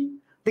দিচ্ছি,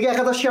 দেখি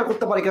 1000 শেয়ার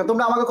করতে পারি কিনা।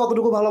 তোমরা আমাকে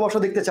কতটুকু ভালোবাসো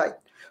দেখতে চাই,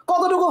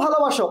 কতটুকু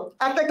ভালোবাসো,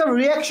 একটা একটা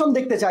রিয়াকশন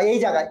দেখতে চাই। এই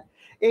জায়গায়,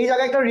 এই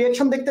জায়গায় একটা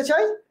রিয়াকশন দেখতে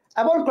চাই,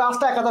 এবং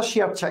ক্লাসটা 1000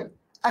 শেয়ার চাই।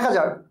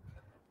 1000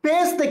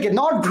 পেজ থেকে,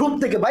 নট গ্রুপ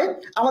থেকে ভাই,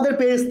 আমাদের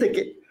পেজ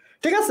থেকে,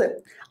 ঠিক আছে?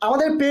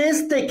 আমাদের পেজ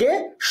থেকে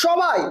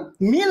সবাই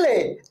মিলে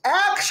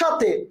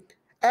একসাথে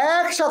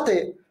একসাথে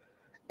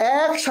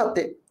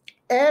একসাথে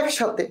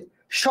একসাথে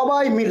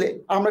সবাই মিলে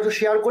আমরা একটু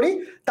শেয়ার করি।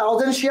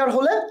 1000 শেয়ার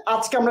হলে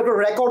আজকে আমরা একটু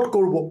রেকর্ড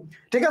করব,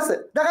 ঠিক আছে?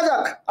 দেখা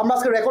যাক আমরা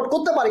আজকে রেকর্ড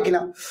করতে পারি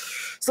কিনা।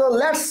 সো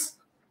লেটস,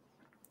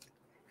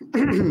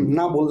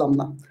 না বললাম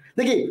না,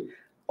 দেখি।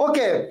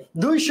 ওকে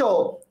 200,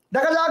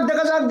 দেখা যাক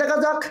দেখা যাক দেখা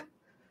যাক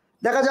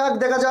দেখা যাক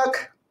দেখা যাক।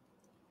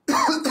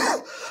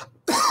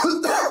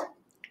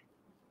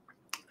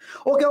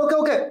 ওকে ওকে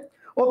ওকে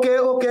ওকে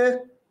ওকে,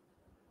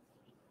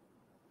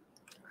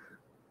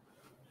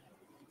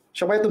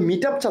 সবাই তো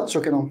মিট আপ চাচ্ছ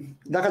কেন?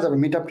 দেখা যাবে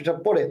মিট আপ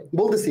পরে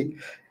বলতেছি।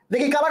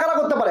 দেখি কারা কারা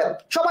করতে পারে।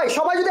 সবাই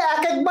সবাই যদি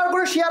একবার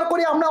করে শেয়ার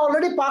করি, আমরা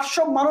অলরেডি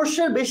 500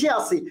 মানুষের বেশি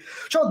আছি।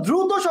 সব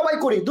দ্রুত সবাই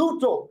করি,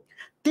 দ্রুত।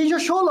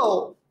 316,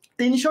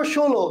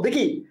 316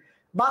 দেখি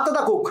বার্তা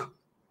থাকুক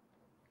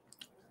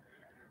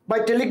ভাই।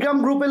 টেলিগ্রাম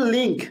গ্রুপের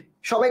লিংক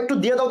সবাই একটু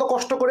দিয়ে দাও তো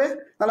কষ্ট করে,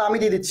 নাহলে আমি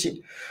দিয়ে দিচ্ছি।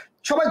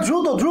 সবাই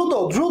দ্রুত দ্রুত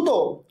দ্রুত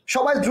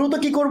সবাই দ্রুত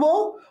কি করব,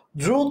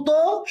 দ্রুত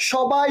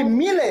সবাই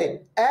মিলে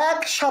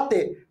একসাথে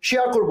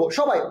শেয়ার করব।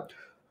 সবাই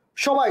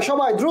সবাই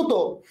সবাই দ্রুত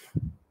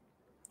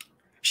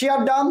শেয়ার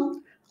ডান।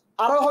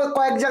 আরো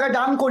কয়েক জায়গায়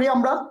ডান করি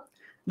আমরা,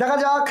 দেখা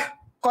যাক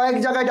কয়েক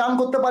জায়গায় ডান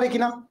করতে পারি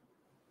কিনা।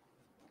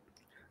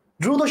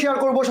 দ্রুত শেয়ার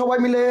করব সবাই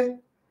মিলে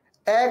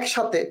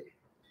একসাথে।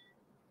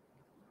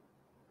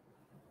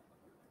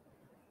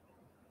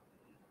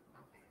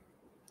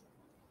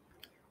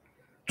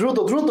 দ্রুত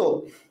দ্রুত।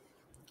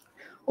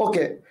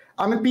 ওকে,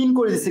 আমি পিন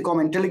করে দিচ্ছি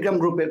কমেন্ট টেলিগ্রাম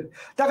গ্রুপের।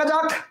 দেখা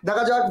যাক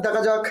দেখা যাক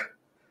দেখা যাক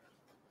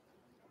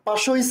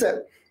 500 হয়েছে,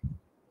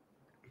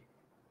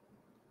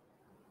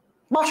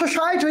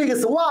 560 হয়ে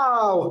গেছে।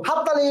 ওয়াও,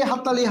 হাততালি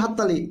হাততালি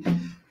হাততালি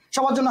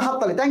সবার জন্য,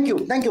 হাততালি। Thank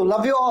you,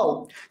 love you all.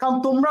 কারণ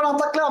তোমরা না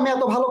থাকলে আমি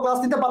এত ভালো ক্লাস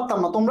নিতে পারতাম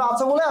না, তোমরা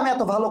আছো বলে আমি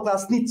এত ভালো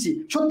ক্লাস নিচ্ছি,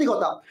 সত্যি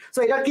কথা। তো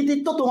এটার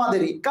কৃতিত্ব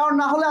তোমাদেরই, কারণ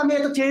না হলে আমি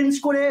এত চেঞ্জ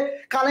করে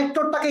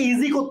কানেক্টরটাকে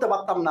ইজি করতে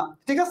পারতাম না,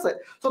 ঠিক আছে?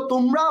 তো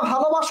তোমরা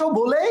ভালোবাসো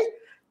বলেই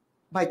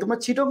ভাই। তোমরা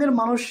চিটংয়ের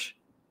মানুষ,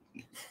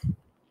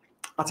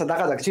 আচ্ছা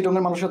দেখা যাক,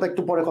 চিটংয়ের মানুষের সাথে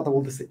একটু পরে কথা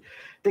বলতেছি,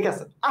 ঠিক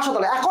আছে? আসো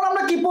তাহলে এখন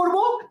আমরা কি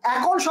পড়বো।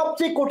 এখন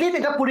সবচেয়ে কঠিন,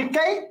 এটা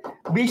পরীক্ষায়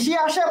বেশি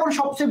আসে এবং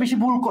সবচেয়ে বেশি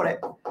ভুল করে।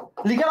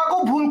 লিখে রাখো,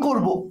 ভুল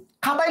করব,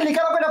 খাতায়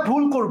লিখে রাখো, এটা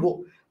ভুল করব,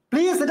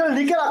 প্লিজ এটা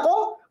লিখে রাখো,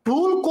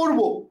 ভুল করব।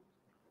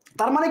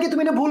 তার মানে কি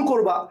তুমি এটা ভুল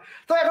করবা।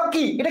 তো এটা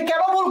কি, এটা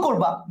কেন ভুল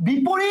করবা?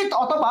 বিপরীত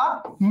অথবা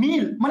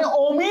মিল, মানে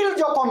অমিল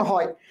যখন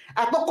হয়।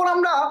 এতক্ষণ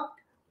আমরা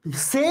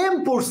সেম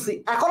পড়ছি,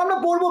 এখন আমরা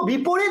পড়বো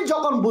বিপরীত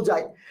যখন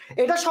বোঝায়।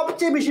 এটা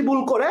সবচেয়ে বেশি ভুল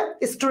করে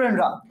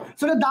স্টুডেন্টরা।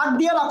 সো এটা দাগ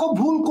দিয়ে রাখো,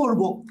 ভুল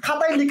করব,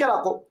 খাতায় লিখে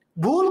রাখো,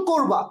 ভুল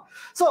করবা।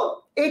 সো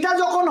এটা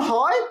যখন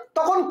হয়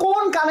তখন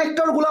কোন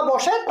কানেক্টর গুলা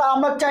বসে তা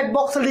আমরা চ্যাট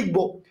বক্সে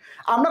লিখবো।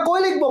 আমরা কই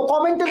লিখবো?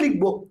 কমেন্টে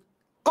লিখবো,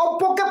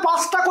 কমপক্ষে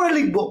 5টা করে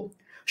লিখবো।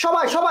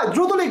 সবাই সবাই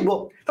দ্রুত লিখবো।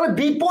 তাহলে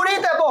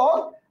বিপরীত এবং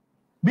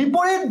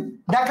বিপরীত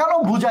দেখানো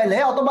বুঝাইলে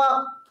অথবা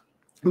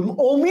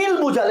অমিল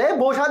বুঝালে,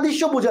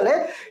 বসাদৃশ্য বুঝালে,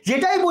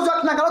 যেটাই বোঝাক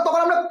না কেন,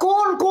 তখন আমরা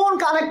কোন কোন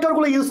কানেক্টর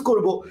গুলো ইউজ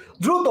করব।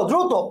 দ্রুত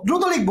দ্রুত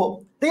দ্রুত লিখবো।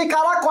 দেখি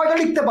কারা কয়টা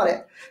লিখতে পারে,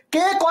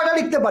 কে কয়টা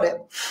লিখতে পারে।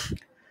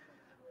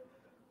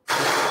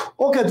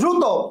 ওকে,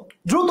 দ্রুত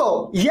দ্রুত।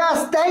 ইয়েস,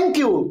 থ্যাংক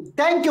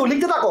ইউ,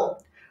 লিখতে থাকো,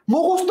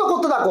 মুখস্থ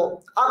করতে থাকো।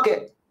 ওকে,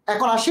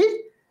 এখন আসি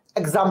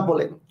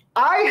এক্সাম্পলে।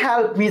 I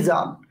help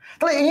Mizan.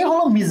 তাহলে এই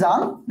হলো মিজান,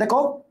 দেখো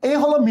এই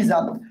হলো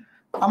মিজান।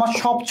 আমার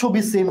সব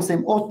ছবি সেম সেম।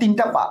 ওর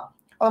 3টা পা,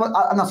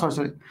 না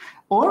সরি,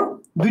 ওর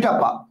 2টা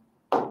পা।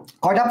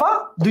 কয়টা পা?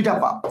 2টা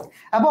পা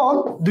এবং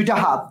 2টা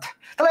হাত।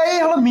 তাহলে এই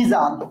হলো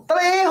মিজান।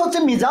 তাহলে এই হচ্ছে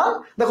মিজান।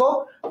 দেখো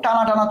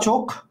টানা টানা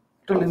চোখ,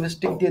 একটু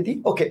লিপস্টিক দিয়ে দিই।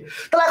 ওকে,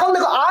 তাহলে এখন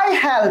দেখো আই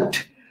হেল্পড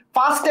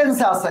ফার্স্ট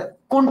টেন্সে আছে।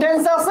 কোন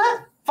টেন্সে আছে?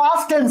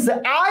 ফার্স্ট টেন্সে।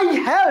 আই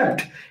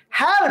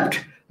হেল্পড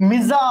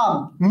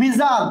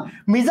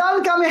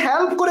মিজানকে আমি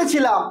হেল্প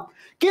করেছিলাম।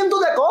 কিন্তু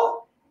দেখো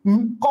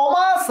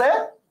কমা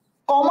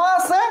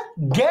আছে,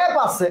 গ্যাপ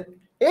আছে,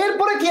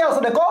 এরপরে কি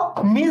আছে দেখো,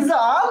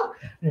 Mizan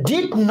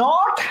did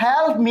not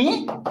help me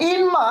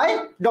in my ...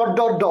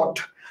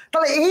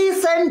 তাহলে এই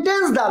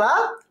সেন্টেন্স দ্বারা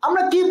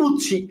আমরা কি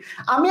বুঝছি?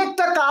 আমি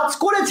একটা কাজ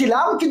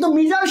করেছিলাম কিন্তু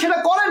মিজান সেটা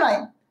করে নাই।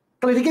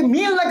 তাহলে এটা কি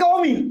মিল নাকি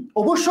অমিল?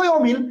 অবশ্যই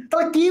অমিল।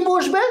 তাহলে কি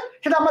বসবে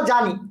সেটা আমরা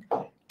জানি,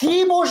 কি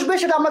বসবে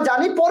সেটা আমরা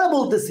জানি, পরে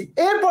বলতেছি।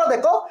 এরপরে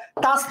দেখো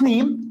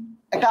তাসনিম,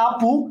 একটা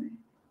আপু,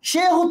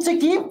 সে হচ্ছে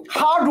কি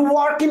হার্ড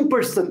ওয়ার্কিং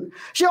পারসন।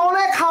 সে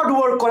অনেক হার্ড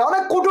ওয়ার্ক করে,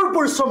 অনেক কঠোর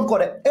পরিশ্রম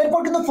করে। এরপর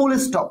কিন্তু ফুল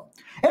স্টপ,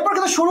 এরপর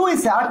কিন্তু শুরু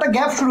হয়েছে আর একটা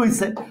গ্যাপ শুরু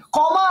হয়েছে,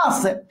 কমা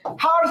আছে।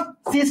 Her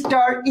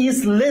sister is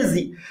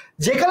lazy.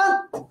 যেখানে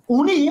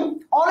উনি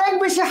অনেক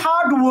বেশি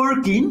হার্ড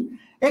ওয়ার্কিং,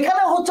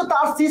 এখানে হচ্ছে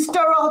তার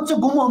সিস্টাররা হচ্ছে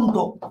ঘুমন্ত।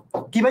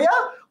 কি ভাইয়া?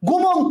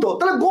 ঘুমন্ত।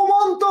 তাহলে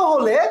ঘুমন্ত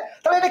হলে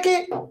তাহলে এটা কি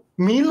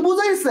মিল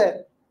বুঝাইছে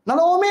না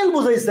অমিল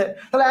বুঝাইছে?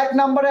 তাহলে 1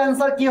 নম্বরের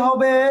অ্যান্সার কি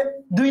হবে?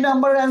 2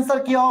 নম্বরের অ্যান্সার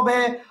কি হবে?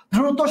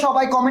 দ্রুত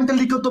সবাই কমেন্টে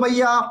লিখো তো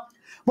ভাইয়া,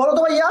 বলো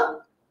তো ভাইয়া,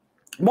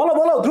 বলো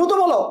বলো, দ্রুত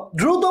বলো,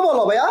 দ্রুত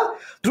বলো ভাইয়া,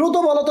 দ্রুত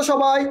বলো তো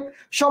সবাই,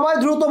 সবাই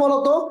দ্রুত বলো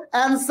তো।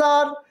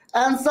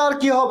 অ্যান্সার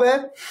কি হবে?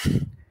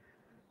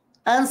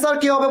 অ্যান্সার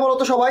কি হবে বলো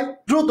তো সবাই,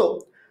 দ্রুত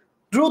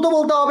দ্রুত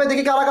বলতে হবে।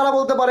 দেখি কারা কারা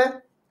বলতে পারে,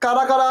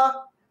 কারা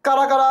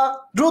কারা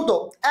দ্রুত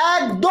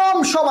একদম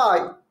সবাই।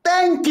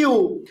 Thank you.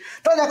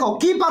 তাহলে দেখো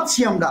কি পাচ্ছি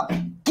আমরা,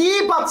 কি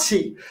পাচ্ছি?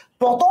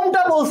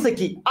 প্রথমটা বলছে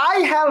কি আই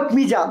হেল্প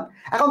মিজান।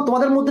 এখন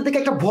তোমাদের মধ্যে থেকে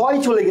একটা ভয়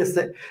চলে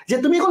গেছে যে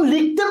তুমি এখন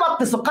লিখতে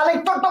পারতেছো,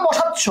 কানেক্টরটা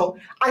বসাচ্ছ।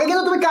 আগে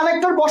কিন্তু তুমি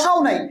কানেক্টর বসাও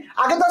নাই,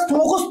 আগে তো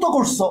মুখস্থ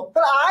করছো।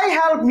 তাহলে আই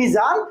হেল্প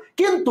মিজান,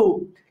 কিন্তু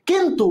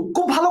কিন্তু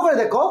খুব ভালো করে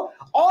দেখো,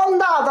 অন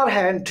দা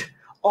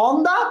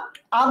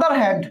আদার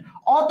হ্যান্ড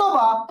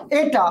অথবা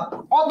এটা,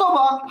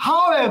 অথবা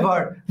however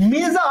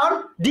Mizan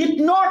did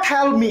not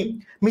help me.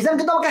 Mizan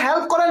কিন্তু আমাকে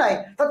হেল্প করে নাই।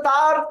 তা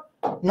তার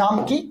নাম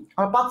কি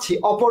আমরা পাচ্ছি?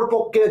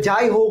 অপরপক্ষে,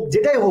 যাই হোক,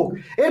 যেটাই হোক।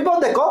 এরপর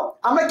দেখো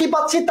আমরা কি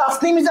পাচ্ছি?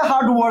 Tasnim is a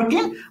hard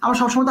working, আমরা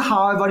সবসময় তো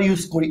হাউএভার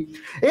ইউজ করি।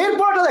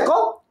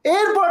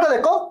 এরপরটা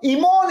দেখো,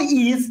 ইমন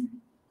ইজ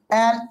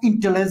অ্যান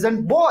ইন্টেলিজেন্ট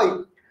বয়।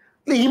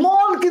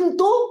 ইমন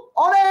কিন্তু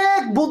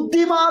অনেক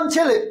বুদ্ধিমান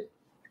ছেলে,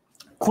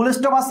 ফুল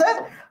স্টপ আছে,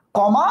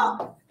 কমা,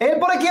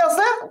 এরপরে কি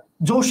আছে,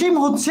 জসিম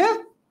হচ্ছে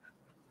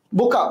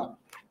বোকা।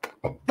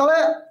 তাহলে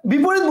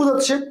বিপরীত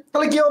বোঝাচ্ছে,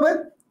 তাহলে কি হবে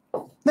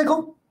দেখো,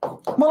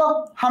 বলো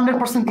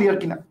 100% ক্লিয়ার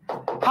কিনা?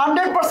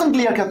 100%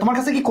 ক্লিয়ার কিনা? তোমার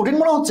কাছে কি কঠিন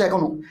মনে হচ্ছে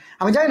এখনো?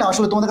 আমি জানি না,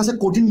 আসলে তোমাদের কাছে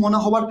কঠিন মনে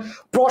হবার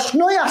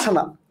প্রশ্নই আসে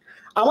না।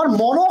 আমার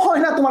মনে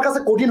হয় না তোমার কাছে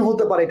কঠিন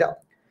হতে পারে এটা।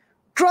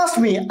 ট্রাস্ট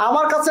মি,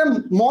 আমার কাছে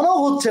মনেও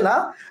হচ্ছে না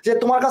যে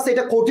তোমার কাছে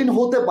এটা কঠিন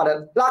হতে পারে,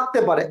 লাগতে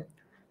পারে।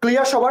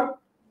 ক্লিয়ার সবার?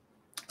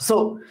 সো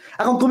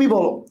এখন তুমি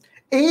বলো,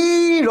 এই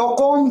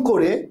রকম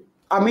করে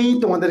আমি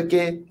তোমাদেরকে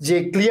যে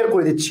ক্লিয়ার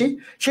করে দিচ্ছি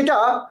সেটা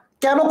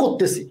কেন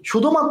করতেছি?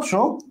 শুধুমাত্র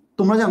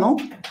তোমরা জানো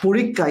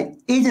পরীক্ষায়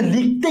এই যে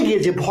লিখতে গিয়ে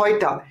যে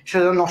ভয়টা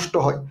সেটা নষ্ট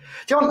হয়।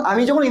 যেমন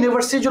আমি যখন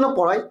ইউনিভার্সিটির জন্য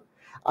পড়াই,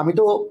 আমি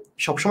তো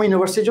সবসময়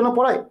ইউনিভার্সিটির জন্য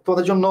পড়াই,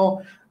 তোমাদের জন্য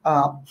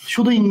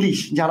শুধু ইংলিশ,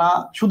 যারা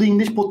শুধু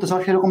ইংলিশ পড়তে চাও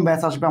সেরকম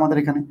ব্যাচ আসবে আমাদের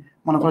এখানে।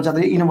 মনে করো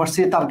যাদের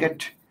ইউনিভার্সিটি টার্গেট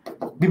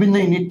বিভিন্ন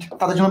ইউনিট,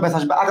 তাদের জন্য ব্যাচ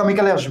আসবে,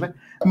 আগামীকালে আসবে।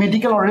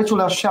 মেডিকেল অলরেডি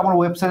চলে আসছে, আমার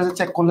ওয়েবসাইটে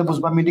চেক করলে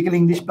বুঝবা, মেডিকেল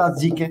ইংলিশ প্লাস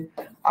জিকে।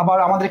 আবার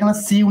আমাদের এখানে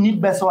সি ইউনিট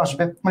ব্যাচও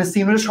আসবে, মানে সি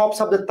ইউনিটের সব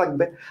সাবজেক্ট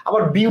থাকবে।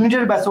 আবার বি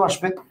ইউনিটের ব্যাচও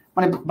আসবে,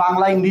 মানে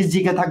বাংলা ইংলিশ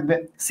জিকে থাকবে,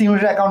 সি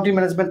ইউনিটের অ্যাকাউন্টিং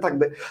ম্যানেজমেন্ট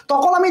থাকবে।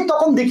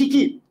 তখন দেখি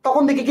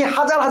কি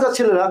হাজার হাজার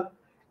ছেলেরা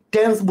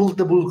টেন্স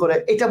বলতে ভুল করে,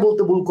 এটা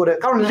বলতে ভুল করে,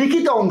 কারণ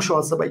লিখিত অংশ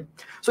আছে ভাই।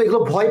 সো এগুলো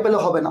ভয় পেলে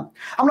হবে না।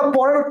 আমরা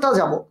পরেরটা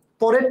যাব,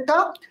 পরেরটা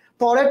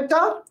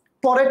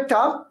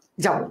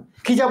যাব,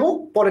 কি যাব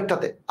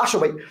পরেরটাতে, আসো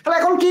ভাই। তাহলে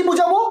এখন কি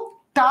বুঝাবো?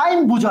 টাইম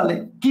বুঝালে,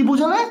 কি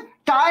বুঝালে?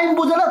 টাইম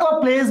বুঝালে অথবা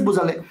প্লেস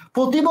বুঝালে।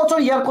 প্রতি বছর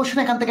ইয়ার কোশ্চেন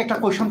এখান থেকে একটা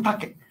কোশ্চেন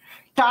থাকে।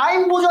 টাইম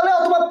বুঝালে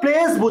অথবা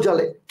প্লেস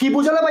বুঝালে, কি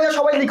বুঝালে ভাইয়া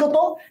সবাই লিখো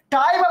তো?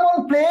 টাইম এবং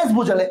প্লেস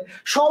বুঝালে,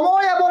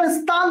 সময় এবং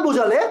স্থান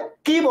বুঝালে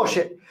কি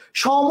বসে?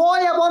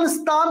 সময় এবং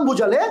স্থান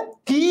বুঝালে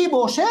কি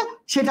বসে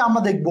সেটা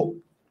আমরা দেখব।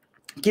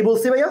 কি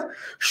বলছি ভাইয়া?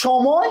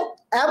 সময়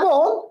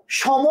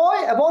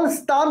এবং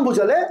স্থান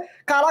বুঝালে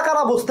কারা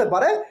কারা বুঝতে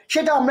পারে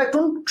সেটা আমরা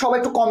সবাই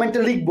একটু কমেন্টে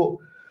লিখবো।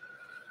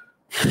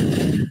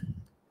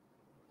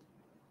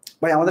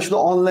 ভাই আমাদের শুধু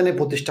অনলাইনে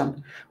প্রতিষ্ঠান,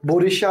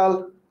 বরিশাল,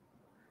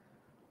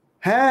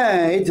 হ্যাঁ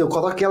এই যে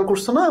কথা খেয়াল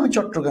করছো না, আমি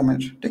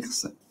চট্টগ্রামের, ঠিক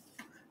আছে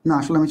না,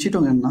 আসলে আমি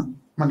চিটংয়ের না,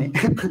 মানে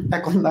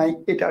এখন নাই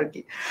এটা আর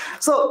কি।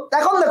 সো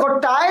এখন দেখো,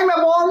 টাইম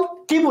এবং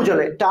কি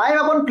বুঝালে, টাইম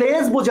এবং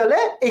প্লেস বুঝালে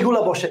এগুলো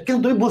বসে, কিন্তু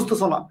তুমি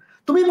বুঝতেছো না,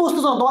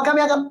 তোমাকে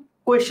আমি এখন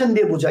কোয়েশ্চেন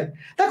দিয়ে বুঝাই।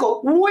 দেখো,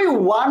 উই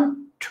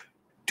ওয়ান্ট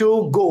টু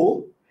গো,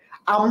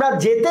 আমরা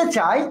যেতে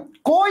চাই,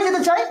 কই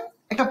যেতে চাই?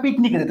 একটা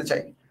পিকনিকে যেতে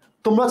চাই।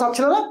 তোমরা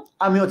চাচ্ছিলে না,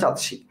 আমিও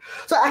চাচ্ছি।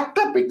 তো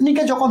একটা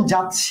পিকনিকে যখন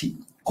যাচ্ছি,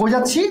 কই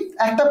যাচ্ছি?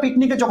 একটা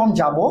পিকনিকে যখন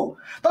যাব,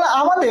 তাহলে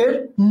আমাদের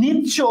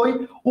নিশ্চয়ই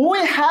we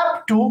have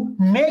to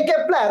make a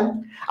plan.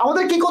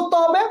 আমাদের কি করতে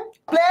হবে?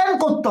 প্ল্যান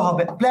করতে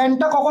হবে।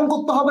 প্ল্যানটা কখন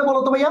করতে হবে বলো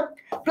তো ভাইয়া?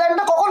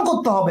 প্ল্যানটা কখন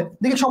করতে হবে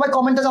দেখি, সবাই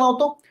কমেন্টে জানাও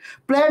তো,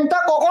 প্ল্যানটা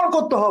কখন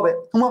করতে হবে?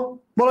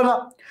 বলো না,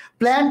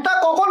 প্ল্যানটা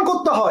কখন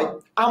করতে হয়?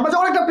 আমরা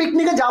যখন একটা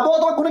পিকনিকে যাবো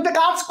অথবা কোনো একটা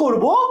কাজ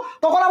করব,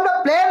 তখন আমরা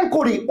প্ল্যান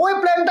করি। ওই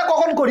প্ল্যানটা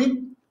কখন করি?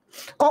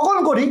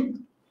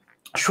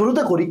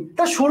 শুরুতে করি।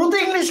 তা শুরুতে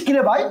ইংলিশ কি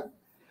রে ভাই?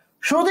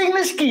 শুরুতে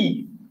ইংলিশ কি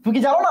তুমি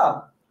কি জানো না?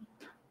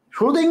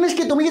 শুরুতে ইংলিশ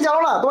কি তুমি কি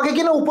জানো না? তোমাকে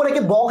কি না উপরে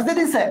কি বক্স দিয়ে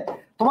দিছে?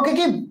 তোমাকে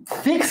কি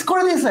ফিক্স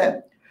করে দিছে?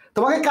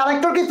 তোমাকে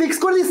কানেক্টর কি ফিক্স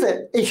করে দিছে?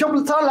 এইসব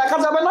ছাড়া লেখা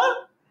যাবে না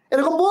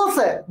এরকম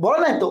বলছে? বলে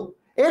নাই তো।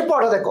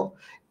 এরপরে দেখো,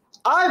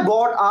 আই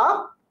বট আ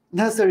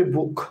নেসেসারি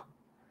বুক,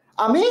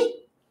 আমি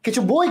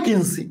কিছু বই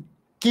কিনছি।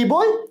 কি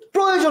বই?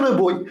 প্রয়োজনীয়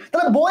বই।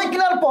 তাহলে বই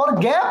কেনার পর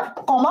গ্যাপ,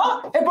 কমা,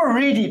 এরপর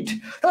রিড ইট।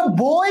 তাহলে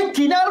বই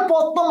কেনার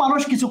পর তো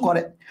মানুষ কিছু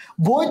করে,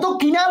 বই তো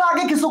কেনার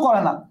আগে কিছু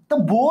করে না। তো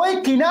বই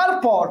কেনার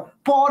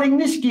পর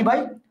ইংলিশ কি ভাই?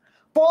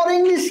 পর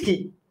ইংলিশ কি?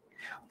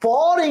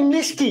 পর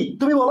ইংলিশ কি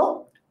তুমি বলো?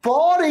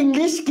 পর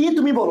ইংলিশ কি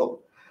তুমি বলো?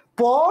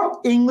 পর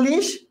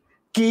ইংলিশ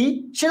কি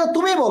সেটা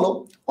তুমি বলো।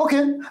 ওকে,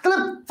 তাহলে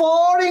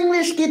পর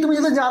ইংলিশ কি তুমি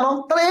যদি জানো,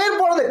 তাহলে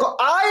এরপরে দেখো,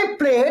 I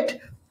played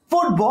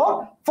football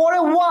for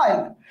a ওয়াইল,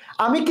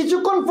 আমি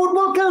কিছুক্ষণ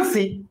ফুটবল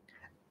খেলছি।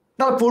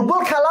 তাহলে ফুটবল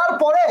খেলার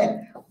পরে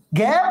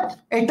গ্যাপ,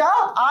 এটা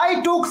আই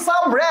টুক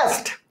সাম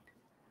রেস্ট।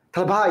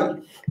 তাহলে ভাই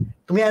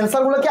তুমি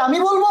অ্যান্সার গুলো কি আমি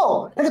বলবো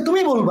নাকি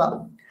তুমি বলবা?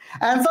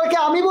 অ্যান্সার কি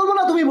আমি বলবো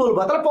না তুমি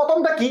বলবা? তাহলে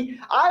প্রথমটা কি?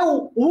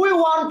 We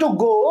want to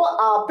go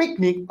a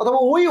picnic, অথবা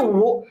we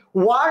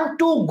want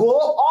to go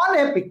on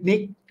a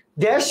picnic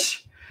dash,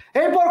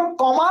 এরপর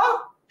কমা,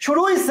 শুরু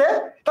হইছে।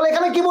 তাহলে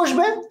এখানে কি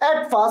বসবে? এট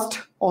ফার্স্ট,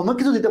 অন্য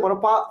কিছু দিতে পারো,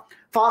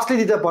 ফার্স্টলি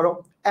দিতে পারো,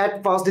 এট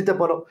ফার্স্ট দিতে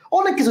পারো,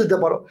 অনেক কিছু দিতে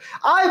পারো।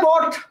 আই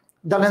বট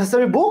দ্য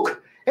নেসেসারি বুক,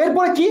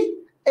 এরপরে কি?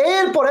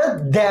 এরপরে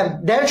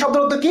দেন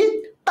শব্দের অর্থ কি?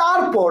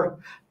 তারপর।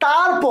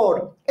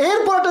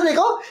 এরপরটা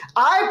দেখো,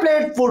 I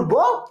played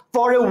football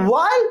for a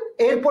ওয়াইল,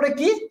 এরপরে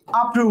কি?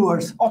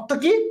 আফটারওয়ার্ডস, অর্থ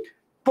কি?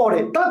 পরে।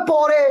 তাহলে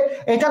পরে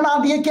এটা না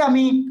দিয়ে কি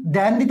আমি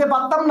দেন দিতে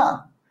পারতাম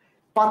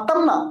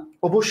না?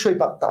 অবশ্যই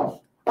পারতাম।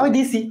 আমি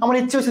দিছি, আমার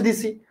ইচ্ছে হয়েছে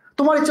দিছি,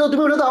 তোমার ইচ্ছে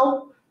তুমি ওটা দাও।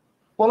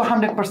 বলো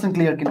 100%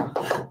 ক্লিয়ার কিনা?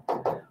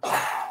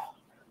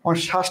 আমার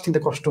শ্বাস নিতে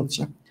কষ্ট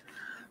হচ্ছে।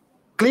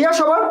 ক্লিয়ার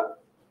সবার?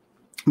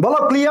 বলো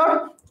ক্লিয়ার?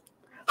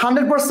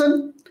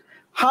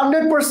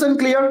 100%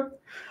 ক্লিয়ার?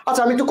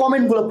 আচ্ছা আমি একটু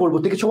কমেন্টগুলো পড়বো,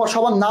 ঠিক আছে?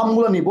 সবার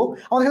নামগুলো নিব।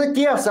 আমাদের সাথে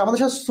কে আছে? আমাদের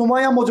সাথে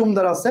সুমাইয়া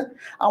মজুমদার আছে,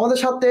 আমাদের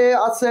সাথে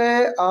আছে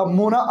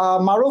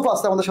মারুফ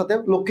আছে, আমাদের সাথে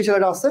লক্ষ্মী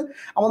ছেলেরা আছে,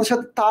 আমাদের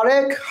সাথে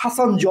তারেক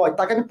হাসান জয়,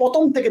 তাকে আমি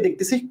প্রথম থেকে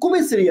দেখতেছি,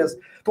 খুবই সিরিয়াস,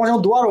 তোমার যেন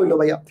দোয়া রইলো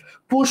ভাইয়া।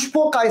 পুষ্প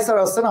কাইসার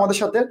আছেন আমাদের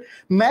সাথে,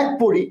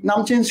 ম্যাকপরি নাম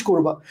চেঞ্জ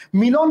করবা,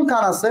 মিলন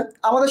খান আছে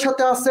আমাদের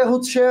সাথে, আছে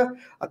হচ্ছে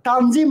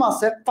তানজিম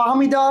আছে,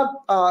 ফাহমিদা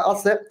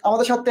আছে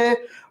আমাদের সাথে,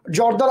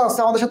 জর্দার আছে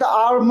আমাদের সাথে,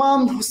 আরমান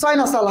হুসাইন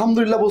আছে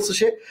আলহামদুলিল্লাহ বলছে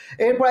সে।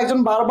 এরপর একজন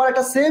বারবার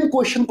একটা সেম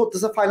কোয়েশ্চেন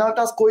করতেছে, ফাইনাল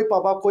টাস্ক কই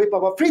পাবা, কই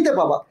পাবা, ফ্রিতে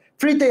পাবা,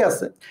 ফ্রিতেই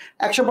আছে,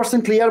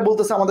 100% ক্লিয়ার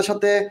বলতেছে আমাদের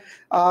সাথে।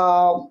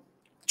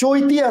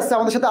 চৈতি আছে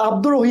আমাদের সাথে,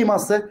 আব্দুর রহিম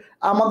আছে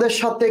আমাদের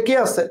সাথে, কে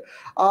আছে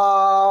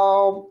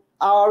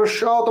আর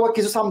তোমার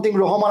কিছু সামথিং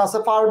রহমান আছে,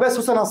 পারভেজ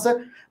হোসেন আছে,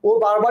 ও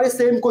বারবারই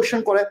সেম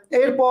কোয়েশ্চেন করে।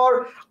 এরপর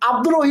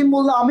আব্দুর রহিম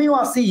বললো আমিও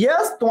আছি,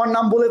 ইয়েস তোমার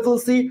নাম বলে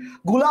ফেলছি।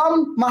 গুলাম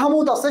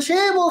মাহমুদ আছে, সে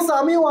বলছে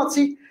আমিও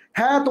আছি,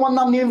 হ্যাঁ তোমার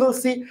নাম নিয়ে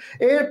ফেলছি।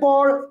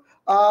 এরপর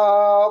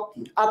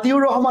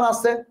আতিউর রহমান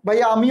আছে,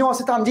 ভাইয়া আমিও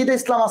আছি, তানজিদে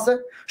ইসলাম আছে,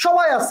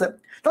 সবাই আছে।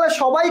 তাহলে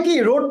সবাই কি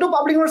রোড টু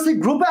পাবলিক ইউনিভার্সিটি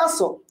গ্রুপে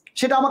আসো?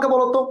 সেটা আমাকে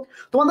বলো তো।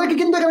 তোমাদেরকে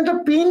কিন্তু এখানে একটা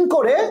পিন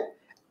করে,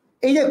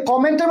 এই যে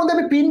কমেন্টের মধ্যে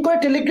আমি পিন করে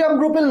টেলিগ্রাম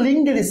গ্রুপের লিঙ্ক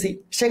দিয়ে দিছি,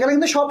 সেখানে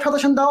কিন্তু সব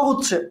সাজেশন দেওয়া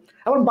হচ্ছে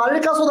এবং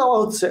বাড়ির কাছেও দেওয়া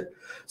হচ্ছে।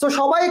 তো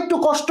সবাই একটু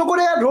কষ্ট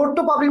করে রোড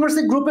টু পাবলিক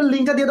ইউনিভার্সিটি গ্রুপের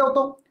লিঙ্কটা দিয়ে দাও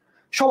তো,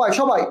 সবাই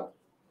সবাই।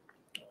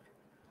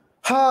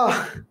 হ্যাঁ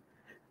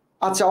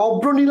আচ্ছা,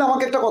 অব্রনীল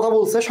আমাকে একটা কথা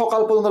বলছে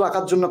সকাল পর্যন্ত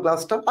রাখার জন্য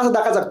ক্লাসটা। আচ্ছা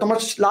দেখা যাক তোমরা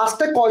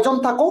লাস্টে কয়জন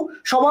থাকো,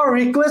 সবার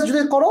রিকোয়েস্ট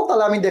যদি করো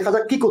তাহলে আমি দেখা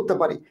যাক কি করতে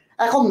পারি,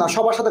 এখন না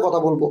সবার সাথে কথা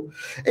বলবো।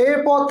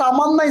 এরপর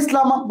তামান্না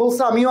ইসলাম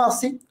বলছে আমিও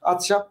আছি,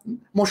 আচ্ছা।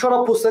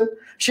 মোশাররফ হোসেন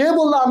সে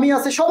বললো আমি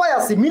আছি, সবাই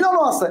আছি,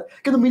 মিলনও আছে,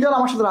 কিন্তু মিলন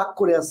আমার সাথে রাগ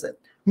করে আছে।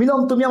 মিলন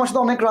তুমি আমার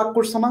সাথে অনেক রাগ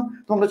করছো না,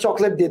 তোমাকে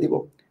চকলেট দিয়ে দিব,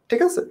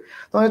 ঠিক আছে?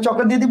 তোমাকে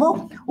চকলেট দিয়ে দিব,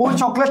 ওই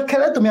চকলেট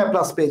খেলে তুমি আর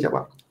প্লাস পেয়ে যাবা,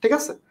 ঠিক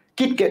আছে?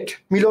 কিটকেট,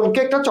 মিলনকে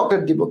একটা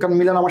চকলেট দিব, কারণ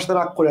মিলন আমার সাথে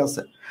রাগ করে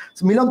আছে।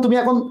 মিলন তুমি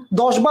এখন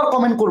 10 বার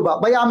কমেন্ট করবা,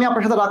 ভাই আমি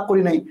আপনার সাথে রাগ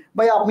করি নাই,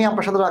 ভাই আমি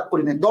আপনার সাথে রাগ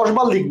করি নাই, 10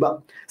 বার লিখবা,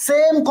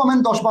 সেম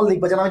কমেন্ট 10 বার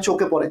লিখবা, যেন আমি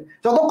চোখে পড়ে।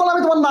 যতক্ষণ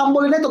আমি তোমার নাম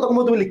বলি নাই ততক্ষণ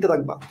তুমি লিখতে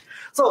থাকবা।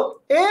 সো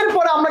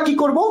এরপরে আমরা কি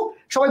করব,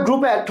 সবাই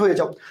গ্রুপে অ্যাড হয়ে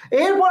যাও।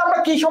 এরপর আমরা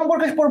কি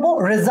সম্পর্কে পড়বো?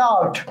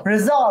 রেজাল্ট,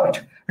 রেজাল্ট,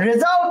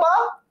 রেজাল্ট বা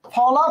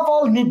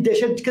ফলাফল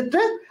নির্দেশের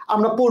ক্ষেত্রে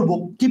আমরা পড়বো।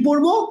 কি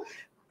পড়বো?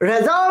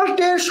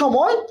 রেজাল্টের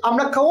সময়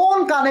আমরা কোন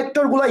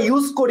কানেক্টর গুলা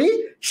ইউজ করি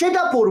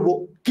সেটা পড়বো।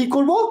 কি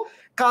করব?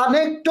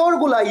 কানেক্টর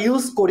গুলা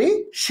ইউজ করি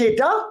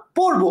সেটা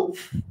পড়বো,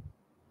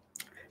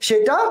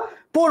 সেটা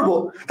পড়বো।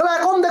 তাহলে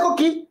এখন দেখো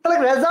কি, তাহলে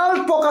রেজাল্ট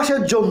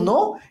প্রকাশের জন্য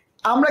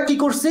আমরা কি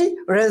করছি?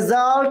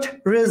 রেজাল্ট,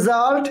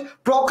 রেজাল্ট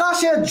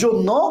প্রকাশের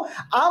জন্য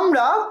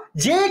আমরা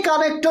যে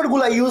কানেক্টর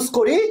গুলা ইউজ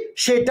করি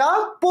সেটা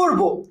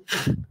পড়বো।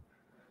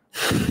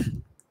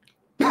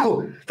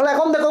 তাহলে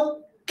এখন দেখো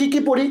কি কি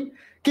পড়ি,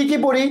 কি কি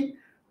পড়ি,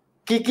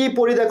 কি কি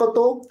পড়ি দেখো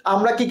তো।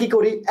 আমরা কি কি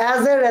করি?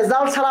 অ্যাজ এ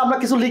রেজাল্ট ছাড়া আমরা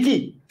কিছু লিখি?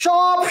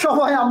 সব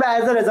সময় আমরা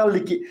অ্যাজ এ রেজাল্ট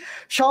লিখি,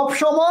 সব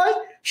সময়,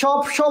 সব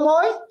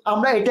সময়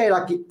আমরা এটাই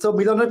রাখি। তো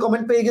মিলনের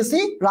কমেন্ট পেয়ে গেছি,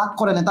 রাগ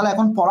করে না, তাহলে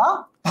এখন পড়া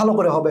ভালো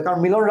করে হবে, কারণ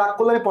মিলন রাগ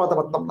করলে আমি পড়াতে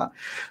পারতাম না।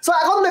 সো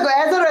এখন দেখো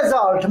অ্যাজ এ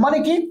রেজাল্ট মানে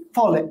কি?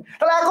 ফলে।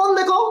 তাহলে এখন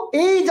দেখো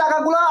এই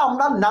জায়গাগুলো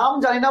আমরা নাম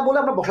জানি না বলে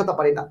আমরা বসাতে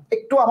পারি না,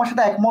 একটু আমার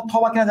সাথে একমত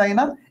হওয়া কিনা জানি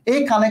না। এই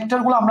কানেক্টর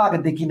গুলো আমরা আগে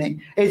দেখি নাই,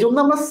 এই জন্য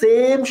আমরা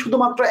সেম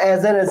শুধুমাত্র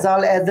as a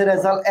result, as a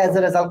result, as a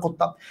result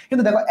করতাম।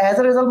 কিন্তু দেখো অ্যাজ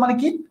এ রেজাল্ট মানে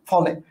কি?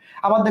 ফলে।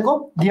 আবার দেখো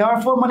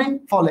দেয়ারফর মানে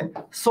ফলে,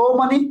 সো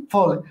মানে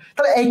ফলে।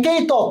 তাহলে এইটাই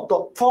তত্ত্ব,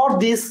 ফর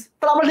দিস,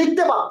 তাহলে আমরা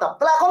লিখতে পারতাম।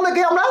 তাহলে এখন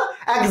দেখি আমরা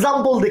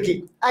এক্সাম্পল দেখি।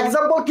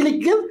 এক্সাম্পল কি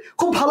লিখি?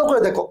 খুব ভালো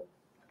করে দেখো।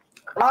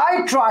 I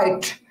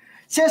tried,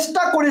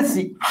 চেষ্টা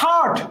করেছি,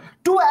 hard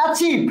to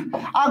achieve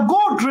a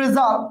good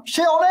result,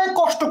 সে অনেক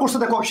কষ্ট করছে।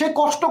 দেখো সে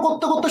কষ্ট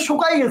করতে করতে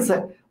শুকাই গেছে,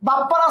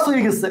 বাপ্পারাস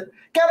হয়ে গেছে।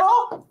 কেন?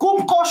 খুব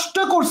কষ্ট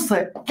করছে।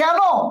 কেন?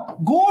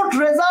 গুড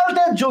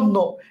রেজাল্টের জন্য।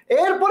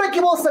 এরপরে কি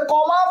বলছে?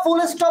 কমা, ফুল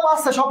স্টপ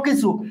আছে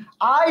সবকিছু।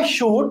 I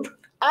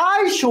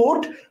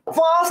should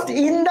first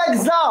in the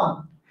exam.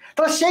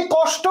 তাহলে সে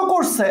কষ্ট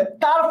করছে,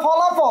 তার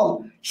ফলাফল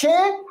সে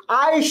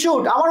আই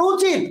শুড আমার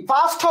উচিত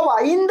ফার্স্ট হওয়া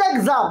ইন দ্য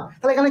এক্সাম।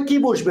 তাহলে এখানে কি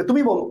বসবে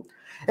তুমি বলো,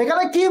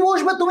 এখানে কি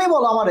বসবে তুমি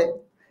বলো আমারে,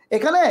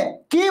 এখানে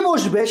কি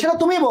বসবে সেটা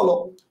তুমি বলো,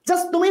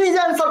 জাস্ট তুমি নিজে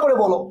অ্যান্সার করে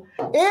বলো।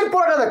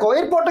 এরপরটা দেখো,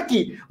 এরপরটা কি?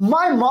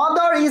 My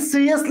mother is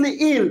seriously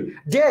ill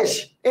dash.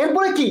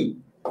 এরপরে কি?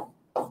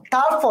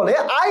 তার ফলে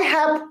I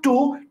have to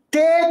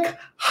take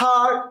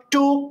her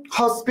to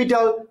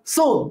hospital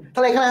সুন।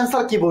 তাহলে এখানে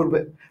অ্যান্সার কি বলবে?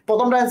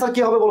 প্রথমটা অ্যান্সার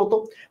কি হবে বলো তো?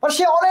 মানে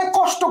সে অনেক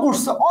কষ্ট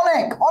করছে,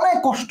 অনেক অনেক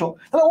কষ্ট,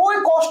 তাহলে ওই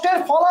কষ্টের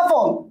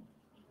ফলাফল।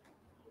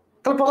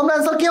 তাহলে প্রথমটা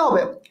অ্যান্সার কি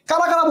হবে?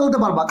 কারা কারা বলতে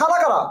পারবা? কারা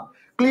কারা?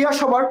 ক্লিয়ার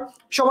সবার?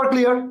 সবার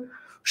ক্লিয়ার?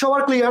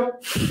 সবার ক্লিয়ার?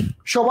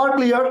 সবার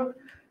ক্লিয়ার?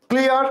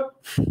 ক্লিয়ার?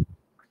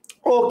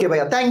 ওকে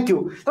ভাইয়া, থ্যাংক ইউ।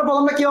 তাহলে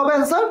প্রথমটা কি হবে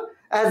অ্যান্সার?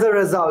 As a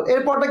result.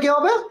 এরপরটা কি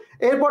হবে?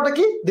 এরপরটা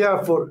কি?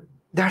 দেয়ারফর।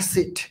 That's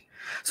it.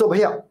 সো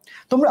ভাইয়া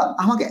তোমরা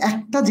আমাকে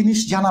একটা জিনিস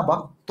জানাবা,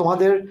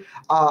 তোমাদের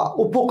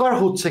উপকার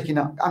হচ্ছে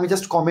কিনা। আমি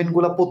জাস্ট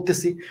কমেন্টগুলো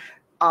পড়তেছি,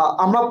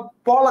 আমরা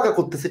পড়ালেখা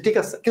করতেছি, ঠিক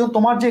আছে, কিন্তু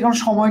তোমার যে এখন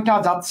সময়টা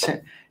যাচ্ছে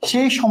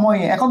সেই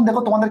সময়ে এখন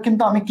দেখো তোমাদের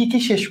কিন্তু আমি কি কি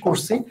শেষ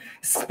করছি,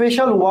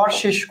 স্পেশাল ওয়ার্ড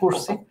শেষ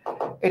করছি,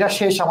 এটা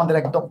শেষ আমাদের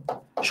একদম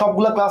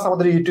সবগুলা ক্লাস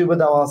আমাদের ইউটিউবে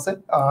দেওয়া আছে,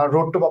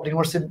 রোড টু পাবলিক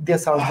ইউনিভার্সিটি দিয়ে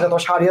সার্চ দিলে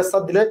তোমার শাহরিয়ার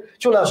স্যার দিলে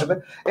চলে আসবে।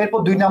 এরপর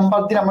 2 নাম্বার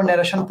দিন আমরা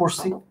ন্যারেশন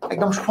পড়ছি,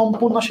 একদম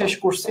সম্পূর্ণ শেষ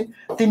করছি।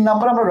 3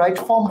 নাম্বার আমরা রাইট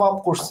ফর্ম ভাব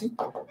করছি,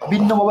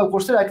 ভিন্নভাবে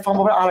করছি, রাইট ফর্ম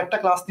ভাবে আরেকটা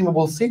ক্লাস নিবে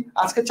বলছি।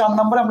 আজকে 4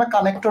 নাম্বারে আমরা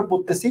কানেক্টর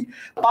পড়তেছি।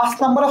 5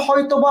 নাম্বারে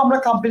হয়তো বা আমরা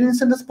কমপ্লিমেন্ট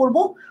সেন্টেন্স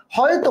পড়বো,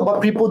 হয়তো বা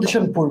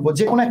প্রিপোজিশন পড়বো,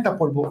 যে কোনো একটা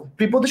পড়বো,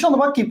 প্রিপোজিশন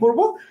অথবা কি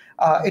পড়বো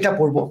এটা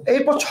পড়বো।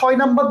 এরপর 6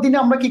 নাম্বার দিনে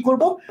আমরা কি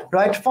করব,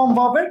 রাইট ফর্ম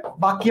ভার্বের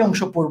বাকি অংশ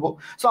পড়বো।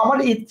 সো আমার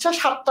ইচ্ছা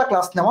 7টা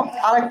ক্লাস নেওয়া,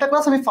 আর একটা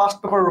ক্লাস আমি ফার্স্ট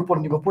পেপারের উপর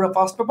নিব, পুরো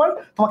ফার্স্ট পেপার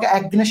তোমাকে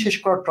একদিনে শেষ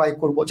করার ট্রাই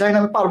করবো। জানি না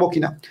আমি পারবো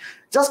কিনা,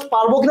 জাস্ট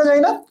পারবো কিনা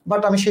জানি না,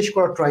 বাট আমি শেষ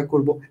করার ট্রাই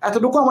করব।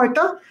 এতটুকু আমার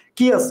একটা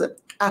কি আছে,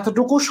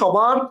 এতটুকু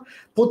সবার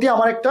প্রতি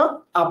আমার একটা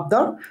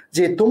আবদার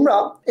যে তোমরা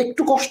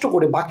একটু কষ্ট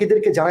করে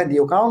বাকিদেরকে জানাই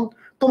দিও, কারণ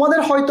তোমাদের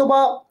হয়তো বা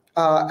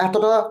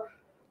এতটা,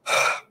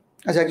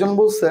 আচ্ছা একজন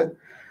বলছে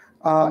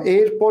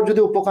এরপর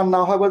যদি উপকার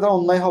না হয় বলে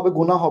অন্যায় হবে,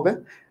 গুনাহ হবে।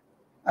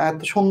 এত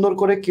সুন্দর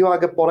করে কেউ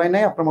আগে পড়াই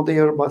নাই আপনার মতো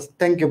ইয়ার বাস।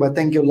 থ্যাংক ইউ ভাই,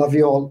 thank you, love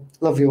you all,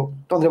 love you.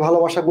 তোমাদের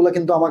ভালোবাসাগুলো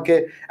কিন্তু আমাকে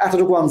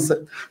এতটুকু আনছে।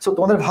 সো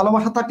তোমাদের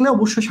ভালোবাসা থাকলে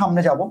অবশ্যই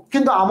সামনে যাব,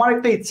 কিন্তু আমার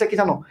একটা ইচ্ছা কি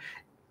জানো,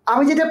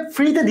 আমি যেটা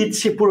ফ্রিতে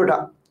দিচ্ছি পুরোটা,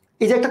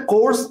 এই যে একটা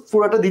কোর্স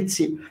পুরোটা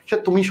দিচ্ছি,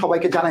 সেটা তুমি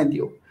সবাইকে জানাই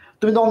দিও।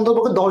 তুমি তো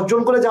অন্ততপক্ষে 10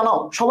 জন করে জানাও,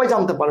 সবাই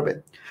জানতে পারবে,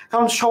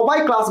 কারণ সবাই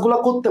ক্লাসগুলো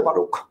করতে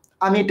পারুক,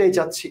 আমি এটাই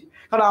চাচ্ছি।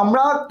 কারণ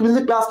আমরা, তুমি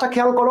যদি ক্লাসটা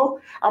খেয়াল করো,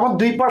 আমরা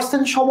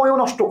 2% সময়ও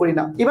নষ্ট করি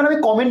না, ইভেন আমি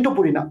কমেন্টও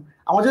পড়ি না।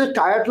 আমার যদি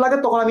টায়ার্ড লাগে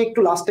তখন আমি একটু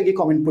লাস্টে গিয়ে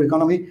কমেন্ট পড়ি,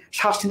 কারণ আমি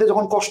শ্বাস নিতে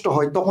যখন কষ্ট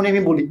হয় তখনই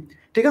আমি বলি,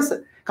 ঠিক আছে,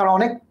 কারণ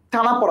অনেক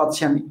টানা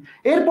পড়াচ্ছি আমি।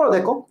 এরপর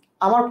দেখো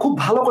আমার খুব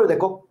ভালো করে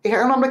দেখো,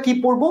 এখানে আমরা কি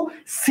পড়বো,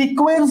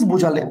 সিকোয়েন্স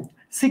বুঝালে।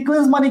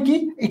 সিকোয়েন্স মানে কি,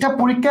 এটা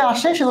পরীক্ষায়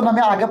আসে, সেজন্য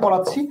আমি আগে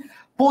পড়াচ্ছি।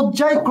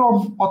 পর্যায়ক্রম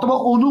অথবা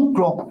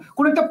অনুক্রম,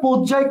 কোন একটা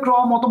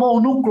পর্যায়ক্রম অথবা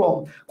অনুক্রম,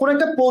 কোন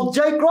একটা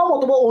পর্যায়ক্রম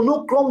অথবা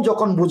অনুক্রম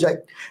যখন বোঝায়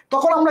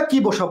তখন আমরা কি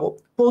বসাবো,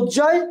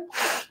 পর্যায়,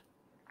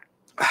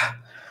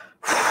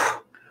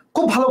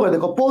 খুব ভালো করে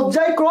দেখো,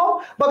 পর্যায়ক্রম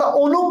বা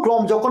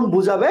অনুক্রম যখন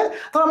বুঝাবে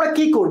তখন আমরা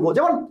কি করব,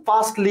 যেমন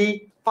firstly,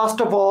 first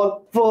of all,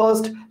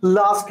 first,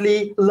 lastly,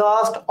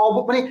 last,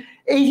 মানে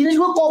এই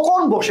জিনিসগুলো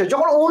কখন বসে,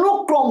 যখন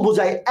অনুক্রম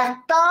বোঝায়,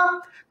 একটা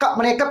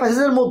মানে একটা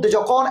প্যাসেজের মধ্যে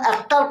যখন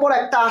একটার পর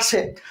একটা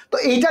আসে, তো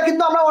এইটা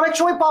কিন্তু আমরা অনেক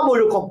সময় পাবো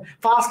এরকম,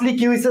 ফার্স্টলি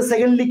কি হয়েছে,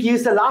 সেকেন্ডলি কি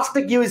হয়েছে,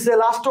 লাস্টে কি হয়েছে,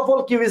 লাস্ট অফ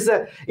অল কি হয়েছে,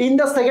 ইন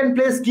দ্য সেকেন্ড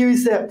প্লেস কি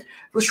হয়েছে,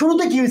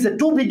 শুরুতে কি হয়েছে,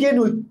 to begin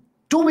with,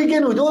 to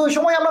begin with, ওই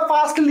সময় আমরা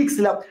ফার্স্টলি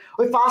লিখছিলাম,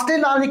 ওই ফার্স্টলি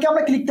না লিখে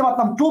আমরা কি লিখতে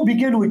পারতাম, টু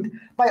বিগিন উইথ।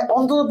 ভাই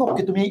অন্তত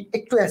পক্ষে তুমি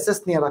একটু অ্যাসেস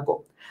নিয়ে রাখো।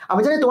 আমি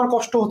জানি তোমার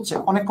কষ্ট হচ্ছে,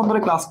 অনেকক্ষণ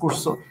ধরে ক্লাস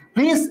করছো,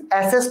 প্লিজ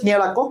অ্যাসেস নিয়ে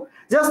রাখো,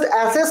 জাস্ট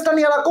অ্যাসেসটা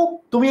নিয়ে রাখো।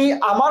 তুমি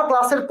আমার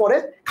ক্লাসের পরে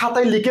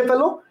খাতায় লিখে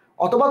ফেলো,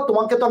 অথবা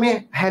তোমাকে তো আমি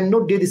হ্যান্ড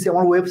নোট দিয়ে দিছি,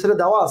 আমার ওয়েবসাইটে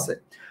দেওয়া আছে,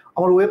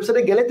 আমার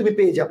ওয়েবসাইটে গেলে তুমি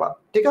পেয়ে যাবা,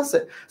 ঠিক আছে।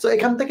 সো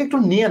এখান থেকে একটু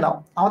নিয়ে নাও,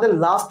 আমাদের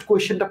লাস্ট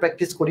কোয়েশ্চেনটা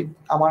প্র্যাকটিস করি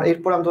আমার,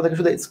 এরপর আমি তোমাদেরকে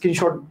শুধু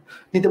স্ক্রিনশট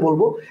নিতে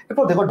বলবো।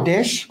 এরপর দেখো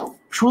ড্যাশ,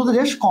 শুরুতে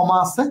ড্যাশ, কমা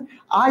আছে,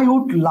 I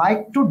would like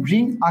to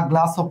drink a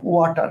glass of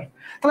water.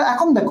 তাহলে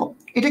এখন দেখো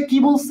এটা কি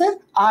বলছে,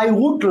 I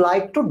would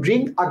like to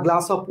drink a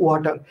glass of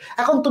water.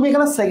 এখন তুমি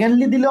এখানে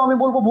সেকেন্ডলি দিলেও আমি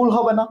বলবো ভুল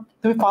হবে না,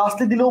 তুমি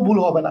ফার্স্টলি দিলেও ভুল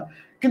হবে না,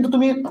 কিন্তু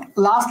তুমি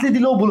লাস্টলি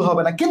দিলেও ভুল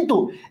হবে না, কিন্তু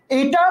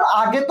এটার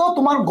আগে তো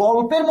তোমার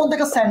গল্পের মধ্যে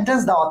একটা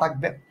সেন্টেন্স দেওয়া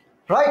থাকবে,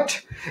 রাইট?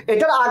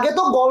 এটার আগে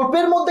তো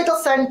গল্পের মধ্যে একটা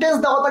সেন্টেন্স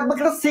দেওয়া থাকবে,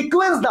 একটা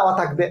সিকোয়েন্স দেওয়া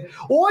থাকবে,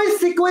 ওই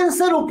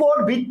সিকোয়েন্সের উপর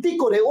ভিত্তি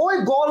করে, ওই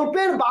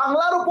গল্পের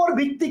বাংলার উপর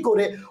ভিত্তি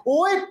করে,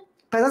 ওই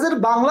প্যাসেজের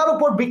বাংলার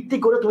উপর ভিত্তি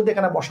করে তুমি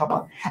এখানে বসাবা।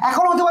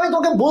 এখন হতে পারে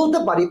তোমাকে বলতে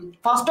পারি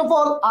first of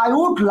all I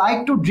would like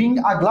to drink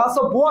a glass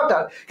of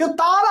water, কিন্তু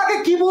তার আগে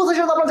কি বলছে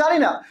সেটা আমরা জানি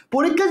না।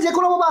 পরীক্ষায় যে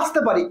কোনো ভাবে আসতে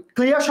পারি,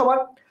 ক্লিয়ার সবার?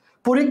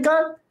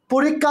 পরীক্ষায়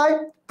পরীক্ষায়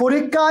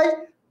পরীক্ষায়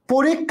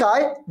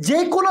পরীক্ষায় যে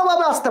কোনো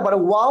ভাবে আসতে পারে।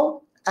 ওয়াও,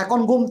 এখন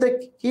ঘুম থেকে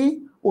কি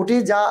উঠি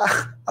যা,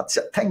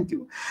 আচ্ছা থ্যাংক ইউ,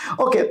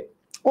 ওকে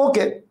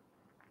ওকে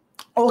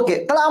ওকে।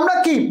 তাহলে আমরা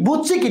কি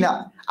বুঝছি কিনা,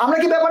 আমরা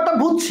কি ব্যাপারটা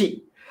বুঝছি?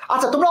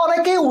 আচ্ছা তোমরা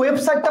অনেকেই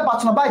ওয়েবসাইটটা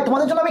পাচ্ছ না, ভাই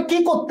তোমাদের জন্য আমি কি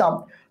করতাম,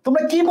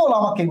 তোমরা কি বলো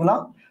আমাকে এগুলা,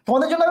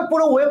 তোমাদের জন্য আমি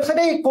পুরো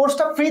ওয়েবসাইটে এই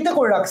কোর্সটা ফ্রিতে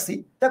করে রাখছি।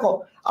 দেখো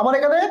আমার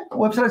এখানে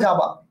ওয়েবসাইটে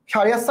যাবা,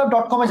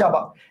 shahriyarsir.com-এ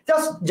যাবা,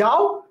 জাস্ট যাও,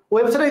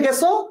 ওয়েবসাইটে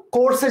গেছো,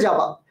 কোর্সে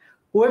যাবা,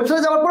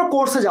 ওয়েবসাইটে যাওয়ার পর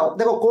কোর্সে যাও,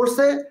 দেখো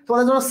কোর্সে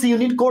তোমাদের জন্য সি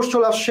ইউনিট কোর্স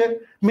চলে আসছে,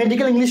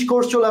 মেডিকেল ইংলিশ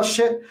কোর্স চলে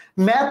আসছে,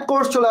 ম্যাথ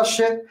কোর্স চলে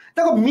আসছে,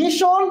 দেখো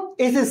মিশন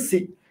এসএসসি,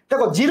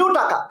 দেখো 0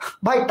 টাকা,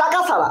 ভাই টাকা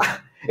ছাড়া,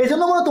 এই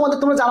জন্য মনে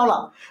তোমরা জানো না,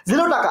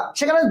 0 টাকা।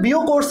 সেখানে বিও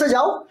কোর্সে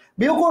যাও,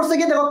 বিও কোর্সে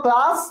গিয়ে দেখো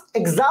ক্লাস,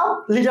 এক্সাম,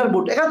 লিডার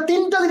বুট, এখানে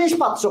 3টা জিনিস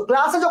পাচ্ছ।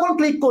 ক্লাসে যখন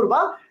ক্লিক করবা,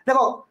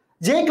 দেখো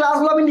যে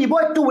ক্লাসগুলো আমি নিব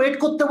একটু ওয়েট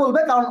করতে বলবে,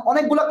 কারণ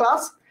অনেকগুলো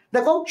ক্লাস,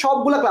 দেখো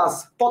সবগুলো ক্লাস।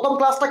 প্রথম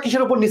ক্লাসটা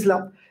কিসের উপর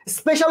নিছিলাম,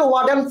 স্পেশাল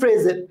ওয়ার্ড অ্যান্ড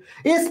ফ্রেজের।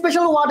 এই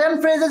স্পেশাল ওয়ার্ড অ্যান্ড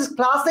ফ্রেজের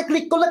ক্লাসে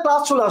ক্লিক করলে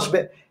ক্লাস চলে আসবে,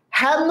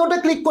 হ্যান্ড নোটে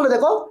ক্লিক করলে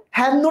দেখো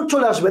হ্যান্ড নোট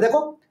চলে আসবে, দেখো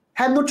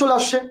হ্যান্ড নোট চলে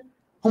আসছে,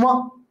 হুমা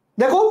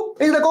দেখো,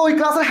 এই দেখো ওই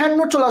ক্লাসের হ্যান্ড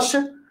নোট চলে আসছে,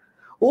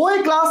 ওই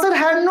ক্লাসের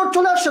হ্যান্ড নোট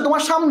চলে আসছে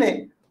তোমার সামনে,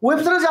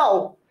 ওয়েবসাইটে যাও,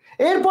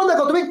 এরপর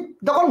দেখো তুমি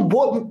যখন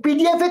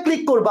পিডিএফ এ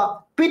ক্লিক করবা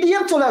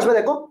পিডিএফ চলে আসবে।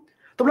 দেখো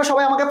তোমরা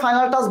সবাই আমাকে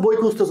ফাইনাল টাস্ক বই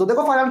খুঁজতেছো,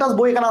 দেখো ফাইনাল টাস্ক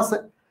বই এখানে আছে,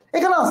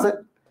 এখানে আছে,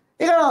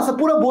 এখানে আছে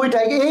পুরো বইটা।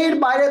 এর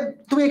বাইরে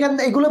তুমি এখানে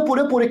এগুলো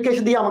পুরো পরীক্ষা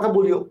এসে দিয়ে আমাকে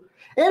বলিও।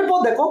 এরপর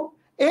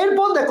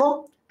দেখো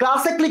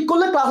ক্লাসে ক্লিক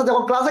করলে ক্লাসে,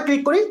 দেখো ক্লাসে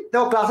ক্লিক করি,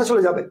 দেখো ক্লাসে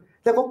চলে যাবে।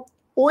 দেখো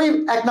ওই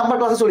 1 নাম্বার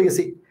ক্লাসে চলে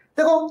গেছি,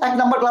 দেখো 1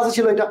 নাম্বার ক্লাসে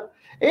ছিল এটা।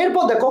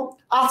 এরপর দেখো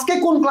আজকে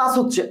কোন ক্লাস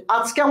হচ্ছে,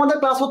 আজকে আমাদের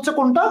ক্লাস হচ্ছে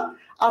কোনটা,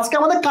 আজকে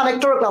আমাদের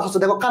কানেক্টরের ক্লাস হচ্ছে।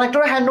 দেখো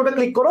কানেক্টরের হ্যান্ড নোটে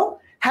ক্লিক করো,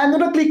 হ্যান্ড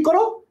নোটে ক্লিক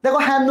করো, দেখো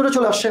হ্যান্ড নোটে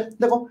চলে আসছে।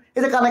 দেখো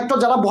এই যে কানেক্টর,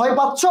 যারা ভয়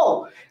পাচ্ছ,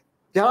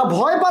 যারা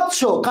ভয় পাচ্ছ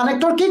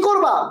কানেক্টর কি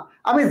করবা,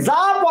 আমি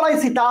যা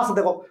পড়াইছি তা আছে।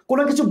 দেখো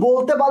কোনো কিছু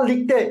বলতে বা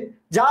লিখতে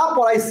যা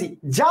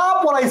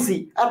পড়াইছি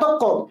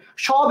এতক্ষণ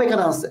সব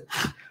এখানে আছে,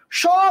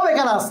 সব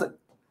এখানে আছে,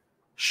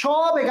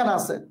 সব এখানে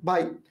আছে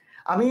ভাই।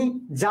 আমি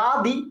যা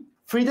দিই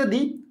ফ্রিতে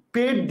দিই,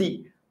 পেড দিই,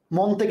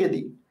 মন থেকে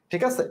দিই,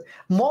 ঠিক আছে?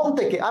 মন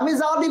থেকে আমি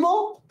যা দিব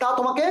তা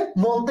তোমাকে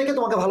মন থেকে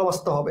তোমাকে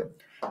ভালোবাসতে হবে।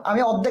 আমি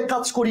অর্ধেক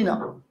কাজ করি না,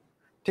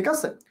 ঠিক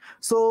আছে?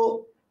 সো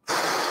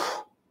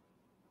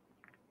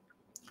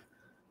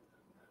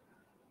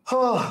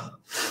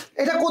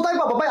এটা কোথায়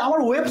পাবা ভাই? আমার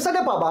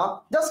ওয়েবসাইটে পাবা,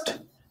 জাস্ট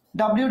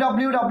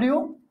www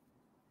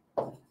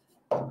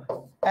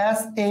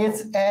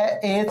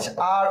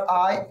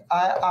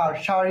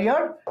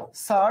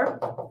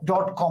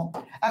shahriarsar.com।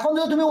 এখন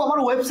যদি তুমি আমার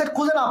ওয়েবসাইট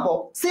খুঁজে না পাও,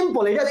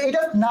 সিম্পল,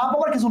 এটা না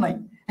পাওয়ার কিছু নাই,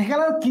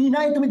 এখানে কি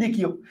নাই তুমি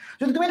দেখিও।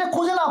 যদি তুমি এটা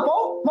খুঁজে না পাও,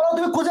 মানে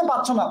তুমি খুঁজে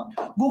পাচ্ছ না,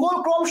 গুগল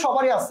ক্রোম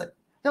সবারই আছে,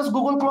 জাস্ট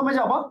গুগল ক্রোমে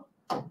যাবা,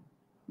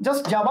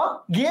 জাস্ট যাবা,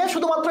 গিয়ে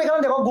শুধুমাত্র এখানে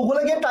দেখো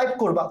গুগলে গিয়ে টাইপ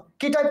করবা,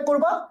 কি টাইপ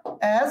করবা,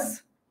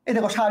 এই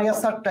দেখো শাহরিয়ার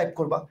স্যার টাইপ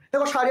করবা।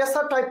 দেখো শাহরিয়ার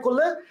স্যার টাইপ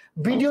করলে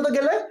ভিডিওতে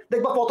গেলে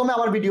দেখবা প্রথমে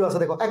আমার ভিডিও আছে,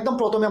 দেখো একদম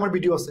প্রথমে আমার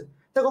ভিডিও আছে,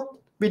 দেখো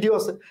ভিডিও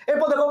আছে।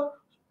 এরপর দেখো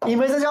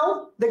ইমেজে যাও,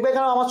 দেখবে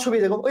এখানে আমার ছবি,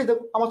 দেখো ওই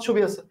দেখো আমার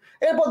ছবি আছে।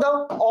 এরপর দাও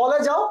অলে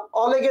যাও,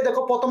 অলে গিয়ে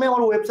দেখো প্রথমে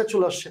আমার ওয়েবসাইট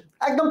চলে আসছে,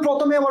 একদম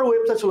প্রথমে আমার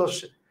ওয়েবসাইট চলে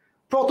আসছে,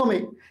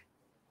 প্রথমেই,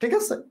 ঠিক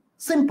আছে?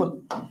 সিম্পল,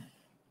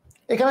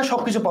 এখানে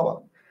সবকিছু পাবা।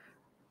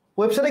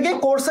 ওয়েবসাইটে গিয়ে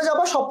কোর্সে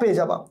যাবা, সব পেয়ে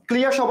যাবা।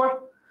 ক্লিয়ার?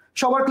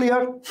 সবার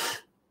ক্লিয়ার?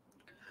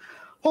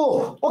 ও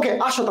ওকে,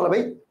 আসো তাহলে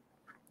ভাই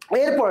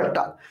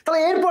এরপরেরটা। তাহলে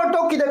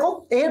এরপরেরটাও কি দেখো,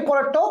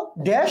 এরপরেরটাও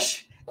dash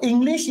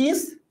English is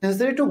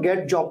necessary to get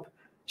job.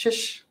 শেষ,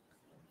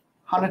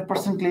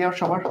 100% ক্লিয়ার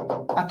সবার?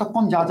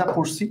 এতক্ষণ যা যা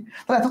পড়ছি,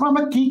 তাহলে এতক্ষণ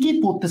আমরা কি কি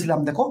পড়তেছিলাম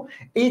দেখো,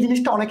 এই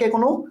জিনিসটা অনেকে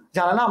এখনো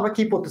জানে না আমরা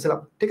কি পড়তেছিলাম,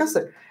 ঠিক আছে?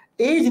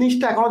 এই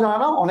জিনিসটা এখনো জানা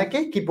না অনেকে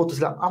কি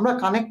পড়তেছিলাম আমরা।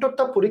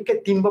 কানেক্টরটা পরীক্ষায়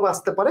 3 ভাবে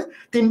আসতে পারে,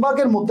 3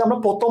 ভাগের মধ্যে আমরা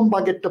প্রথম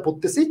ভাগেরটা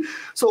পড়তেছি।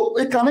 সো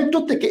এই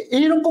কানেক্টর থেকে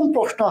এইরকম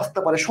প্রশ্ন আসতে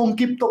পারে,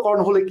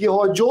 সংক্ষিপ্তকরণ হলে কি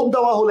হয়, যোগ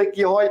দেওয়া হলে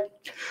কি হয়,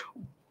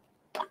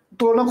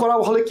 তুলনা করা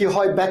হলে কি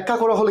হয়, ব্যাখ্যা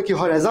করা হলে কি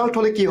হয়, রেজাল্ট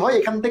হলে কি হয়,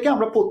 এখান থেকে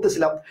আমরা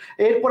পড়তেছিলাম।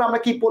 এরপর আমরা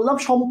কি পড়লাম,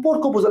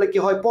 সম্পর্ক বোঝালে কি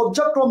হয়,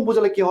 পর্যায়ক্রম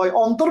বোঝালে কি হয়,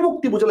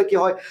 অন্তর্ভুক্তি বোঝালে কি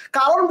হয়,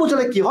 কারণ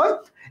বোঝালে কি হয়,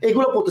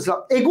 এগুলো পড়তেছিলাম।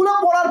 এগুলো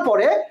পড়ার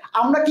পরে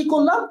আমরা কি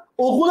করলাম,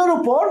 ওগুলোর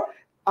উপর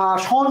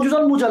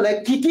সংযোজন বোঝালে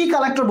কি কি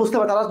কানেক্টর বুঝতে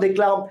পারে তারা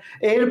দেখলাম।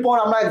 এরপর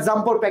আমরা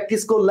এক্সাম্পল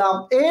প্র্যাকটিস করলাম।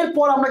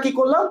 এরপর আমরা কি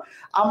করলাম,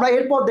 আমরা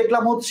এরপর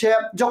দেখলাম হচ্ছে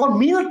যখন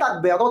মিল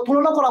থাকবে অথবা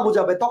তুলনা করা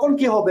বোঝাবে তখন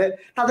কি হবে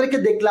তাদেরকে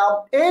দেখলাম।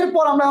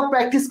 এরপর আমরা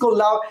প্র্যাকটিস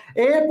করলাম।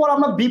 এরপর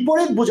আমরা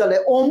বিপরীত বোঝালে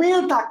অমিল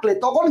থাকলে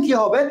তখন কি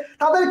হবে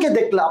তাদেরকে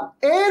দেখলাম।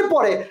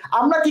 এরপরে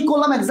আমরা কি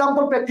করলাম,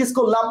 এক্সাম্পল প্র্যাকটিস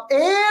করলাম।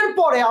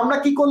 এরপরে আমরা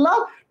কি করলাম,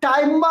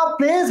 টাইম বা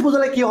প্লেস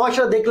বোঝালে কি হয়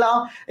সেটা দেখলাম।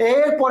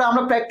 এরপরে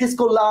আমরা প্র্যাকটিস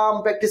করলাম।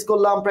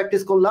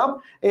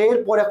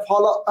 এরপরে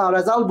ফলো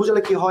রেজাল্ট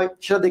বোঝালে কি হয়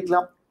সেটা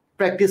দেখলাম,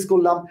 প্র্যাকটিস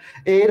করলাম।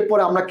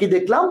 এরপরে আমরা কি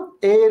দেখলাম,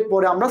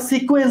 এরপরে আমরা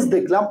সিকোয়েন্স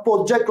দেখলাম,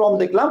 পর্যায়ক্রম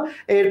দেখলাম।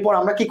 এরপর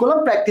আমরা কি করলাম,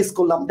 প্র্যাকটিস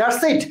করলাম।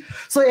 That's it.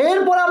 সো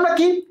এরপরে আমরা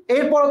কি,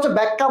 এরপর হচ্ছে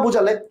ব্যাখ্যা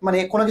বোঝালে, মানে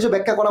কোনো কিছু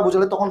ব্যাখ্যা করা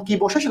বোঝালে তখন কি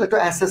বসে সেটা একটু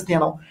অ্যাসেস নিয়ে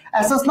নাও।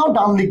 অ্যাসেস নাও,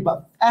 ডান লিখবা।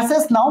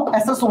 অ্যাসেস নাও,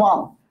 অ্যাসেস 1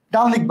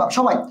 ডান লিখবা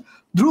সবাই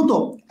দ্রুত।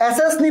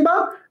 অ্যাসেস নিবা,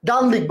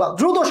 ডান লিখবা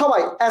দ্রুত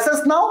সবাই।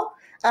 অ্যাসেস নাও,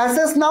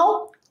 অ্যাসেস নাও,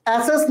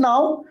 অ্যাসেস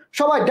নাও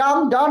সবাই। ডান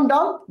ডান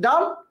ডান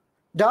ডান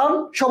ডান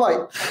সবাই,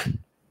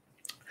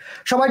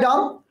 সবাই ডান,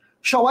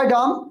 সবাই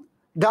ডান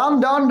ডান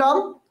ডান ডান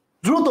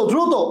দ্রুত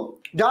দ্রুত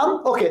ডান।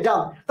 ওকে ডান।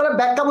 তাহলে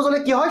ব্যাখ্যা বোঝালে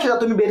কি হয় সেটা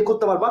তুমি বের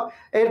করতে পারবা।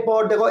 এরপর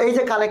দেখো এই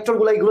যে কানেক্টর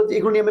গুলো,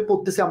 এগুলো নিয়ে আমি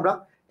পড়তেছি,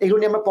 এগুলো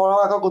নিয়ে আমরা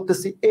পড়ালেখা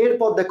করতেছি।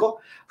 এরপর দেখো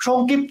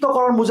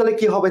সংক্ষিপ্তকরণ বোঝালে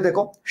কি হবে,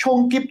 দেখো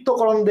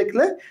সংক্ষিপ্তকরণ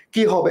দেখলে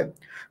কি হবে,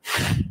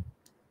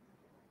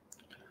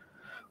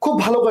 খুব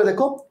ভালো করে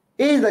দেখো।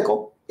 দেখো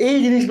এই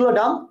জিনিসগুলো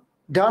ডান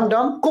ডান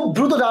ডান, খুব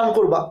দ্রুত ডান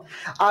করবা।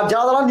 আর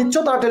যারা নিচ্ছ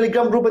তারা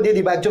টেলিগ্রাম গ্রুপে দিয়ে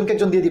দিবা, একজনকে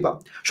একজন দিয়ে দিবা।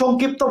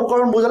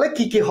 সংক্ষিপ্তকরণ বোঝালে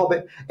কি কি হবে।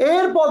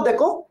 এরপর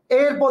দেখো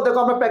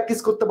আমরা প্র্যাকটিস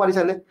করতে পারি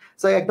চাইলে,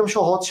 একদম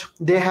সহজ।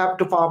 দে হ্যাভ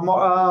টু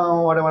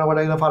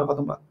পারবা,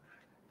 তোমরা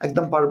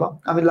একদম পারবা।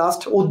 আমি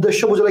লাস্ট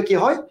উদ্দেশ্য বোঝালে কি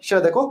হয়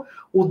সেটা দেখো,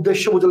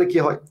 উদ্দেশ্য বোঝালে কি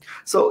হয়।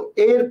 সো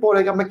এরপরে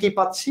আমরা কি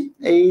পাচ্ছি,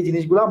 এই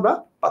জিনিসগুলো আমরা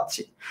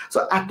পাচ্ছি। সো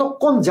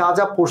এতক্ষণ যা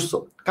যা পড়ছো,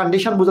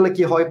 কন্ডিশন বোঝালে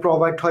কি হয়,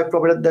 প্রোভাইড হয়,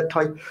 প্রোভাইডেড দ্যাট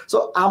হয়। সো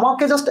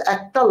আমাকে জাস্ট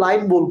একটা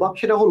লাইন বলবা,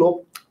 সেটা হলো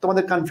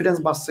তোমাদের কনফিডেন্স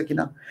বাড়ছে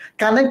কিনা।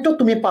 কানেক্টর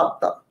তুমি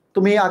পারতা,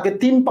 তুমি আগে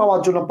 3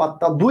 পাওয়ার জন্য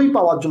পারতা, 2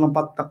 পাওয়ার জন্য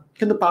পারতা,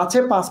 কিন্তু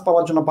 5-এ 5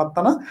 পাওয়ার জন্য পারতা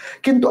না।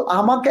 কিন্তু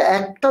আমাকে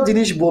একটা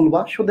জিনিস বলবা,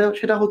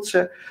 সেটা হচ্ছে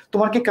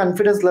তোমার কি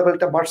কনফিডেন্স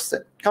লেভেলটা বাড়ছে?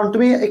 কারণ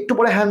তুমি একটু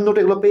পরে হ্যান্ড নোট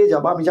এগুলো পেয়ে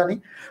যাবা, আমি জানি।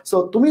 সো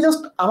তুমি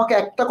জাস্ট আমাকে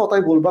একটা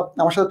কথাই বলবা,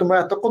 আমার সাথে তোমরা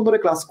এতক্ষণ ধরে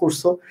ক্লাস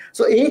করছো,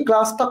 সো এই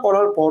ক্লাসটা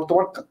করার পর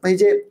তোমার এই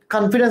যে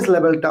কনফিডেন্স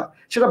লেভেলটা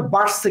সেটা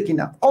বাড়ছে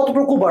কিনা,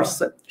 কতটুকু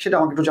বাড়ছে সেটা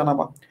আমাকে একটু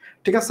জানাবা,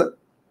 ঠিক আছে?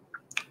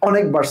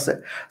 অনেক বাড়ছে।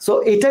 সো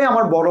এটাই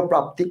আমার বড়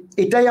প্রাপ্তি,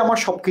 এটাই আমার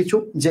সবকিছু,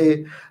 যে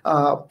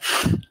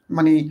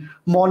মানে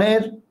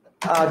মনের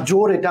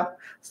জোর এটা।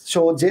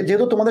 সো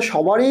যেহেতু তোমাদের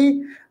সবারই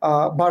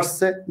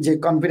বাড়ছে, যে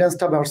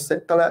কনফিডেন্সটা বাড়ছে,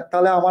 তাহলে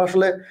তাহলে আমার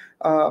আসলে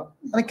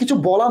মানে কিছু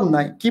বলার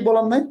নাই। কি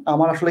বলার নাই?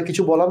 আমার আসলে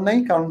কিছু বলার নাই,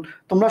 কারণ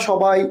তোমরা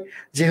সবাই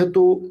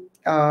যেহেতু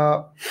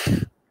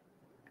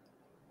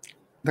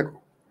দেখো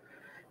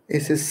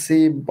এসএসসি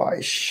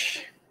 22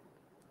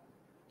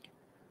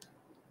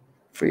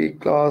 ফ্রি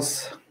ক্লাস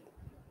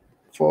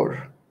 4,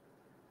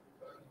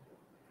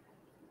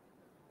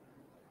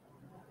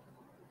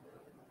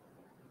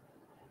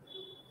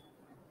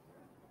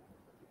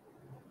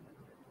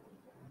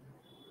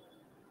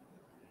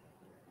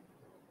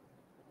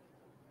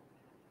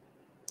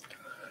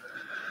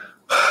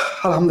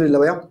 আলহামদুলিল্লাহ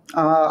ভাইয়া।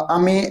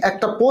 আমি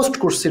একটা পোস্ট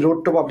করছি রোড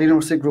টু পাবলিক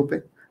ইউনিভার্সিটি গ্রুপে,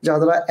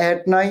 যারা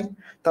অ্যাড নাই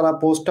তারা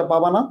পোস্টটা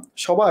পাবা না।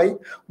 সবাই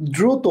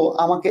দ্রুত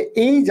আমাকে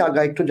এই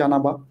জায়গায় একটু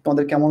জানাবা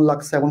তোমাদের কেমন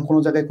লাগছে এবং কোনো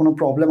জায়গায় কোনো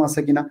প্রবলেম আছে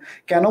কিনা।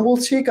 কেন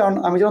বলছি? কারণ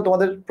আমি যেন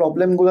তোমাদের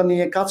প্রবলেমগুলো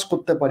নিয়ে কাজ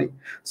করতে পারি।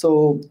 সো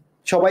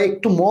সবাই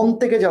একটু মন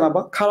থেকে জানাবা,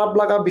 খারাপ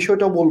লাগা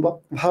বিষয়টাও বলবা,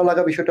 ভালো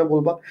লাগা বিষয়টাও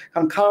বলবা,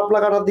 কারণ খারাপ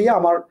লাগাটা দিয়ে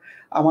আমার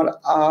আমার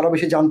আরো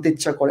বেশি জানতে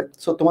ইচ্ছা করে।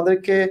 সো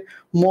তোমাদেরকে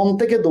মন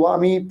থেকে দোয়া,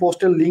 আমি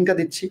পোস্টের লিঙ্কটা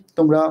দিচ্ছি,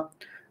 তোমরা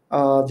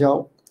যাও,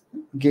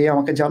 গিয়ে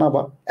আমাকে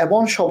জানাবা।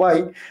 এবং সবাই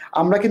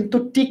আমরা কিন্তু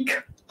ঠিক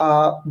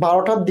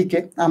 12টার দিকে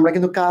আমরা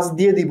কিন্তু কাজ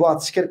দিয়ে দিব,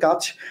 আজকের কাজ।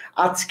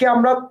 আজকে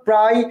আমরা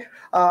প্রায়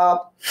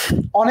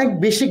অনেক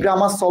বেশি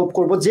গ্রামার সলভ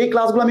করব। যে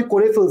ক্লাসগুলো আমি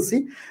করে ফেলছি,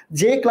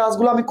 যে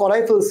ক্লাসগুলো আমি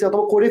করাই ফেলছি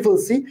অথবা করে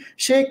ফেলছি,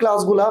 সেই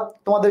ক্লাসগুলা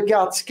তোমাদেরকে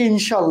আজকে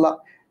ইনশাল্লাহ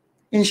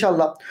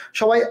ইনশাল্লাহ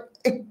সবাই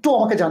একটু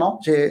আমাকে জানাও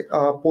যে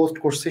পোস্ট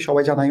করছি,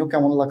 সবাই জানাইও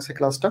কেমন লাগছে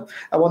ক্লাসটা।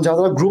 এবং যারা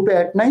যারা গ্রুপে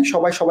অ্যাড নাই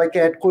সবাই সবাইকে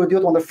অ্যাড করে দিও,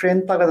 তোমাদের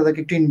ফ্রেন্ড থাকলে তাদেরকে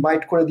একটু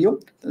ইনভাইট করে দিও,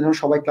 যেন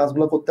সবাই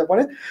ক্লাসগুলো করতে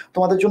পারে।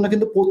 তোমাদের জন্য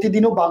কিন্তু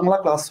প্রতিদিনও বাংলা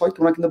ক্লাস হয়,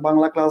 তোমরা কিন্তু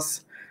বাংলা ক্লাস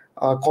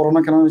করো না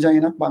কেন আমি জানি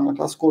না, বাংলা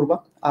ক্লাস করবা।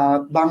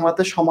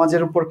 বাংলাতে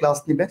সমাজের উপর ক্লাস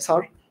নিবে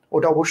স্যার,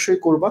 ওটা অবশ্যই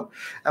করবা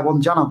এবং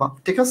জানাবা,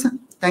 ঠিক আছে?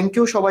 থ্যাংক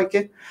ইউ সবাইকে।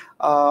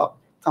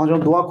 আমার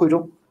জন্য দোয়া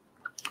করো।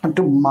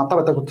 একটু মাথা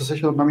ব্যথা করতেছে,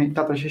 সেজন্য আমি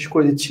তাড়াতাড়ি শেষ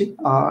করে দিচ্ছি।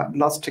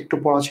 লাস্ট একটু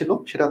পড়া ছিল,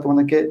 সেটা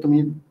তোমাদেরকে তুমি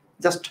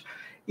জাস্ট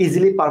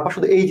ইজিলি পারবা।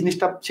 শুধু এই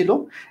জিনিসটা ছিল,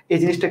 এই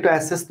জিনিসটা একটু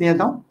অ্যাসেস নিয়ে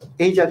নাও,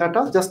 এই জায়গাটা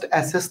জাস্ট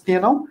অ্যাসেস নিয়ে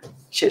নাও,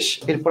 শেষ।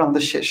 এরপর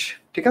আমাদের শেষ,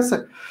 ঠিক আছে?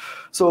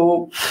 সো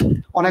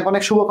অনেক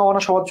অনেক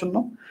শুভকামনা সবার জন্য।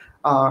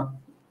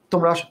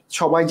 তোমরা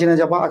সবাই জেনে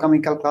যাবা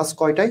আগামীকাল ক্লাস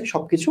কয়টায়,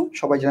 সবকিছু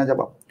সবাই জেনে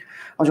যাবা।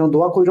 আমার জন্য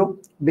দোয়া করো,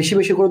 বেশি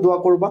বেশি করে দোয়া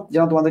করবা,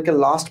 যেন তোমাদেরকে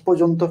লাস্ট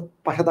পর্যন্ত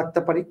পাশে থাকতে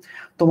পারি,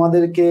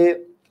 তোমাদেরকে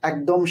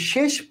একদম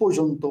শেষ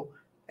পর্যন্ত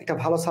একটা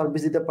ভালো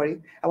সার্ভিস দিতে পারি,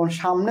 এবং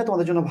সামনে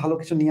তোমাদের জন্য ভালো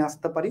কিছু নিয়ে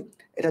আসতে পারি।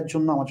 এটার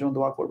জন্য আমার জন্য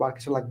দোয়া করবো, আর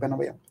কিছু লাগবে না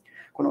ভাইয়া,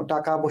 কোনো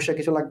টাকা পয়সা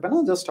কিছু লাগবে না,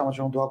 জাস্ট আমার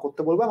জন্য দোয়া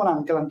করতে বলবো, আমার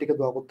আঙ্কেল আন্টিকে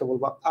দোয়া করতে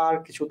বলবো, আর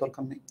কিছু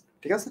দরকার নেই,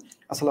 ঠিক আছে?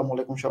 আসসালামু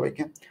আলাইকুম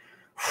সবাইকে।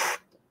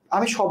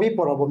 আমি সবই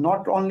পড়াবো,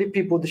 নট অনলি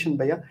প্রিপোজিশন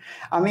ভাইয়া।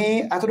 আমি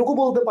এতটুকু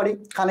বলতে পারি,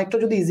 কানেক্টর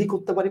যদি ইজি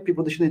করতে পারি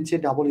প্রিপোজিশনের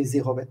চেয়ে ডাবল ইজি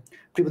হবে।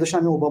 প্রিপোজিশন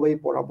আমি ওভাবেই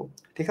পড়াবো,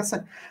 ঠিক আছে?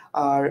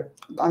 আর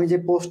আমি যে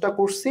পোস্টটা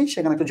করছি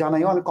সেখানে একটু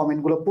জানাইও, আমি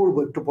কমেন্টগুলো পড়বো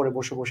একটু পরে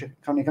বসে বসে,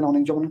 কারণ এখানে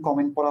অনেক যেমন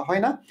কমেন্ট পড়া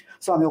হয় না।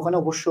 সো আমি ওখানে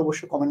অবশ্যই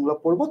অবশ্যই কমেন্টগুলো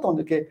পড়বো,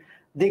 তোমাদেরকে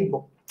দেখবো,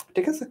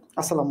 ঠিক আছে?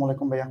 আসসালামু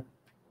আলাইকুম ভাইয়া।